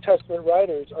the New Testament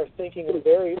writers are thinking in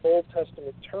very Old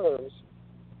Testament terms,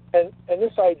 and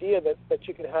this idea that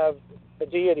you can have a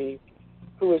deity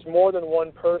who is more than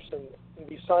one person and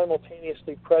be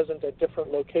simultaneously present at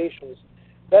different locations,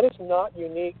 that is not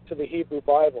unique to the Hebrew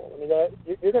Bible. I mean,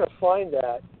 you're going to find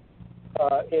that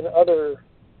in other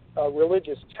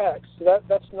religious texts.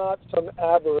 That's not some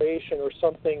aberration or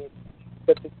something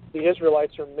that the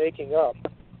Israelites are making up.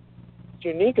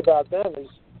 What's unique about them is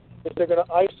they're going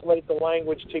to isolate the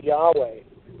language to Yahweh.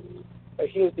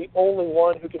 He is the only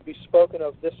one who can be spoken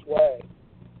of this way.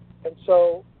 And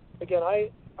so, again, I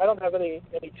don't have any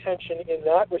tension in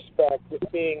that respect with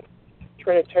being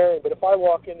Trinitarian, but if I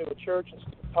walk into a church and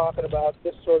start talking about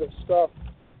this sort of stuff,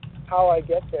 how I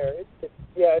get there,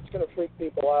 it's going to freak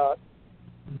people out.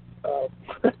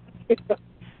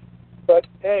 But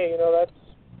hey, you know,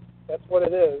 that's what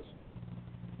it is.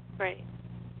 Right.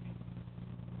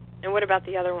 And what about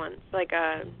the other ones, like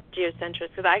geocentric?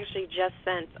 Because I actually just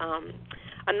sent.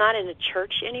 I'm not in a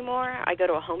church anymore. I go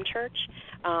to a home church.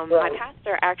 Right. My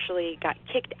pastor actually got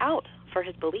kicked out for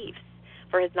his beliefs,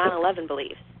 for his 9/11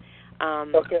 beliefs.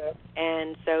 Okay.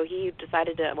 And so he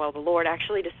decided the Lord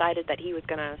actually decided that he was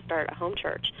going to start a home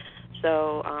church.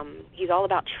 So he's all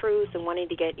about truth and wanting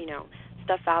to get,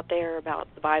 stuff out there about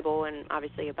the Bible and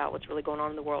obviously about what's really going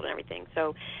on in the world and everything.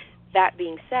 So that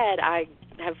being said, I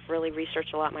have really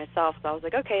researched a lot myself. So I was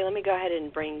like, okay, let me go ahead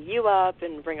and bring you up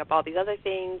and bring up all these other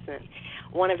things. And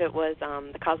one of it was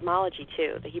the cosmology,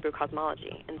 too, the Hebrew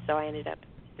cosmology. And so I ended up,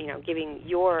 giving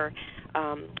your,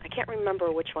 I can't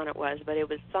remember which one it was, but it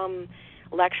was some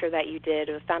lecture that you did.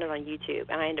 It was found on YouTube,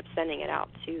 and I ended up sending it out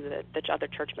to the other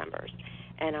church members,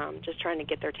 and just trying to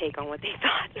get their take on what they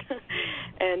thought.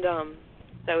 And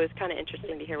so it was kind of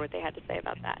interesting to hear what they had to say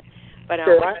about that. But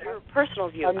what's your personal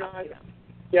view about it?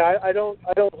 Yeah, I don't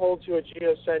hold to a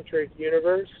geocentric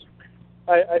universe.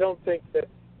 I don't think that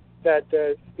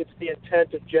it's the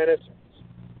intent of Genesis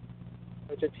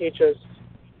to teach us,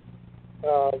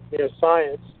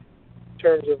 science. In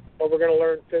terms of, we're going to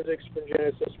learn physics from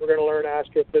Genesis, we're going to learn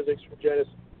astrophysics from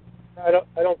Genesis. I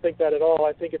don't think that at all.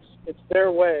 I think it's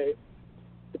their way.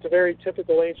 It's a very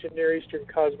typical ancient Near Eastern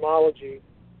cosmology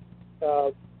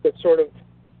that sort of,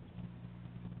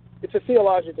 it's a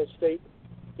theological statement.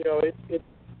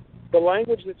 The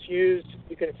language that's used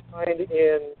you can find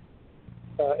in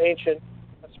ancient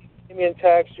Mesopotamian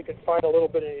texts, you can find a little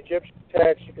bit in Egyptian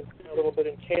texts, you can find a little bit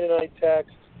in Canaanite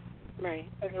texts. Right.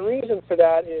 And the reason for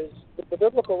that is that the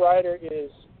biblical writer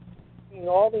is taking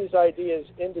all these ideas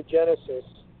into Genesis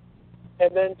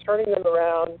and then turning them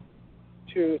around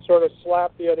to sort of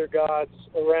slap the other gods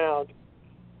around,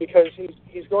 because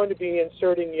he's going to be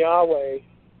inserting Yahweh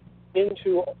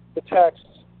into the text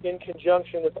in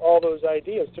conjunction with all those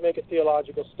ideas to make a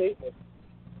theological statement.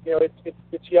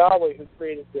 It's Yahweh who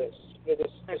created this,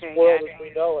 this world as we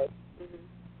know it.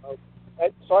 Mm-hmm.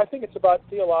 So I think it's about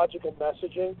theological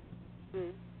messaging.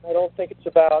 Mm-hmm. I don't think it's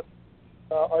about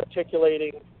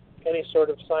articulating any sort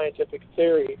of scientific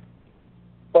theory.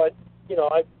 But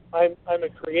I'm a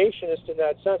creationist in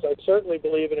that sense. I certainly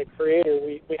believe in a creator.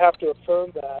 We have to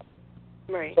affirm that.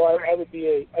 Right. So I'd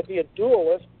be a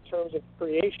dualist in terms of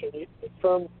creation, a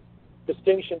firm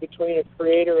distinction between a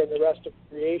creator and the rest of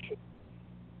creation.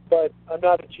 But I'm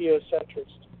not a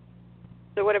geocentrist.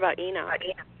 So what about Enoch?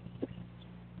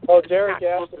 Oh, Derek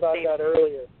asked about that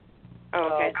earlier. Oh,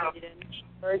 okay.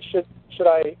 Erich, should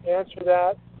I answer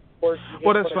that? Or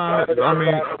well, that's fine.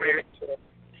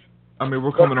 I mean,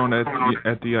 we're coming on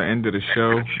at the end of the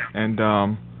show, and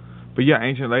but yeah,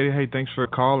 Ancient Lady, hey, thanks for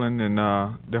calling, and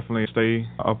definitely stay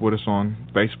up with us on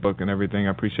Facebook and everything.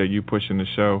 I appreciate you pushing the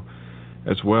show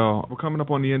as well. We're coming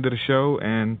up on the end of the show,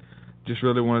 and just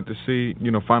really wanted to see,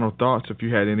 final thoughts. If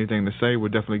you had anything to say, we'll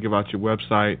definitely give out your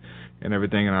website and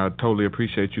everything, and I totally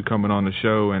appreciate you coming on the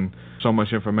show, and so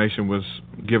much information was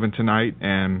given tonight,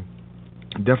 and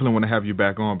definitely want to have you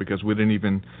back on, because we didn't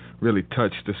even really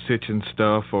touch the Sitchin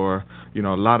stuff or, a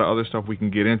lot of other stuff we can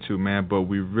get into, man, but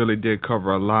we really did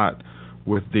cover a lot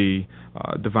with the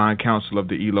divine counsel of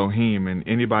the Elohim, and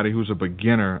anybody who's a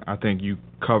beginner, I think you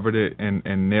covered it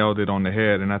and nailed it on the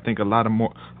head, and I think a lot of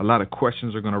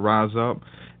questions are going to rise up,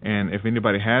 and if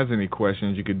anybody has any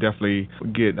questions, you could definitely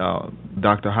get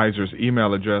Dr. Heiser's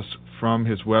email address from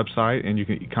his website, and you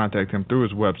can contact him through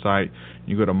his website.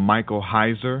 You go to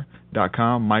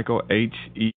michaelheiser.com, Michael,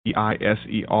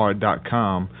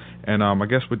 HEISER.com, and I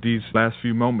guess with these last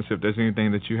few moments, if there's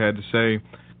anything that you had to say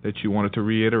that you wanted to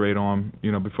reiterate on,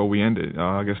 before we end it,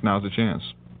 I guess now's the chance.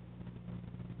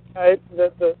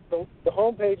 The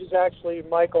homepage is actually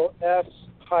Michael S.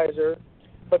 Heiser,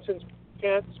 but since you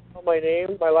can't spell my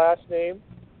name, my last name,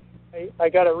 I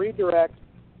got a redirect,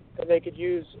 and they could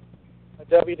use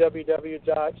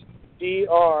www.dr,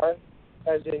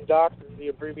 as in doctor, the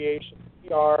abbreviation,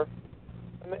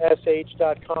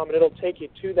 drmsh.com, and it'll take you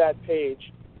to that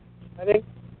page. I think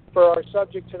for our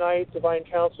subject tonight, Divine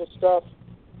Counsel stuff,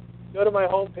 go to my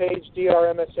homepage,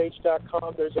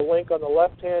 drmsh.com. There's a link on the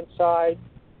left-hand side.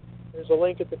 There's a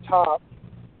link at the top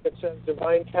that says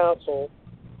Divine Counsel,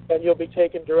 and you'll be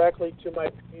taken directly to my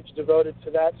page devoted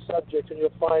to that subject, and you'll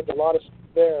find a lot of stuff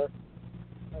there.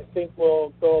 I think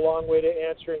will go a long way to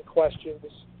answering questions,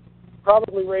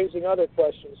 probably raising other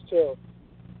questions, too.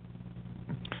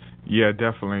 Yeah,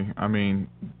 definitely. I mean,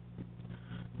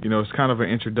 it's kind of an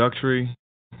introductory.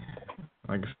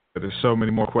 Like I said, there's so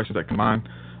many more questions that combine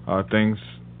things,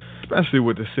 especially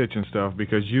with the Sitchin stuff,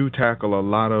 because you tackle a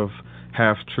lot of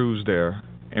half-truths there,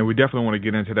 and we definitely want to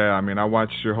get into that. I mean, I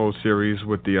watched your whole series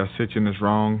with the Sitchin is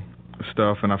wrong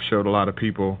stuff, and I've showed a lot of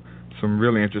people some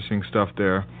really interesting stuff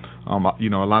there. A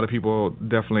lot of people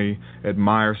definitely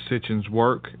admire Sitchin's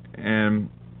work, and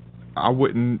I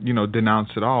wouldn't,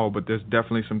 denounce it all, but there's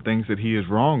definitely some things that he is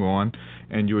wrong on,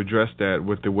 and you address that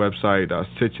with the website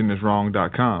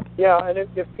sitchiniswrong.com. Yeah, and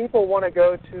if people want to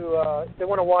go to, if they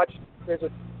want to watch, there's a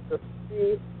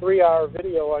 3-hour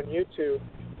video on YouTube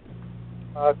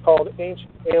called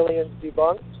Ancient Aliens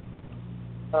Debunked.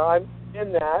 I'm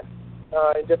in that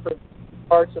in different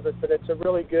parts of it, but it's a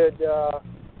really good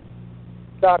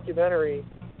documentary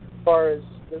as far as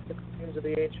the claims of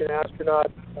the ancient astronaut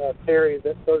theory,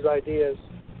 those ideas.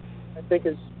 I think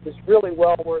is really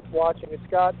well worth watching. It's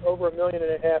got over 1.5 million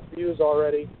views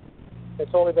already.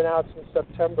 It's only been out since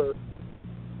September.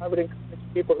 I would encourage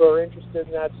people who are interested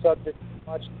in that subject to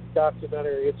watch the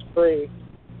documentary. It's free.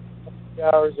 3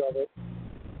 hours of it.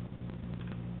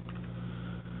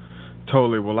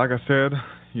 Totally. Well, like I said,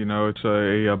 it's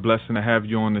a blessing to have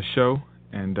you on the show,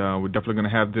 and we're definitely going to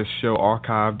have this show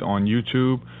archived on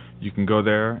YouTube. You can go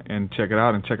there and check it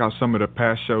out and check out some of the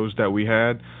past shows that we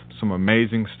had. Some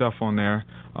amazing stuff on there.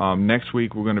 Next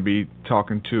week, we're going to be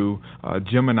talking to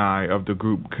Gemini of the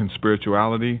group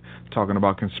Conspirituality, talking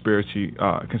about conspiracy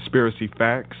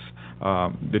facts,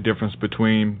 the difference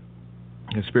between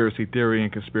conspiracy theory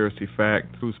and conspiracy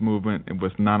fact, truth movement, and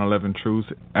with 9/11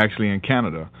 Truth, actually in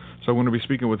Canada. So we're going to be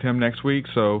speaking with him next week.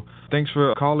 So thanks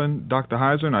for calling, Dr.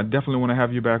 Heiser, and I definitely want to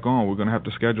have you back on. We're going to have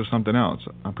to schedule something else.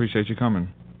 I appreciate you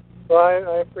coming. Well,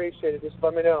 I appreciate it. Just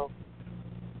let me know.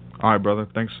 All right, brother.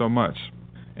 Thanks so much.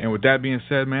 And with that being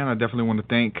said, man, I definitely want to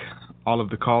thank all of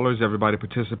the callers, everybody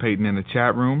participating in the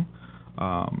chat room.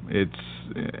 It's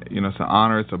an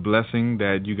honor, it's a blessing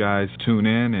that you guys tune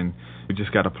in, and we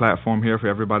just got a platform here for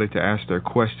everybody to ask their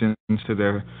questions to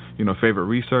their favorite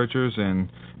researchers, and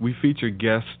we feature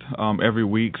guests every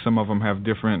week. Some of them have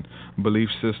different belief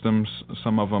systems,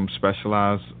 some of them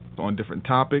specialize on different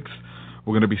topics.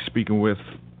 We're going to be speaking with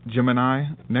Gemini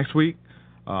next week.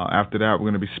 After that, we're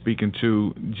going to be speaking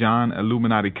to John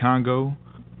Illuminati Congo.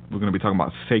 We're going to be talking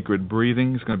about sacred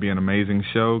breathing. It's going to be an amazing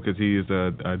show because he is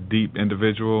a deep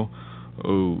individual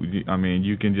who,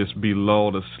 you can just be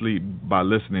lulled asleep by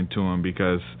listening to him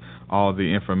because all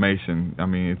the information,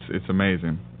 it's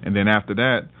amazing. And then after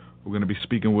that, we're going to be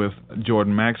speaking with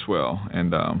Jordan Maxwell.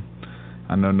 And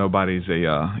I know nobody's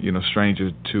a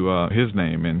stranger to his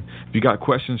name. And if you got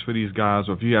questions for these guys,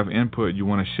 or if you have input you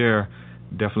want to share,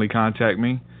 definitely contact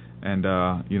me. And,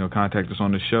 contact us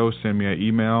on the show. Send me an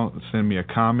email. Send me a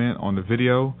comment on the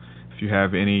video. If you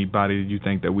have anybody you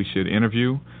think that we should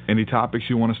interview, any topics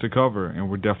you want us to cover, and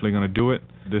we're definitely going to do it.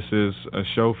 This is a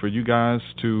show for you guys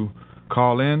to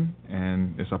call in,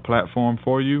 and it's a platform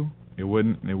for you. It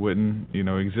wouldn't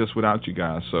exist without you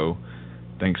guys. So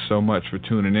thanks so much for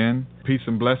tuning in. Peace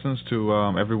and blessings to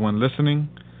everyone listening.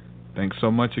 Thanks so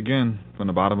much again from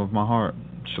the bottom of my heart.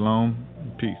 Shalom.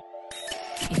 Peace.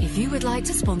 If you would like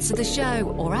to sponsor the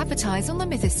show or advertise on the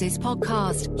Mythicist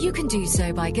podcast, you can do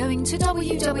so by going to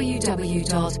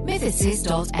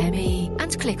www.mythicist.me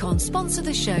and click on Sponsor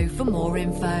the Show for more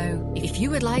info. If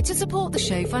you would like to support the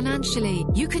show financially,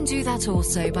 you can do that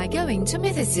also by going to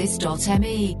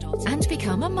mythicist.me and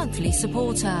become a monthly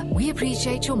supporter. We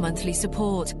appreciate your monthly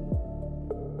support.